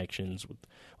and his connections with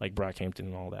like Brockhampton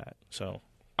and all that. So.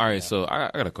 All right, so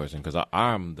I got a question, because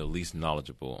I'm the least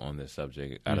knowledgeable on this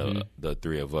subject out of the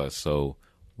three of us. So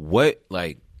what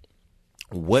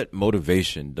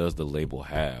motivation does the label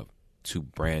have to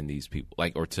brand these people?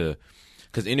 Like, or to,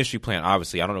 because industry plant,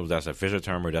 obviously, I don't know if that's an official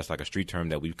term or that's like a street term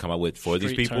that we've come up with for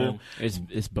these people. It's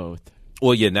both.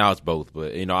 Well, yeah, now it's both.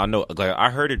 But, you know, I know, like,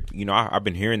 I heard it, you know, I've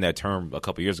been hearing that term a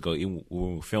couple years ago. Even when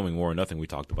we were filming War or Nothing, we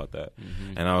talked about that.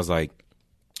 Mm-hmm. And I was like,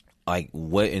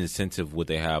 what incentive would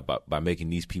they have by making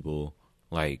these people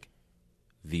like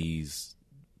these,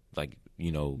 like,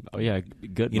 you know? Oh yeah,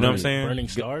 good. You know what I'm saying? Burning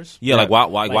stars. Yeah, like why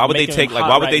would they take like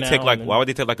why would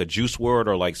they take like a Juice WRLD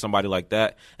or like somebody like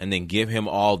that and then give him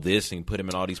all this and put him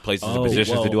in all these places and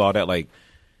positions to do all that? Like,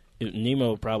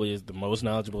 Nemo probably is the most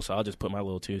knowledgeable, so I'll just put my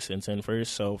little 2 cents in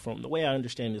first. So from the way I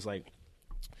understand is like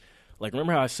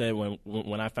remember how I said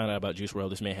when I found out about Juice WRLD,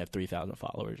 this man had 3,000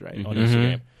 followers, right, on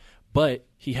Instagram. But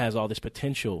he has all this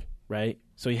potential, right?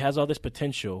 So he has all this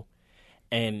potential,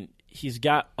 and he's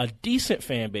got a decent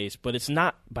fan base, but it's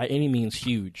not by any means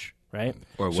huge, right?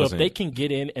 So if they can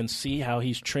get in and see how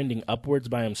he's trending upwards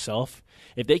by himself,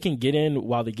 if they can get in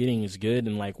while the getting is good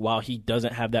and, like, while he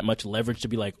doesn't have that much leverage to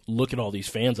be like, look at all these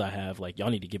fans I have, like, y'all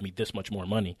need to give me this much more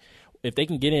money. If they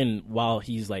can get in while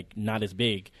he's, like, not as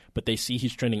big, but they see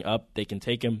he's trending up, they can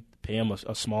take him, pay him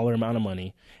a smaller amount of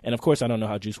money. And, of course, I don't know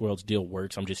how Juice WRLD's deal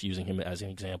works. I'm just using him as an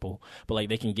example. But, like,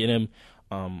 they can get him,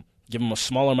 give him a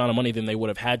smaller amount of money than they would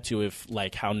have had to if,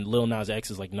 like, how Lil Nas X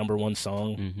is, like, #1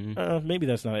 song. Maybe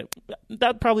that's not it.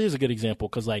 That probably is a good example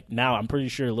because, like, now I'm pretty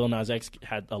sure Lil Nas X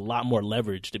had a lot more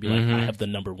leverage to be like, I have the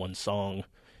 #1 song.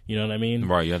 You know what I mean?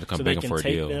 Right, you have to come begging for a deal. So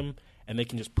they can take them, and they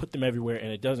can just put them everywhere,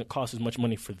 and it doesn't cost as much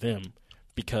money for them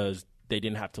because they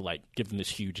didn't have to, like, give them this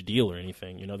huge deal or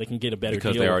anything. You know, they can get a better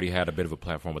deal. Because they already had a bit of a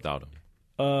platform without them.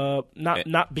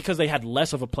 Not because they had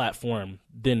less of a platform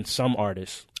than some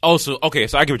artists. Oh, so I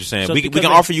get what you're saying. So we can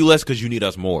offer you less because you need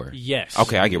us more. Yes.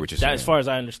 Okay, I get what you're saying. As far as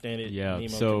I understand it, yeah. Nemo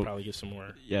can probably get some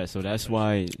more. Yeah, so that's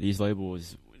why these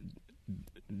labels,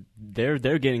 they're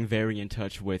getting very in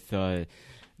touch with the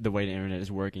way the internet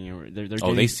is working. They're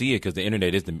they see it because the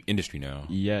internet is the industry now.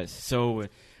 Yes. So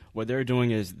what they're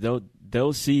doing is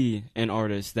they'll see an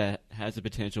artist that has the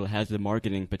potential, has the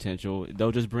marketing potential.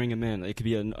 They'll just bring him in. It could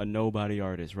be a nobody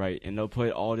artist, right? And they'll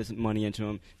put all this money into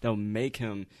him. They'll make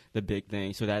him the big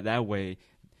thing, so that way,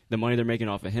 the money they're making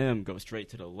off of him goes straight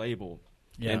to the label.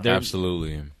 Yeah,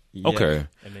 absolutely. Yeah. Okay,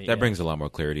 that brings a lot more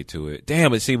clarity to it.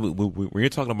 Damn, but see, when you're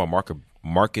talking about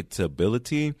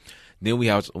marketability, then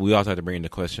we also have to bring in the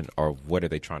question of what are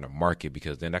they trying to market,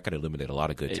 because then that could eliminate a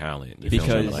lot of good talent.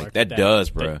 Because like that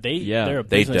does, bro. They're a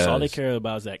business. All they care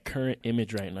about is that current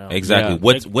image right now. Exactly.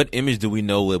 Yeah. What image do we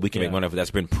know that we can make money off?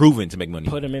 That's been proven to make money.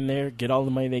 Put them in there, get all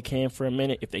the money they can for a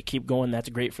minute. If they keep going, that's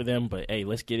great for them. But hey,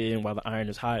 let's get it in while the iron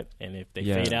is hot. And if they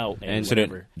fade out, and so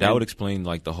whatever, that would explain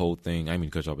like the whole thing. I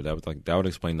mean, cut you off, but that would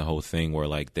explain the whole thing where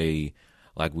like they.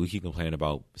 Like, we keep complaining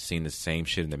about seeing the same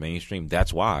shit in the mainstream.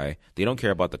 That's why they don't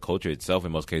care about the culture itself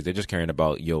in most cases. They're just caring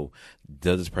about,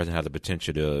 does this person have the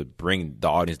potential to bring the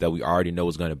audience that we already know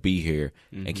is going to be here?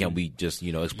 Mm-hmm. And can we just,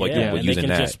 exploit them with using that?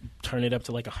 They can just turn it up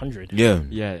to like 100. Yeah.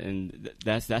 Yeah, and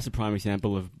that's a prime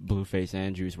example of Blueface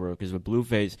and Juice WRLD. Because with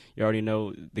Blueface, you already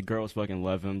know the girls fucking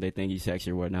love him. They think he's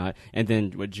sexy or whatnot. And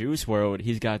then with Juice WRLD,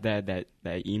 he's got that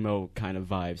emo kind of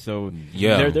vibe. So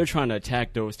they're trying to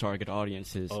attack those target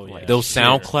audiences. Oh, yeah. Those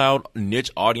SoundCloud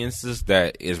niche audiences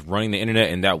that is running the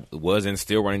internet and that was and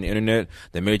still running the internet,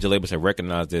 the major labels have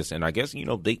recognized this, and I guess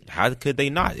how could they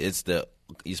not? It's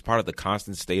part of the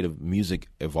constant state of music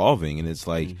evolving, and it's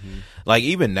like like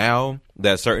even now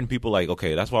that certain people like,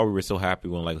 okay, that's why we were so happy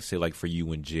when like say like For You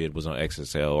when Jid was on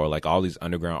XSL, or like all these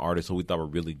underground artists who we thought were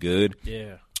really good,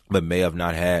 but may have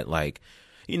not had like.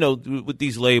 With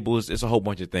these labels, it's a whole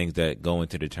bunch of things that go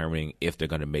into determining if they're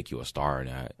going to make you a star or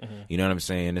not. Mm-hmm. You know what I'm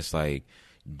saying? It's like,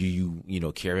 do you,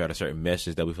 carry out a certain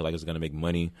message that we feel like is going to make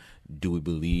money? Do we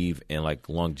believe in, like,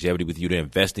 longevity with you to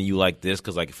invest in you like this?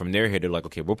 Because, like, from their head, they're like,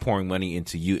 okay, we're pouring money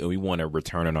into you and we want a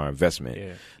return on our investment.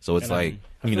 Yeah. So it's I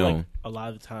feel like a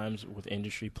lot of the times with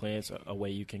industry plans, a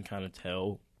way you can kind of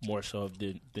tell more so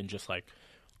than just, like,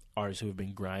 artists who have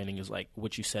been grinding is like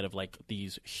what you said of like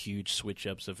these huge switch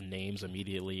ups of names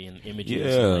immediately and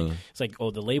images. Yeah. And it's like,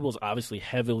 the label's obviously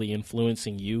heavily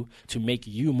influencing you to make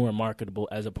you more marketable,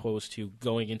 as opposed to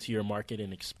going into your market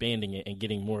and expanding it and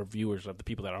getting more viewers of the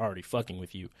people that are already fucking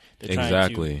with you. They're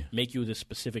trying to make you the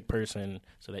specific person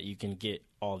so that you can get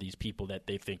all these people that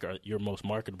they think are you're most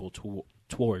marketable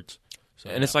towards. So,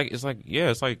 and it's like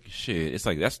shit. It's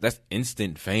like that's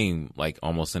instant fame, like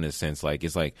almost in a sense. Like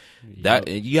it's like that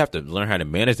you have to learn how to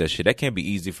manage that shit. That can't be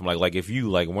easy. From like if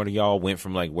you like one of y'all went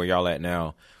from like where y'all at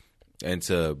now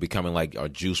into becoming like a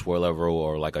Juice WRLD level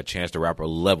or like a Chance the Rapper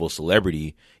level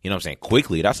celebrity. You know what I'm saying?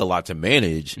 Quickly, that's a lot to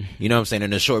manage. You know what I'm saying?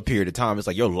 In a short period of time, it's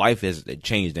like your life has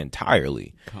changed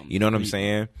entirely. You know what I'm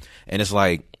saying? And it's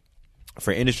like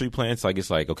for industry plans, like it's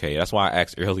like okay. That's why I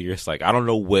asked earlier. It's like I don't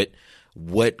know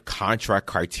what contract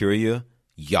criteria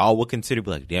y'all would consider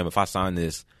be like, damn, if I sign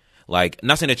this, like,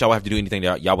 not saying that y'all would have to do anything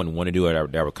that y'all wouldn't want to do or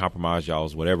that would compromise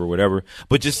y'all's whatever,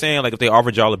 but just saying, like, if they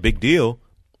offered y'all a big deal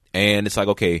and it's like,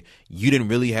 okay, you didn't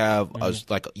really have,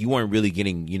 like, you weren't really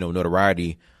getting,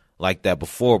 notoriety like that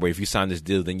before, but if you sign this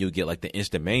deal, then you'll get, like, the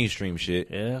instant mainstream shit.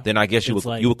 Yeah. Then I guess you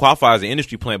would qualify as an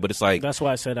industry plan, but it's like, that's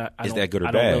why I said is that good or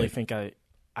bad? I don't really think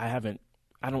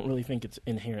I don't really think it's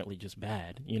inherently just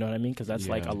bad. You know what I mean? Because that's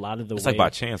like a lot of the it's way. It's like by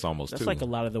chance almost, that's too. Like a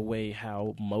lot of the way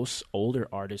how most older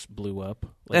artists blew up.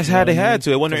 Like, that's how they had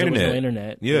to. It wasn't internet. There was no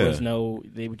internet. Yeah. There was no,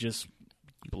 they would just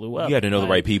blew up. You had to know the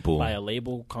right people. By a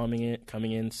label coming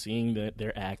in, seeing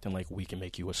their act, and like, we can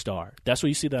make you a star. That's what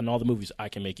you see that in all the movies. I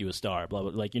can make you a star. Blah,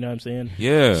 blah. Like, you know what I'm saying?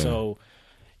 Yeah. So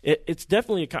it's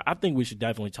definitely. I think we should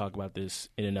definitely talk about this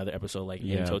in another episode, like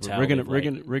in totality.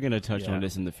 We're gonna touch on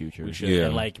this in the future. We should,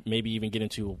 and like maybe even get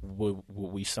into will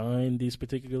we sign these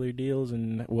particular deals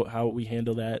and how we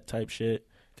handle that type shit.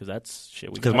 Because that's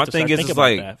shit. Because my thing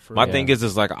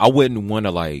is like I wouldn't want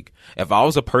to like if I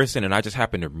was a person and I just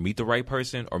happened to meet the right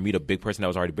person or meet a big person that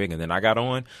was already big and then I got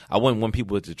on, I wouldn't want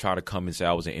people to try to come and say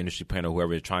I was an industry plan or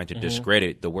whoever is trying to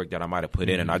discredit the work that I might have put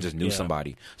in and I just knew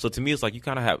somebody. So to me, it's like you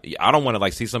kind of have. I don't want to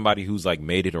like see somebody who's like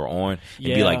made it or on and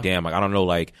be like, damn, like I don't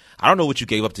know what you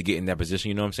gave up to get in that position.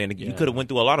 You know what I'm saying? You could have went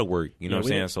through a lot of work. You know what I'm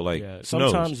saying? So like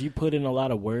sometimes you put in a lot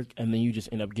of work and then you just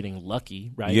end up getting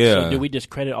lucky, right? Yeah. So do we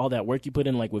discredit all that work you put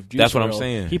in, like with Juice? That's what I'm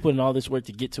saying. He put in all this work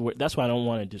to get to where. That's why I don't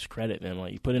want to discredit them.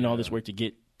 Like, you put in all this work to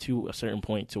get to a certain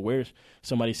point to where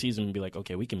somebody sees him and be like,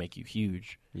 okay, we can make you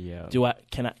huge. Yeah.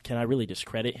 Can I really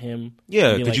discredit him?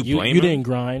 Yeah, could like, you blame you him? didn't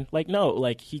grind. Like, no,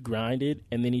 like he grinded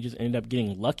and then he just ended up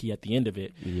getting lucky at the end of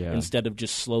it. Yeah. Instead of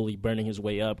just slowly burning his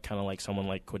way up, kind of like someone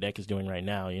like Quidek is doing right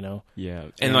now, you know? Yeah.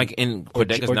 And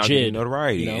Quidek is now getting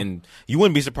notoriety. And you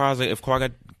wouldn't be surprised if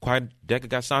Quidek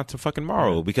got signed to fucking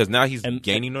Morrow because now he's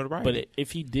gaining notoriety. But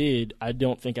if he did, I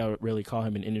don't think I would really call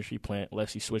him an industry plant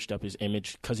unless he switched up his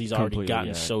image because he's already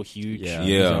gotten so huge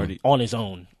He's already, on his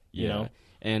own, you know?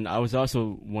 And I was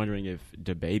also wondering if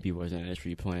DaBaby was an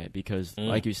industry plant because,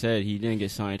 like you said, he didn't get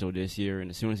signed until this year,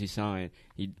 and as soon as he signed,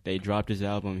 they dropped his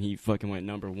album. He fucking went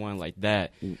 #1 like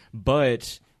that.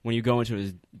 But when you go into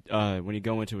his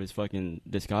fucking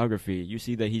discography, you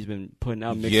see that he's been putting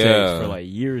out mixtapes for like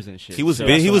years and shit. He was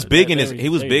big. He was big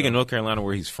in North Carolina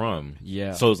where he's from.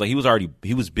 Yeah. So it's like he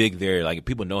was big there. Like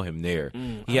people know him there.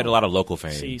 He had a lot of local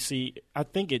fame. See, I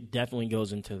think it definitely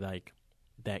goes into like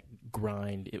that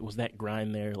grind. It was that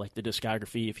grind there, like the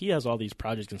discography. If he has all these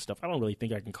projects and stuff, I don't really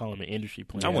think I can call him an industry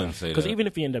plant. I wouldn't say that. Because even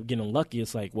if he ended up getting lucky,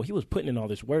 it's like, well, he was putting in all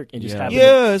this work and just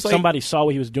somebody saw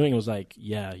what he was doing and was like,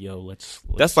 yeah, yo, let's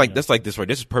that's like this right.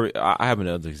 This is perfect. I have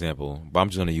another example, but I'm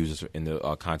just going to use this in the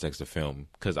context of film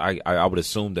because I would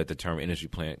assume that the term industry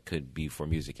plant could be for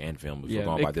music and film if we're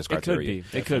going by this criteria.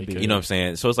 It could be. You know what I'm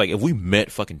saying? So it's like if we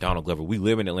met fucking Donald Glover, we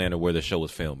live in Atlanta where the show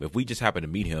was filmed. If we just happened to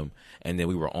meet him and then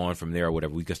we were on from there or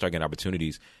whatever, we could start getting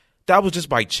opportunities. That was just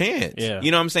by chance. Yeah.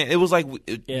 You know what I'm saying? It was like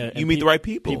you meet the right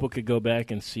people. People could go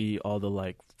back and see all the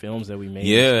like films that we made.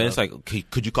 Yeah, and it's like,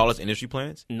 could you call us industry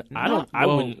plants? I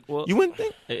wouldn't. Well, you wouldn't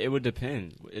think? It would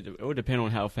depend. It would depend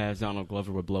on how fast Donald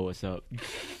Glover would blow us up.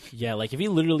 Yeah, like if he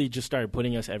literally just started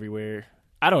putting us everywhere.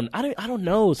 I don't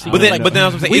know. See, but then I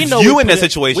was saying, it's you in that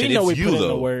situation. It's you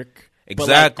though. Work. Exactly. But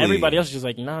like, everybody else is just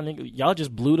like, nah, nigga, y'all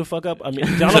just blew the fuck up. I mean,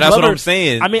 Donald so that's Glover, what I'm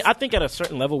saying. I mean, I think at a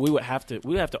certain level, we would have to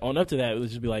own up to that. It would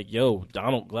just be like, yo,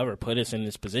 Donald Glover put us in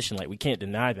this position. Like, we can't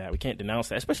deny that. We can't denounce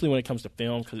that, especially when it comes to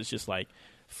film, because it's just like,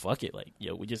 fuck it. Like,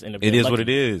 yo, we just end up. It is lucky. What it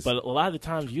is. But a lot of the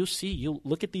times, you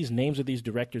look at these names of these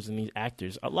directors and these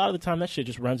actors. A lot of the time, that shit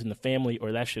just runs in the family,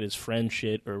 or that shit is friend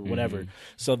shit, or whatever. Mm-hmm.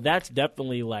 So that's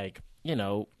definitely like, you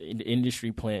know,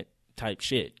 industry plant type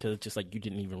shit, because it's just like you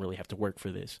didn't even really have to work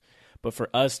for this. But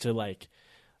for us to like,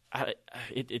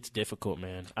 it's difficult,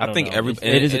 man. I think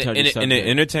it is a touchy subject. In the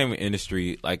entertainment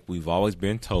industry, like we've always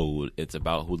been told, it's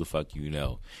about who the fuck you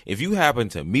know. If you happen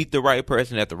to meet the right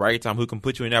person at the right time who can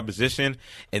put you in that position,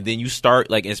 and then you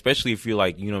start like, especially if you're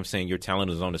like, you know what I'm saying, your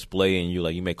talent is on display and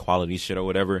you make quality shit or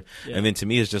whatever. Yeah. And then to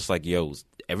me, it's just like, yo,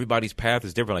 everybody's path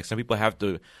is different. Like some people have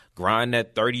to grind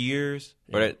that 30 years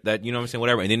or that you know what I'm saying,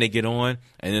 whatever, and then they get on,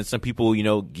 and then some people, you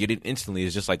know, get it instantly.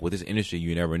 It's just like with this industry,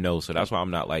 you never know. So that's why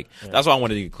I'm not like, that's why I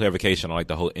wanted to get clarification on like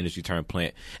the whole industry term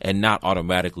plant and not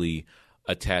automatically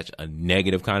attach a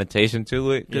negative connotation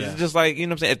to it. Because it's just like, you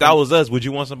know what I'm saying, if that was us, would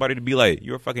you want somebody to be like,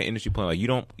 you're a fucking industry plant, like you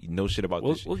don't know shit about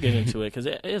this shit? We'll get into it because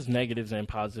it is negatives and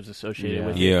positives associated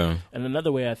with it. Yeah. And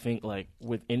another way I think, like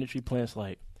with industry plants,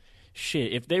 like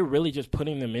shit, if they're really just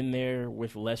putting them in there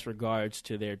with less regards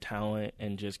to their talent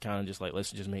and just kind of just like,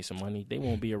 let's just make some money, they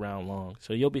won't be around long.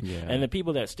 So you'll be, and the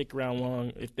people that stick around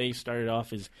long, if they started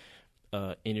off as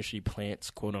industry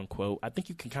plants, quote unquote, I think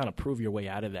you can kind of prove your way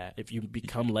out of that if you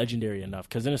become legendary enough.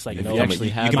 Because then it's like, no, you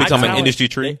can become an industry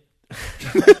tree.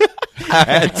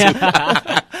 I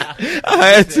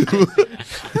had to.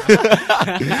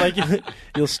 It's like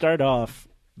you'll start off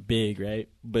big, right?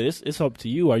 But it's up to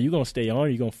you. Are you gonna stay on? Are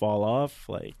you gonna fall off?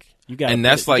 Like you got, and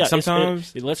that's like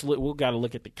sometimes we got to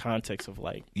look at the context of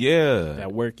like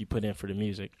that work you put in for the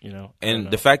music, you know.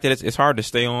 And the fact that it's hard to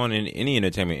stay on in any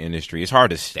entertainment industry. It's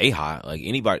hard to stay hot. Like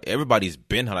everybody's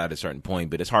been hot at a certain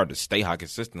point, but it's hard to stay hot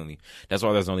consistently. That's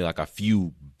why there's only like a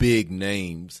few big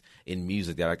names in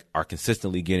music that are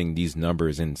consistently getting these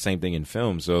numbers, and same thing in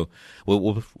film. So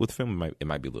with film, it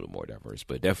might be a little more diverse,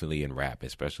 but definitely in rap,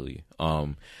 especially.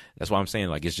 That's why I'm saying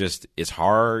like it's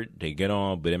hard to get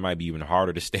on, but it might be even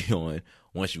harder to stay on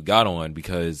once you got on,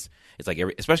 because it's like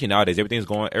especially nowadays, everybody's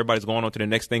going on to the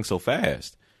next thing so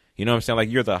fast. You know what I'm saying? Like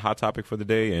you're the hot topic for the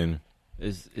day, and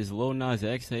is Lil Nas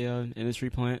X a industry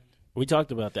plant? We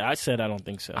talked about that. I said I don't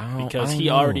think so because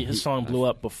his song blew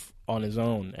up on his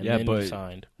own, and then he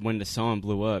signed. When the song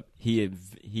blew up, he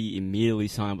immediately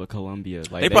signed with Columbia.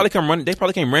 Like they probably came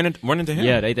running to him.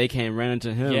 Yeah, they came running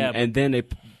to him, and then they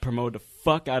promoted the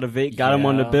fuck out of it, got him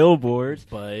on the billboards,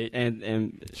 but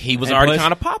and he was already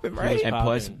kind of popping, right? And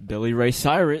plus Billy Ray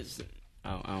Cyrus.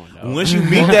 I don't know. Once you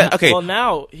meet that, okay. Well,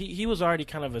 now he was already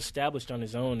kind of established on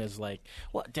his own as like,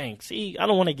 well, dang. See, I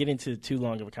don't want to get into too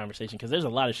long of a conversation because there's a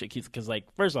lot of shit. Because like,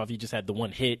 first off, he just had the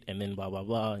one hit, and then blah blah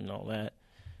blah and all that.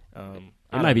 It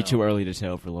might be too early to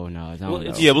tell for Lil Nas. I don't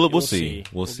know. Yeah, we'll see.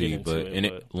 We'll see. But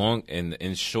it,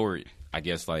 in short, I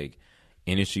guess like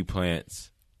industry plants.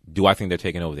 Do I think they're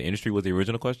taking over the industry? Was the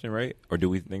original question, right? Or do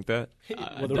we think that?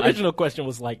 Well, the original question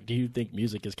was like, do you think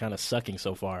music is kind of sucking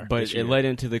so far? But it led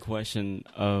into the question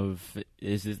of,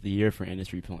 is this the year for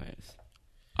industry plans?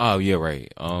 Oh yeah,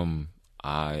 right. I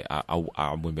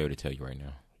wouldn't be able to tell you right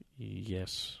now.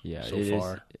 Yes. Yeah. So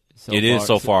far. It is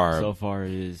so far. So far,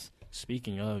 it is.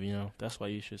 Speaking of, that's why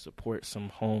you should support some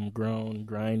homegrown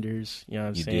grinders. You know what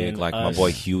I'm you saying? Dig? Like my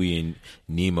boy Huey and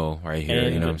Nemo right here.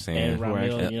 You know what I'm saying? And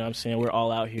Ramil, you know what I'm saying? We're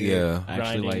all out here grinding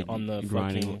actually, like, on the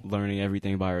grinding, learning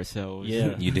everything by ourselves.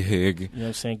 Yeah. You dig? You know what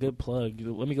I'm saying? Good plug.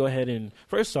 Let me go ahead and,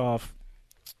 first off,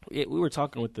 we were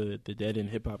talking with the Dead End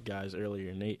Hip Hop guys earlier,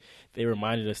 and they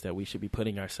reminded us that we should be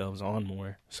putting ourselves on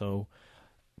more. So,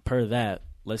 per that,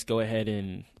 let's go ahead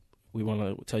and we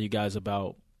want to tell you guys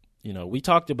about, we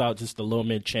talked about just the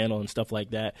lowmid channel and stuff like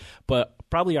that, but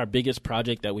probably our biggest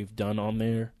project that we've done on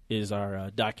there is our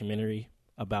documentary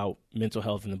about mental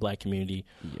health in the black community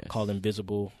called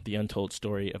Invisible, the Untold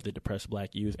Story of the Depressed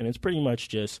Black Youth. And it's pretty much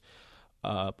just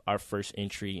our first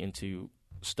entry into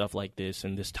stuff like this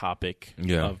and this topic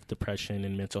of depression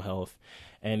and mental health.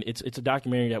 And it's a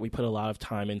documentary that we put a lot of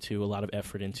time into, a lot of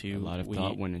effort into. A lot of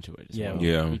thought went into it as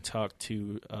well. We talked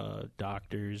to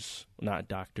doctors, not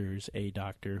doctors, a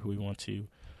doctor who we want to,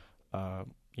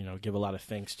 give a lot of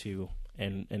thanks to,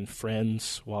 and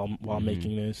friends while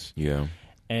making this. Yeah.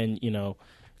 And,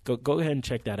 go ahead and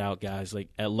check that out, guys. Like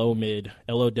at lowmid,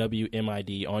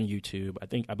 LOWMID on YouTube.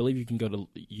 I believe you can go to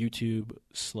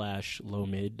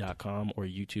YouTube/lowmid.com or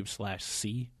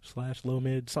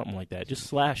YouTube/C/lowmid, something like that.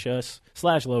 Just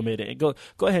 /us/lowmid, and go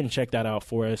ahead and check that out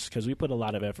for us because we put a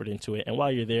lot of effort into it. And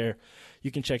while you're there, you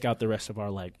can check out the rest of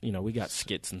our we got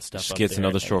skits and stuff. Skits up there and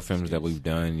other short films that we've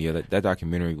done. Yeah, that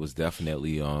documentary was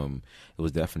definitely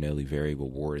very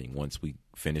rewarding once we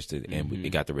finished it and it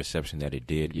got the reception that it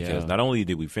did. Because not only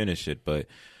did we finish it, but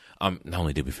not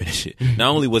only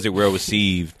was it well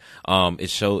received,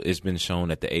 it's been shown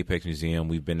at the Apex Museum.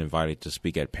 We've been invited to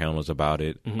speak at panels about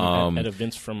it. At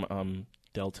events from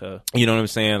Delta. You know what I'm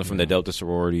saying? From the Delta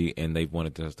sorority, and they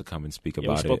wanted us to come and speak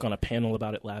about it. We spoke on a panel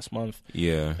about it last month.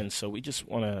 Yeah. And so we just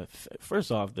want to,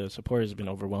 first off, the support has been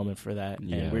overwhelming for that.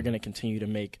 Yeah. And we're going to continue to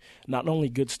make not only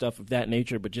good stuff of that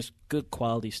nature, but just good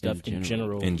quality stuff in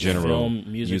general. Film,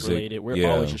 music related. We're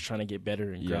always just trying to get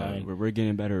better and grind. We're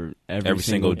getting better every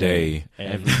single day.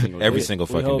 Every single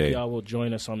fucking day. We hope y'all will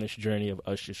join us on this journey of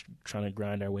us just trying to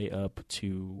grind our way up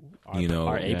to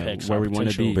our apex, where we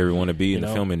want to be. Where we want to be in the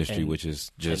film industry, which is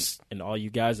just... And all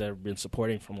you guys that have been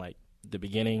supporting from like the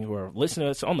beginning who are listening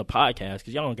to us on the podcast,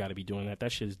 because y'all don't got to be doing that.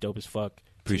 That shit is dope as fuck.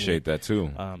 Appreciate that too.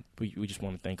 We just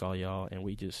want to thank all y'all, and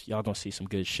y'all gonna see some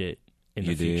good shit in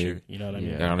the future. You know what I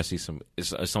mean? Yeah, honestly,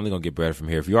 it's something gonna get better from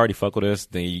here. If you already fuck with us,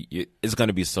 then it's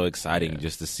gonna be so exciting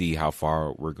just to see how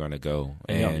far we're gonna go.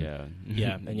 And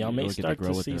and y'all may start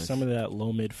to see some of that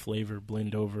low mid flavor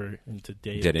blend over into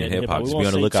Dead End Hip Hop. Just be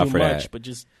on the lookout for that. But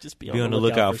just be on the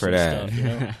lookout for that.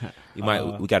 Stuff, you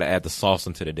know? We got to add the sauce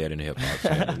into the Dead End Hip Hop. So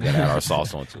we got to add our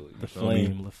sauce onto it. The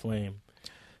flame.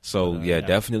 So,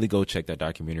 definitely go check that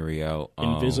documentary out.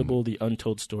 Invisible, the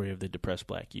Untold Story of the Depressed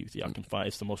Black Youth. Y'all can find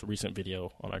it's the most recent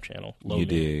video on our channel. You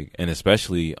dig. And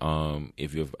especially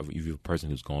if you're a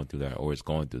person who's going through that or is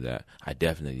going through that, I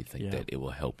definitely think that it will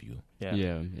help you.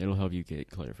 Yeah, it'll help you get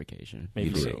clarification.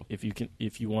 Maybe so.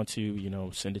 If you want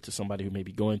to, send it to somebody who may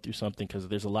be going through something, because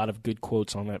there's a lot of good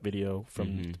quotes on that video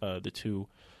from the two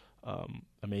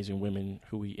amazing women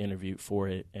who we interviewed for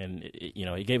it, and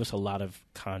it gave us a lot of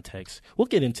context. We'll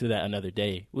get into that another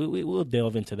day. We'll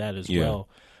delve into that as well.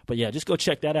 But just go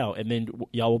check that out, and then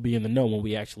y'all will be in the know when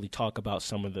we actually talk about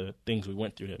some of the things we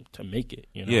went through to make it.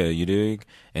 Yeah, you dig.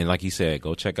 And like you said,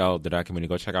 go check out the documentary.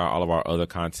 Go check out all of our other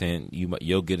content.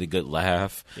 You'll get a good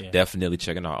laugh. Definitely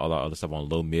checking out all our other stuff on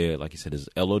Lowmid. Like you said, it's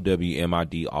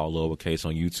LOWMID, all lowercase,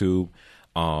 on YouTube.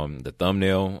 The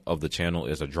thumbnail of the channel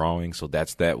is a drawing, so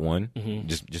that's that one.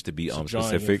 Just to be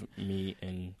specific. Me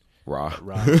and Ra.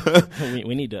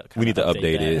 we need to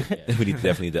update it. We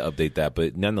definitely need to update that.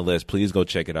 But nonetheless, please go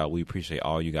check it out. We appreciate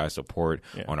all you guys' support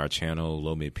on our channel,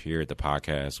 Lowmid Period, the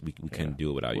podcast. We couldn't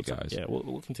do it without you guys.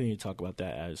 We'll continue to talk about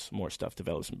that as more stuff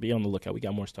develops. Be on the lookout. We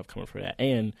got more stuff coming for that,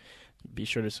 and be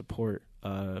sure to support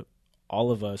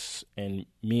all of us and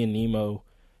me and Nemo.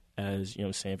 As you know what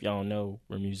I'm saying, if y'all don't know,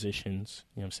 we're musicians.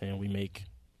 You know what I'm saying? We make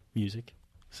music.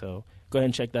 So go ahead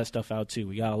and check that stuff out too.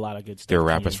 We got a lot of good stuff. They're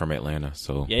rappers from Atlanta,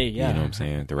 so you know what I'm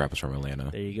saying? They're rappers from Atlanta.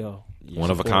 There you go.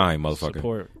 One of a kind, motherfucker.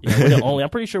 Support. Yeah, we're the only. I'm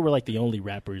pretty sure we're like the only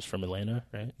rappers from Atlanta,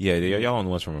 right? Yeah, y'all on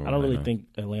the ones from Atlanta. I don't really think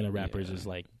Atlanta rappers is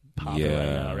like popping right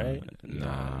now, right?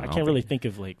 Nah, I can't really think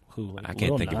of like who. Like, I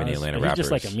can't Lil think of Nas, any Atlanta but he's rappers.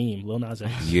 just like a meme. Lil Nas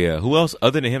X. Yeah, who else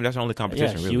other than him? That's the only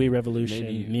competition. Yeah, really. Huey Revolution,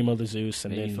 Maybe- Nemo the Zeus,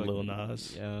 and maybe then Lil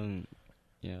Nas.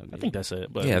 Yeah, I think that's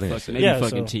it. But Yeah, I think that's it. maybe Yeah,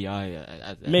 fucking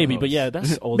so- Ti. maybe, but yeah,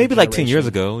 that's old. Maybe like 10 years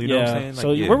generation. ago. You know what I'm saying? Like,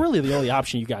 So yeah. we're really the only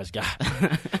option you guys got.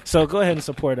 So go ahead and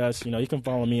support us. You know, you can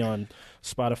follow me on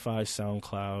Spotify,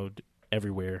 SoundCloud,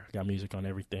 everywhere. I got music on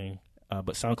everything.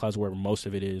 But SoundCloud's where most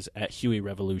of it is, at Huey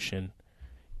Revolution,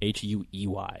 Huey,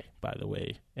 by the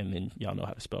way. And then y'all know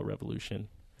how to spell revolution.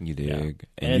 You dig. Yeah. And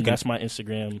And you can, that's my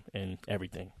Instagram and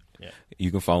everything. Yeah. you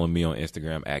can follow me on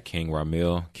Instagram at King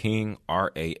Ramil. King,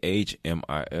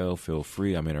 Rahmil. Feel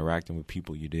free. I'm interacting with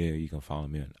people. You dig. You can follow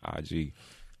me on IG.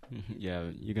 Yeah,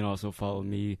 you can also follow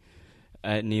me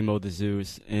at Nemo the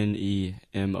Zeus,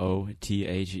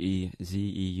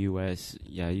 NEMOTHEZEUS.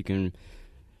 Yeah, you can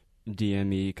DM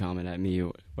me, comment at me,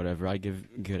 whatever. I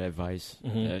give good advice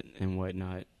and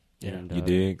whatnot. Yeah. And, You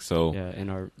dig. So yeah,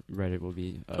 and our Reddit will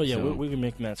be up Oh, yeah, soon. we'll be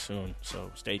making that soon. So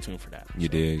stay tuned for that. you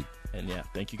dig. And yeah,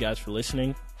 thank you guys for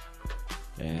listening.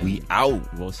 And We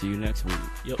out. we'll see you next week.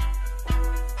 Yep.